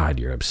God,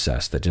 you're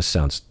obsessed. That just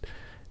sounds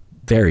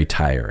very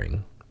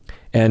tiring.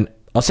 And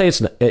I'll say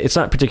it's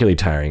not particularly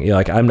tiring.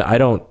 Like I'm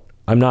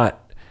not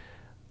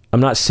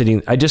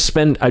sitting,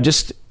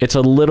 it's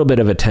a little bit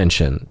of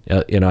attention.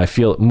 I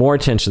feel more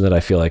attention than I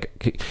feel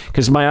like,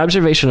 because my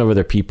observation of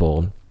other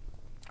people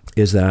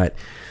is that,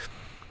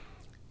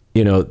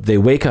 they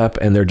wake up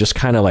and they're just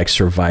kind of like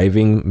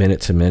surviving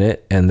minute to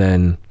minute, and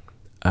then,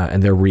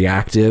 and they're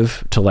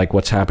reactive to like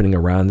what's happening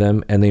around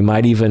them. And they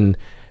might even,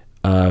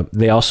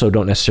 they also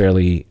don't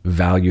necessarily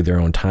value their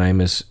own time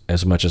as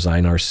much as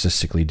I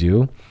narcissistically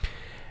do.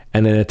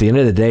 And then at the end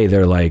of the day,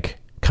 they're like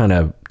kind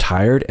of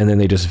tired, and then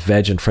they just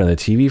veg in front of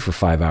the TV for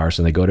 5 hours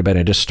and they go to bed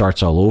and it just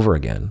starts all over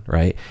again.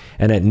 Right.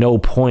 And at no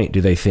point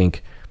do they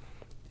think,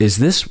 is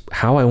this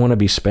how I want to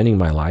be spending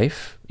my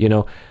life?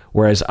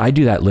 Whereas I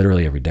do that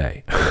literally every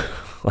day.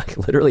 Like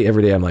literally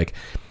every day I'm like,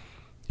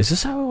 is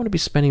this how I want to be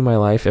spending my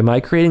life? Am I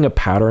creating a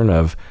pattern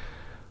of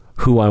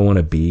who I want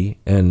to be?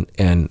 And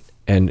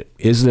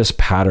is this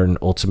pattern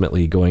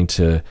ultimately going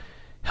to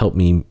help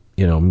me,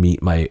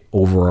 meet my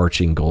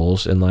overarching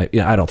goals in life?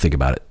 I don't think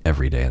about it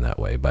every day in that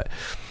way, but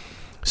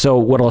so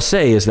what I'll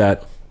say is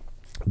that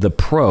the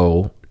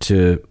pro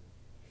to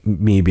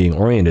me being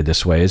oriented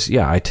this way is,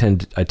 I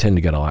tend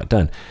to get a lot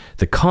done.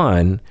 The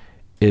con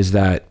is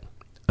that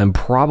I'm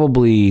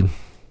probably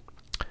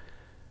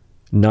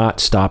not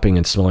stopping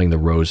and smelling the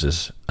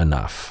roses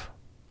enough.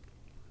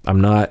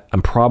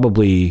 I'm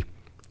probably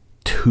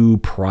too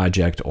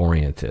project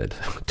oriented,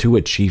 too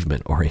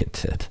achievement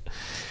oriented.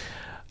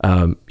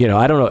 I don't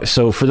know.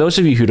 So for those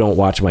of you who don't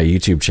watch my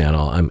YouTube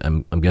channel,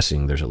 I'm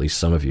guessing there's at least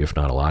some of you, if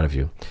not a lot of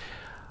you.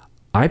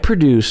 I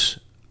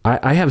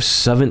have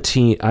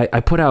 17, I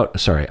put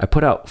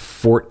out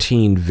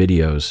 14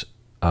 videos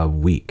a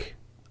week.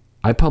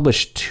 I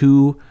publish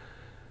 2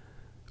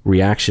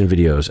 reaction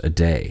videos a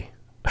day.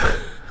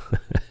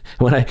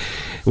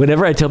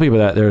 Whenever I tell people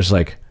that, there's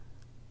like,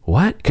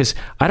 what? Because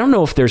I don't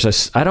know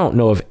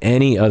of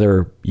any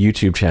other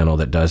YouTube channel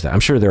that does that.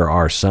 I'm sure there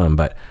are some,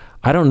 but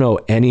I don't know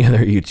any other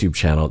YouTube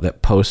channel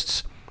that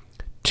posts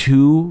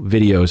 2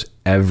 videos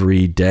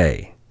every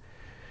day.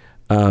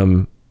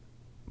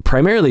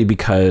 Primarily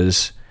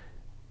because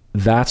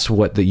that's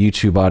what the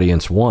YouTube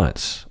audience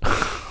wants.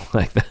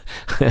 Like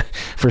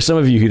for some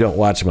of you who don't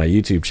watch my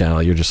YouTube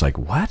channel, you're just like,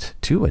 what?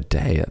 2 a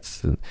day?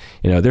 That's,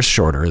 they're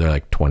shorter. They're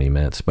like 20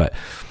 minutes, but,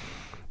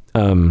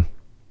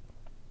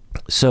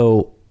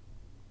 so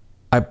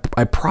I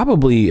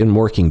probably am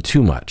working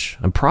too much.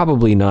 I'm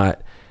probably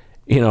not,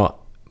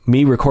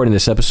 me recording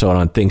this episode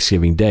on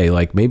Thanksgiving Day,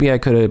 like maybe I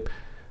could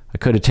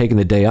have taken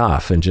the day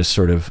off and just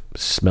sort of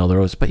smell the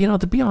roses. But,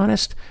 to be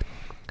honest,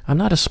 I'm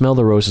not a smell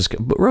the roses,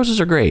 but roses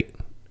are great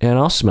and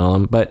I'll smell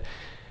them,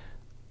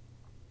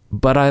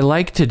 but I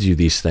like to do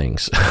these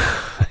things.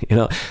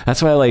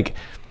 That's why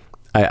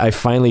I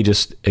finally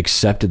just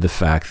accepted the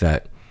fact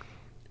that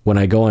when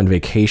I go on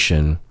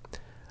vacation,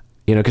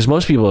 because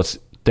most people,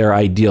 their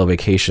ideal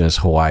vacation is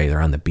Hawaii.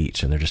 They're on the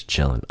beach and they're just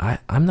chilling. I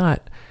don't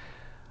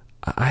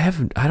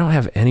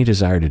have any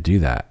desire to do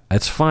that.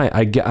 It's fine.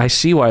 I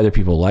see why other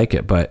people like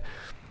it,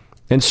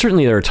 and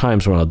certainly there are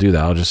times when I'll do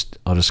that.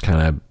 I'll just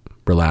kind of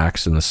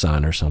relax in the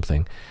sun or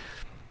something.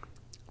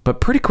 But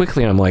pretty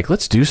quickly I'm like,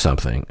 let's do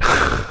something.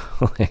 At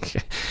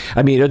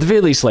the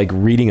very least, like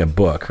reading a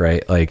book,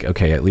 right? Like,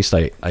 okay, at least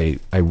I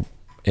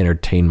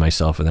entertained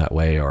myself in that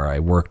way, or I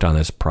worked on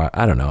this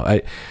I don't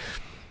know.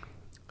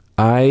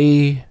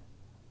 I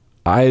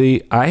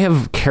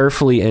have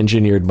carefully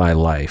engineered my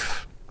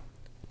life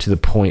to the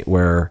point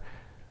where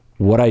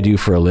what I do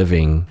for a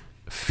living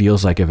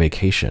feels like a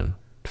vacation,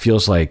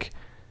 feels like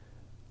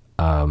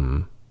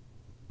fun,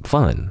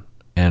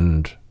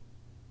 and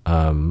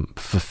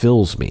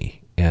fulfills me.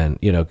 And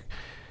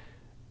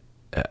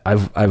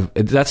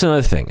that's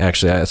another thing,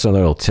 actually. That's another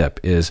little tip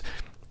is,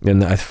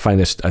 and I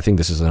think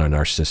this is a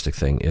narcissistic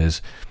thing,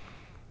 is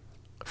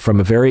from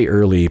a very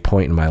early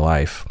point in my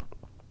life,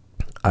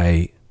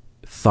 I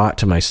thought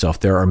to myself,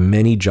 there are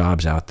many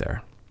jobs out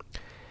there,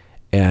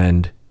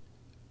 and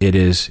it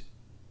is,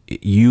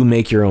 you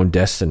make your own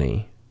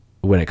destiny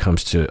when it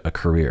comes to a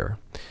career,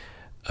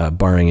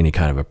 barring any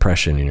kind of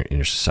oppression in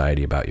your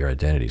society about your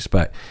identities.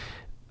 But,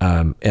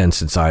 and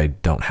since I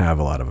don't have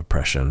a lot of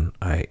oppression,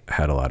 I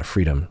had a lot of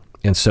freedom.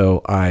 And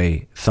so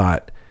I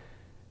thought,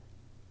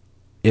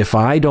 if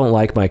I don't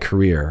like my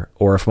career,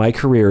 or if my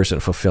career isn't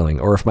fulfilling,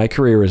 or if my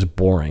career is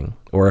boring,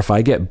 or if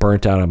I get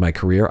burnt out on my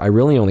career, I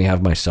really only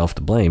have myself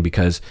to blame,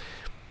 because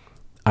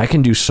I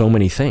can do so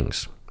many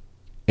things.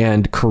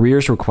 And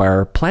careers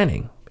require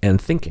planning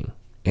and thinking.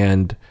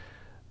 and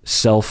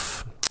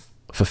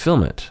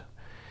self-fulfillment.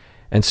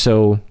 And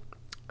so,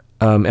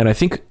 and I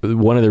think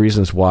one of the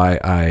reasons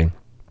why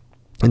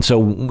and so,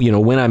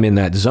 when I'm in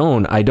that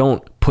zone, I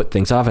don't put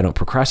things off. I don't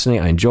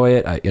procrastinate. I enjoy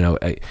it.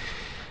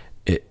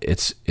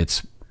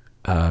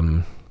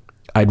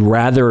 I'd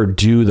rather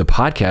do the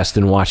podcast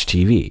than watch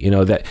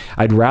TV. That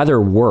I'd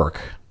rather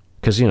work,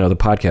 because the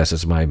podcast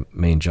is my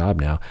main job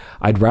now.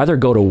 I'd rather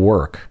go to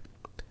work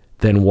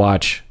than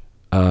watch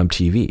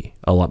TV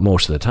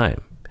most of the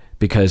time,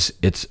 because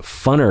it's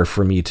funner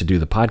for me to do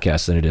the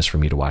podcast than it is for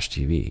me to watch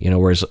TV.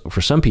 Whereas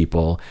for some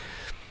people,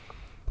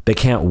 they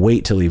can't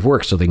wait to leave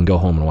work so they can go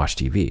home and watch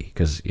TV,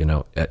 because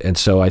and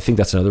so I think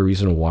that's another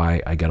reason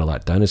why I get a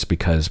lot done, is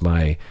because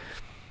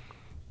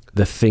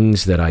the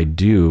things that I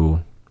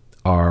do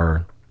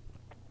are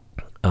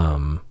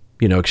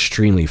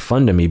extremely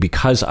fun to me,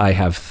 because I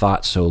have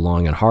thought so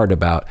long and hard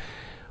about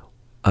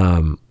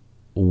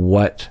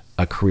what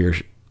a career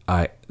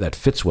that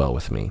fits well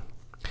with me.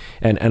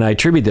 And I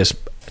attribute this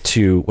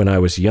to when I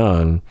was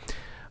young,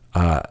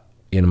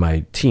 in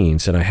my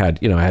teens, and I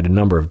had a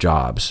number of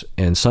jobs,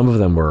 and some of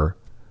them were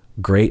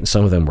great and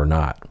some of them were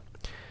not.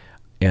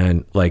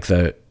 And like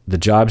the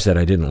jobs that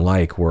I didn't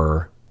like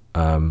were,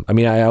 I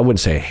wouldn't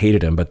say I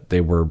hated them, but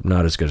they were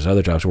not as good as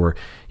other jobs. Were,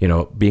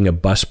 being a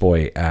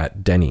busboy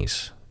at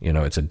Denny's.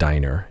 It's a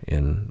diner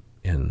in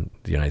the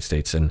United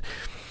States, and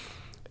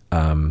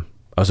I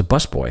was a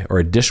busboy, or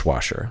a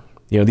dishwasher.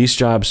 These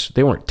jobs,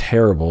 they weren't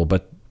terrible,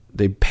 but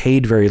they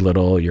paid very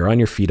little. You're on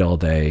your feet all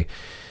day,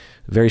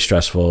 very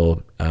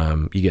stressful.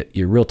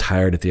 You're real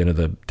tired at the end of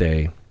the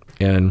day.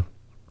 And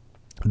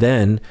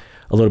then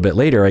a little bit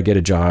later, I get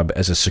a job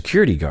as a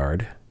security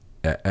guard,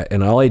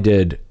 and all I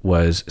did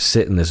was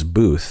sit in this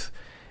booth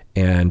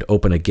and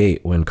open a gate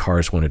when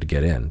cars wanted to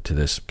get in to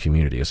this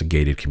community. It was a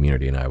gated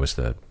community, and I was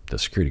the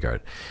security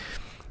guard.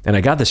 And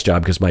I got this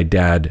job because my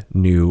dad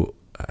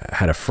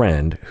had a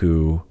friend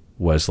who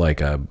was like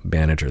a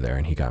manager there,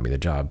 and he got me the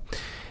job.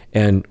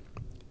 And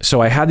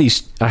so I had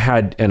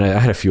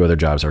a few other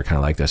jobs that were kind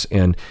of like this.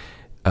 And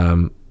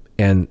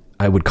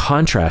I would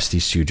contrast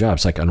these two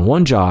jobs. Like on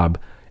one job,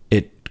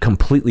 it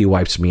completely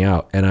wipes me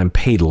out, and I'm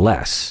paid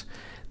less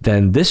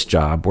than this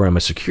job where I'm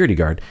a security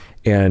guard,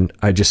 and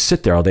I just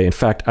sit there all day. In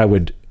fact, I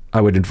would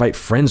invite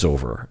friends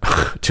over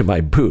to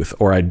my booth,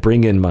 or I'd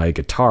bring in my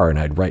guitar and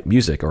I'd write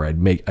music, or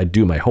I'd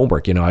do my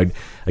homework.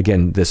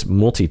 Again, this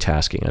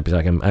multitasking. I'd be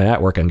like, I'm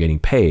at work, I'm getting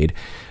paid,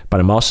 but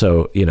I'm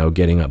also,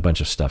 getting a bunch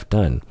of stuff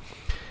done.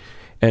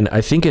 And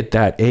I think at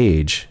that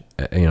age,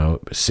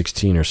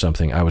 16 or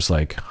something, I was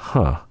like,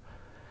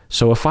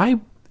 so if I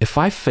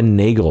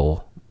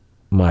finagle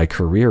my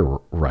career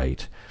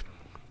right,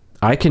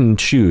 I can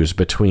choose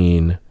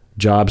between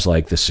jobs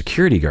like the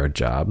security guard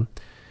job,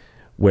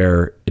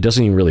 where it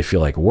doesn't even really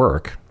feel like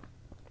work,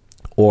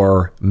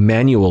 or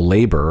manual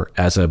labor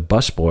as a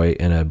busboy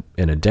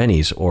in a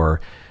Denny's,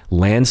 or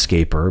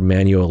landscaper,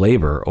 manual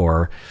labor,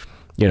 or,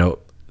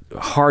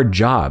 hard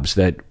jobs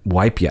that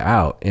wipe you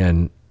out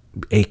and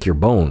ache your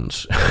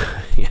bones,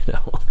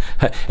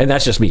 and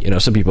that's just me.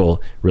 Some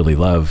people really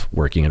love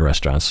working in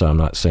restaurants, so I'm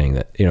not saying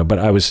that, but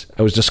I was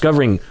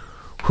discovering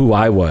who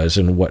I was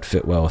and what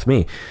fit well with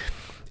me.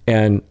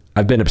 And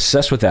I've been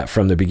obsessed with that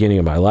from the beginning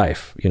of my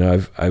life.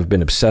 I've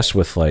been obsessed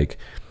with like,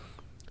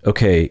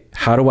 okay,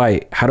 how do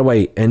I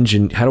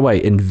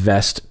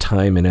invest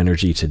time and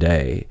energy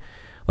today,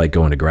 like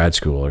going to grad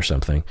school or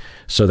something,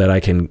 so that I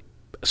can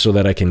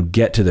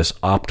get to this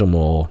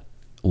optimal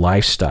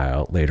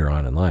lifestyle later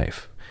on in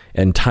life.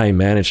 And time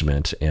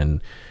management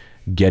and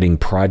getting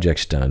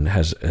projects done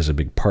has a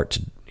big part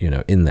to,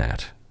 in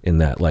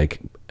that like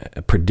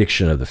a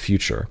prediction of the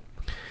future.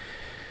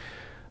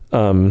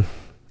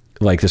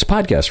 Like this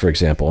podcast, for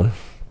example,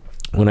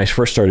 when I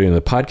first started doing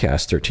the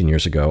podcast 13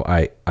 years ago,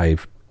 I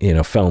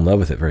fell in love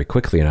with it very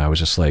quickly. And I was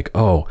just like,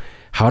 oh,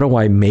 how do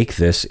I make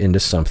this into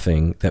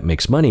something that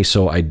makes money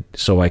so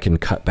I can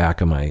cut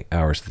back on my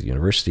hours at the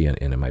university and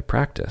in my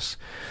practice?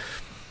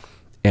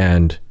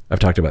 And I've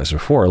talked about this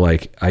before,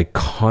 like I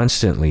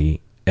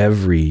constantly,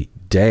 every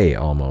day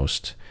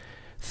almost,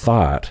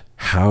 thought,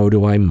 how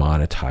do I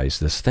monetize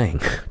this thing?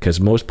 Because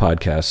most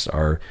podcasts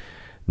are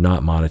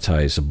not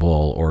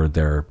monetizable, or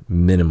they're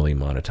minimally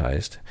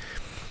monetized.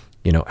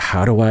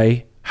 How do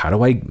I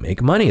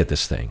make money at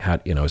this thing?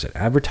 Is it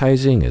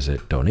advertising? Is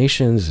it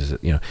donations? Is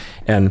it,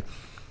 and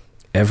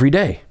every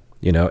day,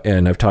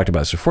 and I've talked about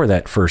this before,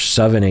 that for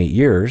 7-8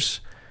 years,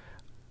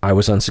 I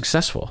was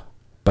unsuccessful,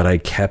 but I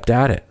kept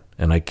at it.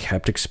 And I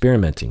kept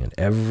experimenting, and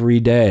every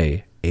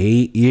day,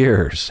 8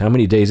 years, how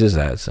many days is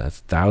that?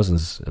 That's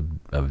thousands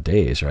of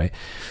days, right?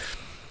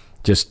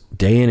 Just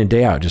day in and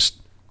day out,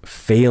 just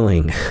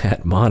failing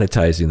at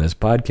monetizing this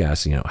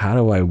podcast. How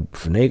do I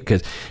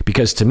finagle?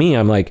 Because to me,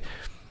 I'm like,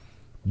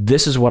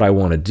 this is what I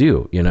want to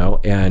do,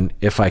 and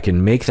if I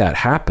can make that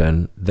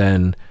happen,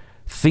 then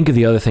think of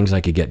the other things I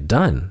could get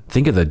done.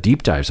 Think of the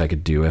deep dives I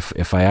could do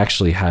if I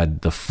actually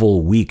had the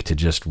full week to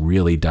just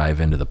really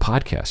dive into the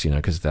podcast,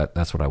 because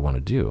that's what I want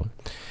to do.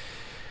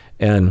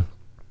 And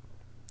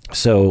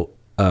so,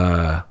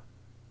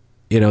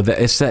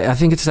 I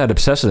think it's that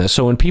obsessiveness.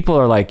 So when people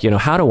are like,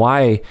 how do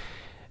I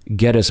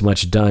get as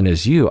much done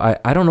as you?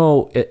 I don't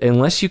know,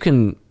 unless you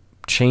can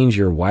change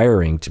your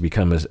wiring to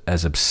become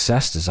as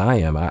obsessed as I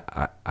am.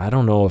 I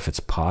don't know if it's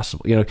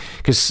possible,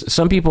 because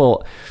some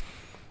people,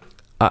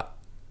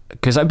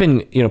 because I've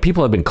been,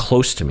 people have been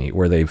close to me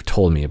where they've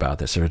told me about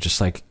this. They're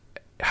just like,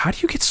 how do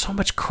you get so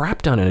much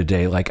crap done in a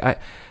day? Like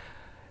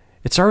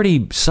it's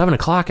already 7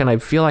 o'clock and I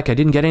feel like I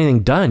didn't get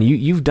anything done.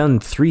 You've done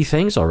 3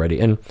 things already.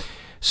 And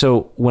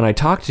so when I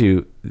talk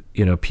to,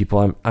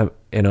 people,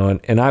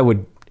 and I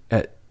would,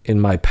 in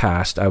my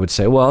past, I would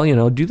say, well,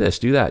 do this,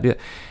 do that, do that.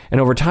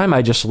 And over time,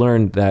 I just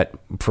learned that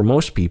for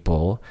most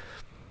people,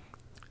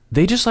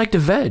 they just like to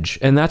veg,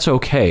 and that's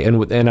okay.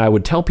 And I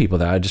would tell people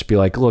that. I'd just be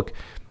like, look,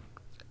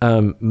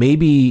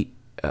 maybe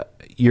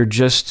you're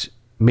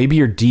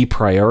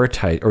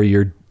deprioritized, or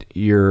you're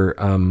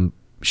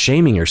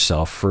shaming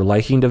yourself for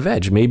liking to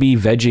veg. Maybe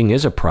vegging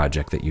is a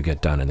project that you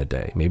get done in a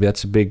day. Maybe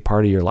that's a big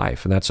part of your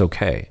life, and that's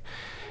okay.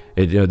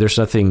 There's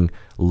nothing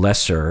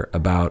lesser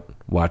about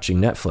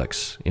watching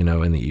Netflix, in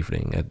the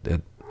evening.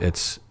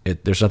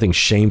 There's nothing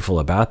shameful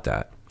about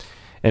that.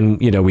 And,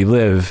 we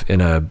live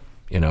in a,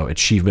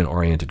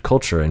 achievement-oriented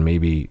culture, and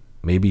maybe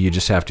you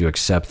just have to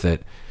accept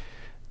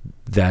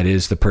that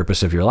is the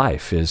purpose of your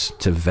life, is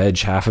to veg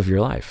half of your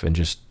life and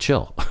just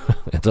chill.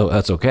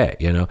 That's okay,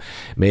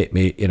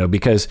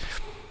 because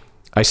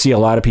I see a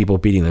lot of people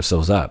beating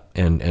themselves up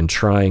and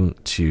trying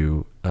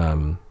to,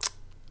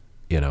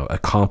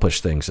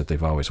 accomplish things that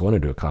they've always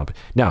wanted to accomplish.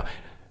 Now,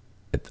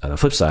 on the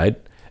flip side,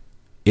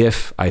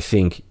 if I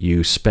think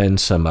you spend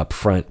some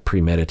upfront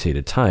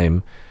premeditated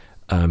time,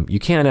 you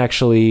can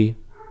actually,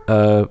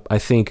 I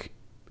think,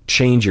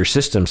 change your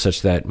system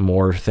such that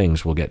more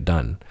things will get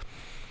done.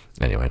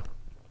 Anyway,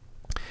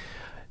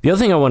 the other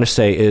thing I want to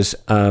say is,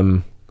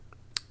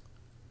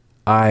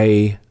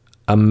 I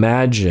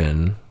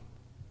imagine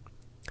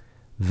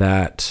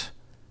that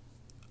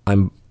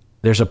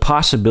there's a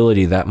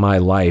possibility that my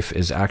life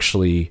is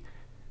actually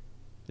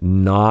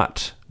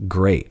not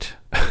great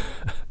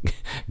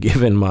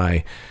given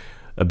my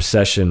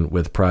obsession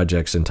with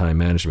projects and time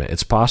management.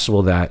 It's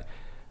possible that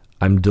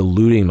I'm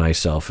deluding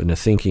myself into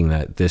thinking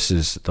that this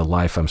is the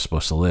life I'm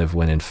supposed to live,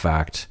 when in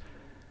fact,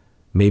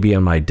 maybe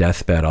on my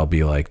deathbed, I'll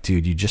be like,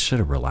 dude, you just should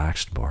have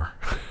relaxed more.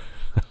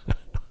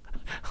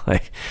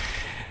 Like,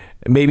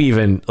 maybe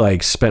even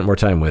like spent more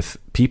time with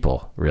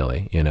people,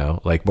 really,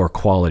 like more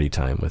quality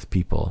time with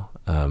people.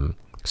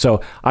 So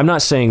I'm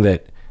not saying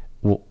that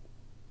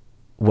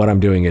what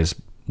I'm doing is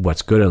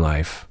what's good in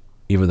life,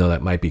 even though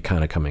that might be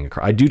kind of coming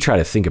across. I do try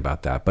to think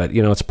about that, but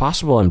it's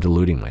possible I'm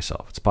deluding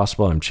myself. It's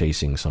possible I'm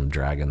chasing some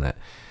dragon that,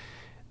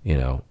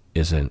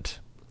 isn't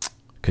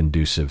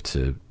conducive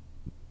to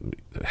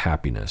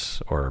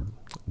happiness or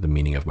the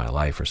meaning of my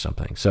life or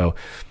something. So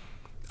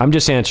I'm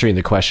just answering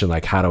the question,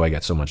 like, how do I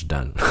get so much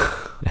done?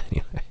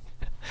 Anyway,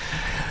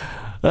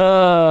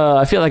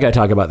 I feel like I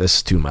talk about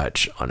this too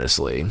much,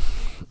 honestly.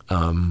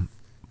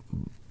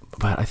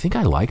 But I think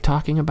I like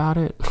talking about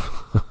it.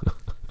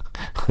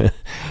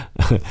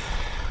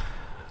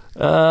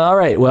 All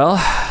right. Well,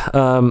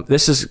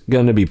 this is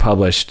going to be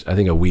published, I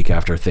think, a week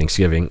after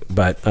Thanksgiving.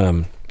 But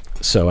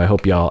so I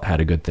hope y'all had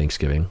a good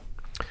Thanksgiving.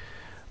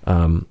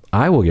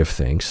 I will give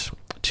thanks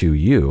to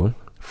you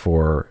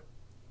for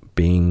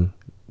being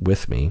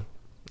with me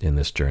in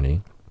this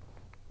journey.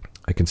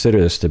 I consider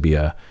this to be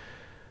a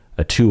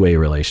two-way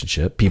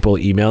relationship. People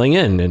emailing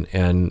in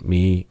and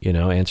me,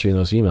 answering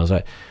those emails.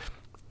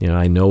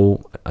 I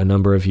know a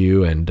number of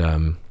you, and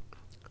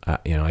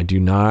I do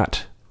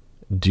not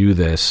do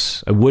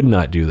this. I would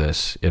not do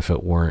this if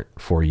it weren't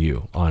for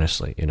you,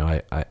 honestly.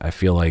 I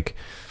feel like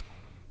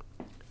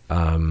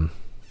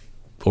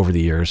over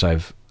the years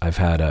I've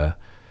had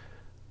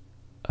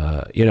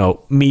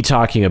me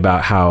talking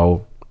about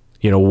how,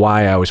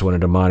 why I always wanted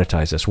to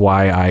monetize this,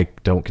 why I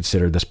don't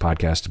consider this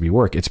podcast to be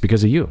work. It's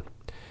because of you.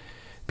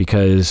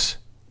 Because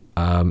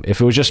if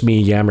it was just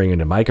me yammering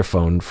into a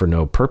microphone for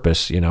no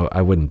purpose,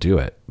 I wouldn't do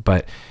it.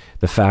 But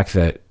the fact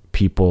that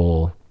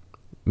people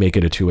make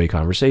it a two-way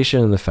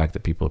conversation, the fact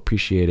that people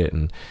appreciate it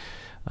and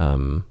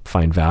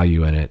find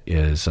value in it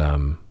is,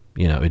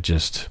 it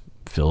just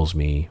fills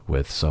me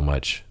with so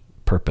much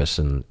purpose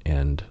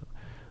and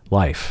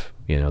life.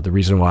 The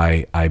reason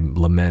why I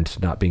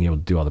lament not being able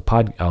to do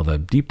all the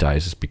deep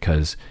dives is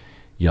because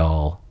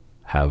y'all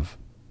have,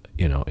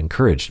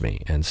 encouraged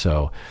me. And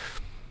so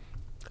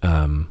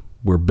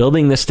we're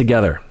building this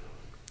together,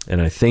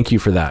 and I thank you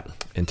for that.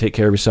 And take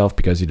care of yourself,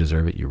 because you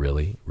deserve it. You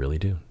really, really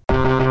do.